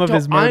Ben Palm of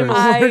his I'm murder.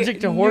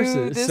 allergic to I knew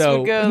horses, this so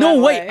would go No,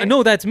 that wait. way.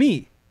 No, that's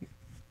me.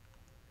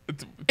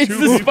 it's Two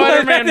the people-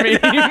 Spider-Man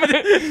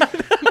meme.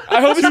 I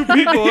hope Two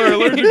people are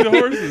allergic to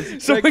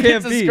horses. someone That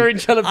gets can't a be.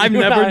 screenshot of I've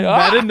you and never I.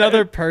 met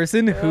another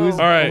person who's All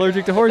right.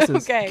 allergic to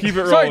horses. Okay. Keep it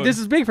rolling. Sorry, this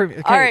is big for me.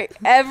 Okay. All right.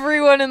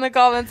 Everyone in the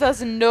comments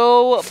says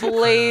no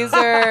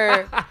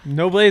blazer.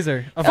 No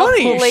blazer. A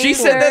Funny, she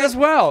said that Blazer. as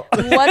well.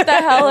 What the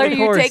hell are Of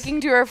you course.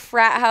 taking to her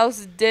frat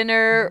house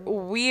dinner?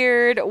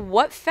 Weird.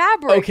 What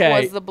fabric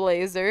Okay. was the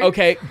blazer?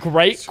 Okay,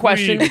 great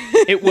question. Tweed.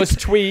 It was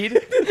tweed.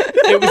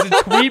 It was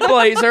a tweed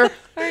blazer.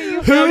 Are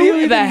you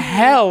Who the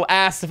hell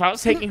asked if I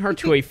was taking her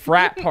to a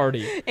frat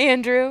party?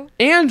 Andrew?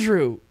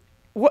 Andrew,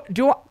 what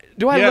do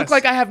I Yes. look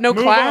like I have no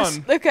Move class?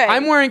 on. Okay.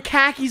 I'm wearing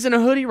khakis and a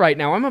hoodie right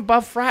now. I'm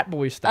above frat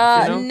boy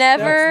stuff. You know?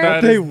 Never.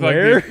 That they is like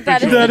wear? the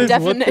That is That the is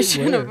what they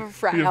definition wear. of a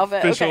frat the outfit.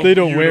 official Okay. They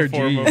don't wear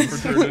uniform of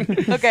jeans.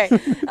 fraternity. Okay.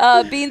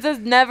 Bean says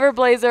never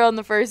blazer on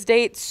the first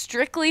date.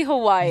 Strictly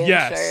Hawaiian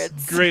Yes,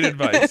 shirts. great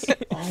advice.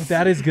 Oh,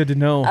 that is good to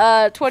know.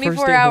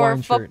 24-hour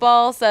Hawaiian shirt.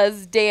 football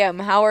says, "Damn,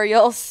 how are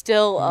y'all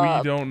still We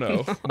up?" don't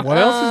know. What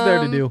else is there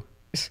to do?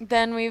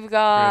 Then we've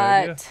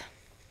idea. got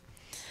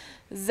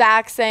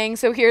Zach saying,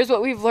 "So here's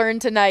what we've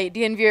learned tonight: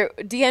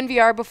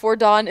 DNVR before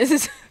dawn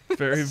is."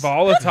 Very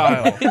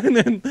volatile.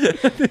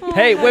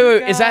 Hey, my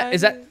wait. Is God.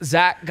 that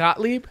Zach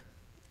Gottlieb?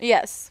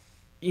 Yes.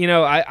 You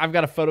know, I've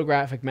got a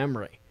photographic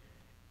memory,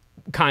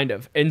 kind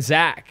of. And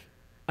Zach,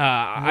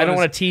 I don't is-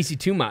 want to tease you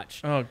too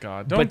much. Oh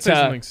God! Don't But, say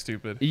something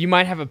stupid. You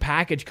might have a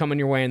package coming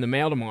your way in the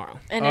mail tomorrow.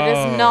 And it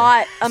Oh. is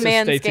not a So stay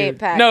Manscaped tuned.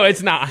 pack. No,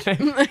 it's not.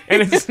 And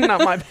it's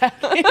not my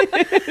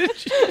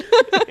package.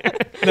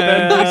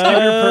 Then just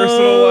keep your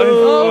personal life.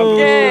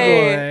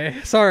 Okay.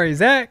 Boy. Sorry,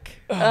 Zach.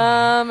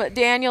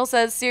 Daniel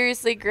says,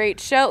 "Seriously, great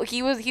show."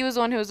 He was the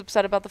one who was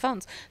upset about the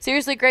phones.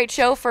 Seriously, great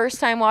show. First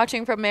time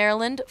watching from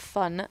Maryland.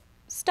 Fun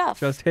stuff.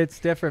 Just hits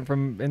different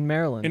from in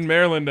Maryland. In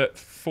Maryland at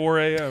 4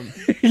 a.m.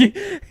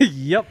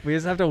 Yep, we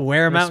just have to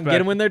wear them out and get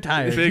them when they're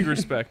tired. Big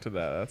respect to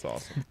that. That's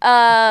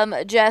awesome.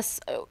 Jess,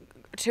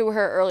 to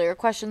her earlier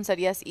question, said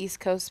yes. East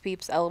Coast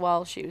peeps.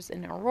 LOL. She was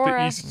in The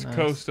Aurora. east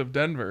coast of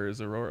Denver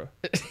is Aurora.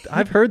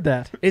 I've heard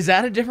that. Is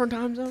that a different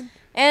time zone?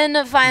 And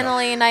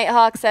finally,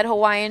 Nighthawk said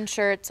Hawaiian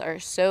shirts are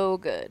so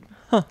good.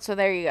 So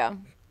there you go.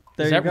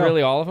 There Is you that go.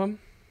 really all of them?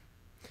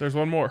 There's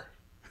one more.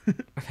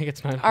 I think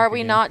it's 9 o'clock. Are we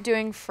again. not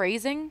doing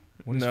phrasing?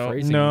 What is No.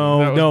 phrasing?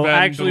 That was No, Ben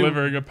actually,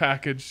 delivering a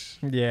package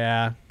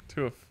yeah.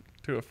 to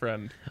a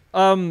friend.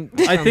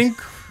 I think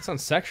That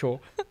sounds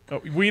sexual. Oh,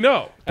 we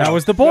know. that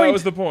was the point. That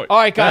was the point. All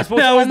right, guys. Well,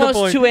 That was it's the almost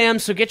point. 2 a.m.,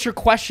 so get your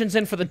questions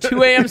in for the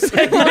 2 a.m.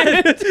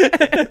 segment.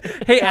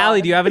 Hey,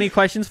 Allie, do you have any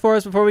questions for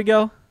us before we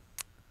go?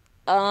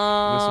 This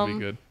will be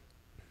good.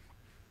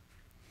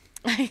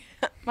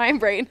 My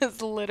brain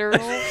is literal.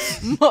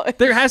 mush.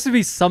 There has to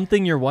be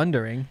something you're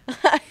wondering.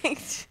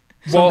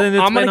 Well, Something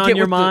that's I'm gonna been on get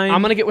your with mind.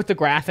 I'm gonna get with the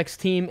graphics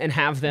team and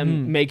have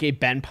them make a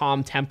Ben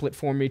Palm template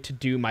for me to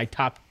do my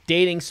top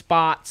dating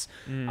spots,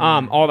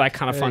 all that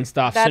kind of fun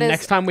stuff. That so is-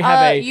 next time we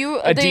have a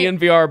they-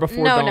 DNVR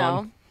before no,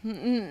 dawn.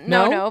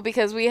 no,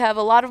 because we have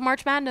a lot of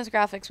March Madness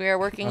graphics we are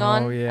working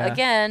on. yeah.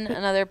 Again,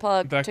 another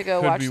plug That to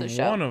go could watch be the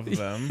show. one of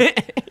them.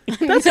 That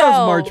No. sounds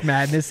March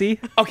Madnessy.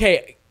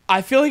 Okay,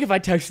 I feel like if I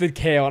texted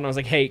Kale and I was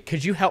like, "Hey,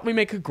 could you help me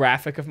make a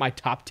graphic of my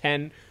top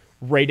 10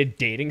 rated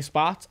dating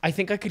spots?" I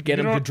think I could get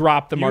You him to don't-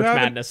 drop the you March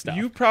haven't- Madness stuff.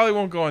 You probably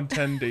won't go on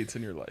 10 dates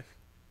in your life.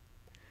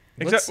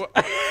 Let's- Except,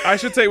 I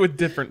should say with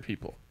different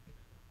people.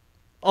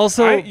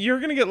 Also, You're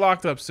gonna get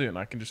locked up soon.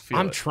 I can just feel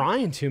I'm it.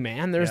 trying to,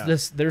 man. There's Yeah.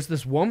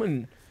 this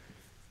woman.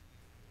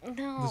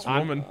 No. This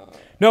woman.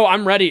 No,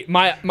 I'm ready.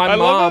 My I love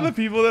mom. how the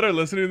people that are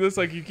listening to this,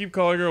 like, you keep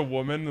calling her a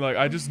woman. Like,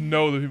 I just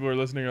know the people who are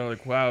listening are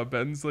like, wow,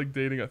 Ben's like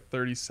dating a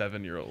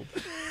 37-year-old.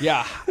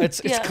 Yeah,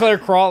 it's Yeah. Claire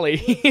Crawley.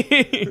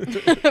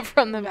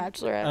 From The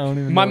Bachelorette. I don't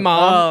even My know.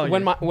 mom, Oh,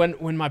 when yeah.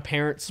 when my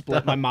parents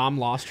split, my mom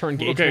lost her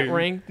engagement Okay.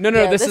 ring. No,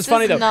 Yeah, this is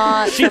funny though.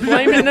 not She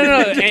blamed it.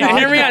 No.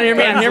 Hear me out. Hear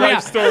me out. Hear me Life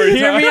out. story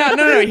Hear me time. out.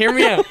 No. Hear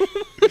me out.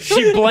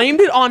 She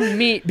blamed it on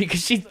me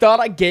because she thought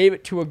I gave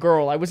it to a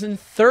girl. I was in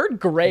 3rd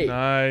grade.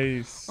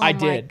 Nice. I Oh my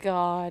did.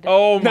 God.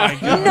 Oh my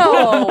god.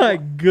 Oh my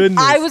No.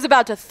 goodness. I was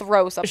about to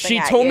throw something She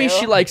at told me you.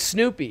 she liked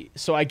Snoopy,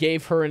 so I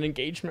gave her an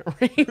engagement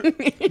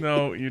ring.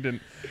 No, you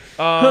didn't.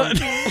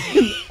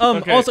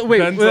 Okay, Also, wait,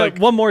 Ben's like,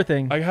 one more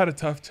thing. I had a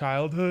tough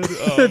childhood.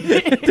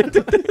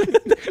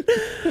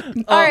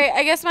 All right,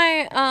 I guess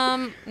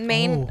my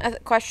main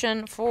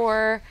question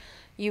for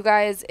you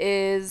guys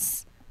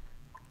is,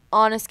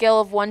 on a scale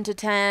of 1 to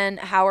 10,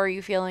 how are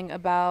you feeling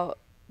about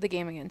the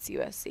game against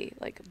USC?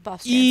 Like,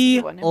 Buffs chances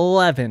of winning.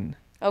 11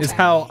 is Okay.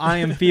 how I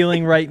am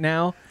feeling right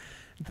now.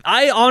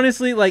 I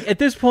honestly, like, at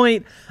this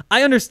point,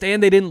 I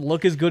understand they didn't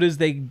look as good as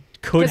they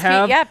could 'Cause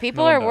have. yeah,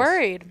 people No one are does.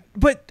 worried.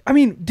 But, I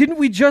mean, didn't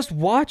we just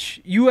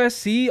watch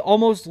USC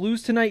almost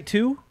lose tonight,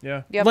 too?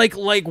 Yeah. Yep.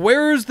 Like,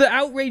 where's the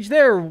outrage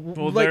there?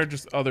 Well, Like- there are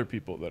just other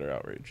people that are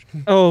outraged.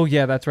 oh,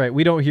 yeah, that's right.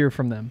 We don't hear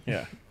from them.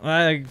 Yeah.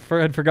 I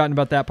had forgotten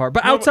about that part.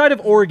 But No, outside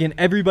of Oregon,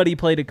 everybody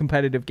played a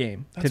competitive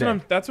game today.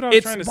 That's what I was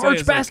It's trying to say.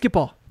 March is, like,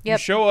 basketball. You Yep.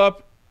 show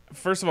up.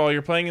 First of all,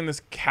 you're playing in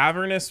this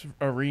cavernous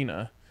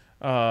arena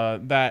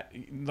that,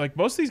 like,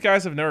 most of these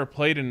guys have never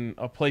played in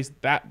a place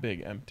that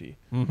big empty.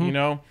 You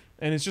know,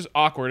 and it's just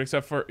awkward.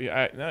 Except for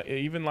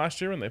even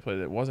last year when they played,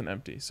 it wasn't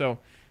empty. So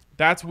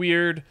that's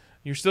weird.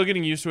 You're still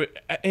getting used to it.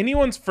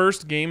 Anyone's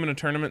first game in a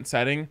tournament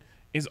setting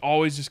is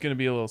always just going to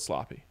be a little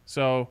sloppy.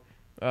 So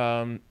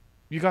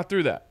you got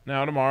through that.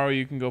 Now tomorrow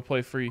you can go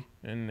play free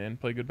and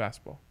play good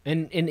basketball.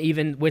 and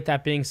even with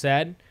that being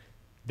said,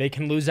 they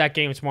can lose that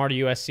game tomorrow to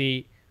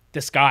USC.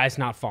 The sky is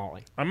not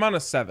falling. I'm on a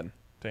 7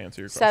 to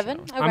answer your question. 7?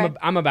 Alex. Okay.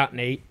 I'm about an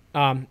 8.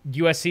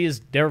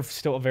 USC they're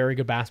still a very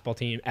good basketball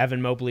team.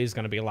 Evan Mobley is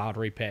going to be a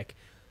lottery pick.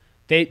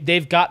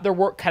 They've got their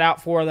work cut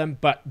out for them,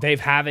 but they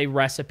have a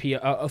recipe,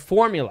 a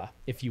formula,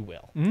 if you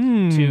will,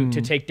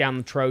 to take down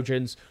the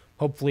Trojans.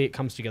 Hopefully, it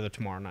comes together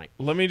tomorrow night.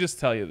 Let me just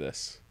tell you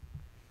this.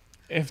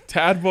 If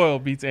Tad Boyle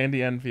beats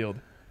Andy Enfield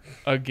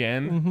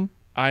again,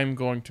 I'm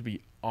going to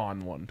be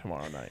on one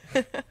tomorrow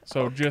night.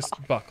 So just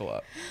buckle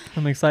up.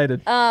 I'm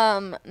excited.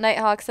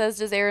 Nighthawk says,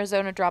 does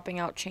Arizona dropping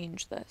out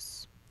change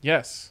this?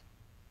 Yes.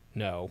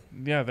 No.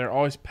 Yeah, they're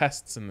always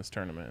pests in this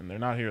tournament, and they're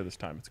not here this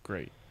time. It's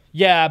great.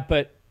 Yeah,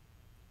 but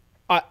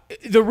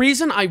the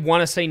reason I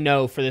want to say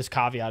no for this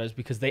caveat is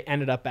because they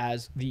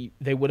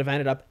would have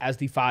ended up as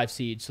the 5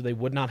 seed, so they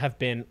would not have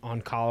been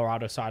on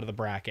Colorado's side of the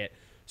bracket.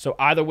 So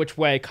either which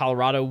way,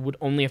 Colorado would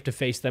only have to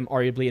face them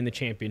arguably in the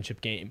championship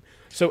game.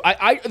 So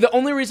the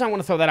only reason I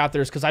want to throw that out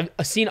there is because I've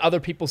seen other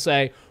people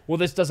say, well,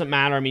 this doesn't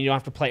matter. I mean, you don't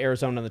have to play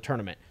Arizona in the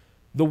tournament.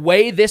 The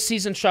way this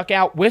season shook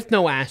out with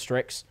no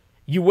asterisks,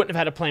 you wouldn't have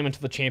had to play them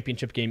until the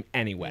championship game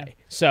anyway.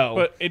 So,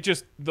 But it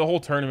just, the whole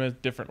tournament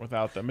is different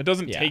without them. It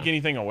doesn't Yeah. take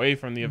anything away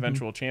from the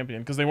eventual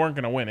champion because they weren't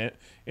going to win it.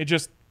 It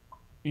just,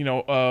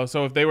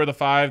 so if they were the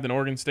 5, then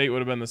Oregon State would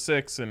have been the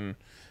 6, and,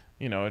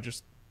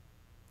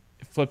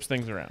 it flips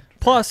things around.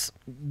 Plus,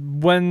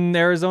 when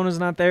Arizona's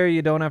not there,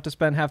 you don't have to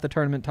spend half the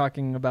tournament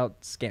talking about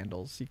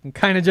scandals. You can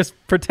kind of just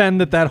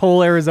pretend that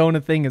whole Arizona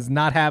thing is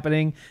not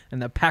happening,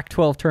 and the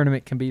Pac-12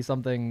 tournament can be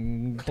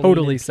something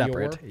totally and pure.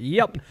 separate.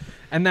 Yep,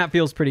 and that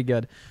feels pretty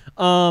good.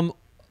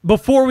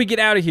 Before we get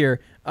out of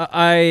here,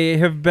 I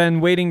have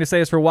been waiting to say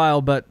this for a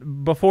while,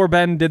 but before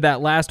Ben did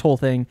that last whole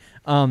thing,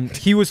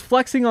 he was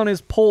flexing on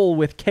his pole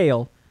with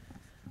Kale.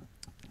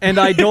 and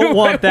I don't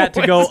want that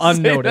to go Wait, say that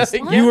unnoticed.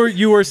 again.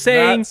 You were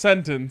saying That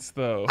sentence,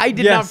 though. I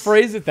did not Yes.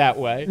 phrase it that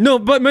way. no,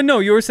 but no,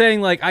 you were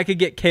saying like I could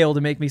get Kale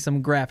to make me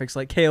some graphics.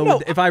 Like Kale, No,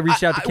 would, if I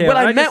reached out to Kale, what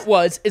I and meant just-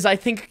 was I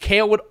think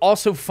Kale would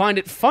also find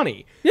it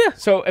funny. Yeah.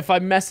 So if I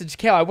messaged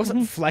Kale, I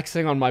wasn't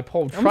flexing on my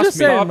poll. Trust just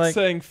me. saying, Stop like-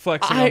 saying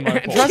flexing on my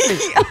poll. Trust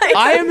me.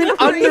 I am an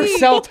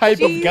undersell type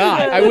of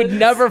guy. I would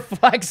never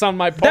flex on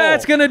my poll.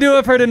 That's gonna do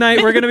it for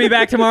tonight. We're gonna be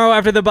back tomorrow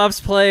after the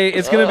Buffs play.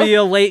 It's gonna be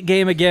a late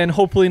game again.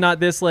 Hopefully not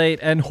this late,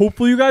 and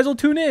hopefully you guys will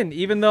tune in.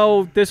 Even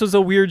though this was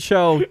a weird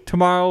show,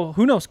 tomorrow,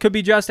 who knows, could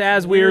be just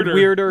as weirder.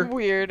 Weirder.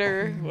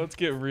 Weirder. Let's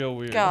get real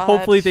weird. God.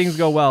 Hopefully things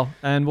go well,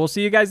 and we'll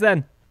see you guys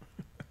then.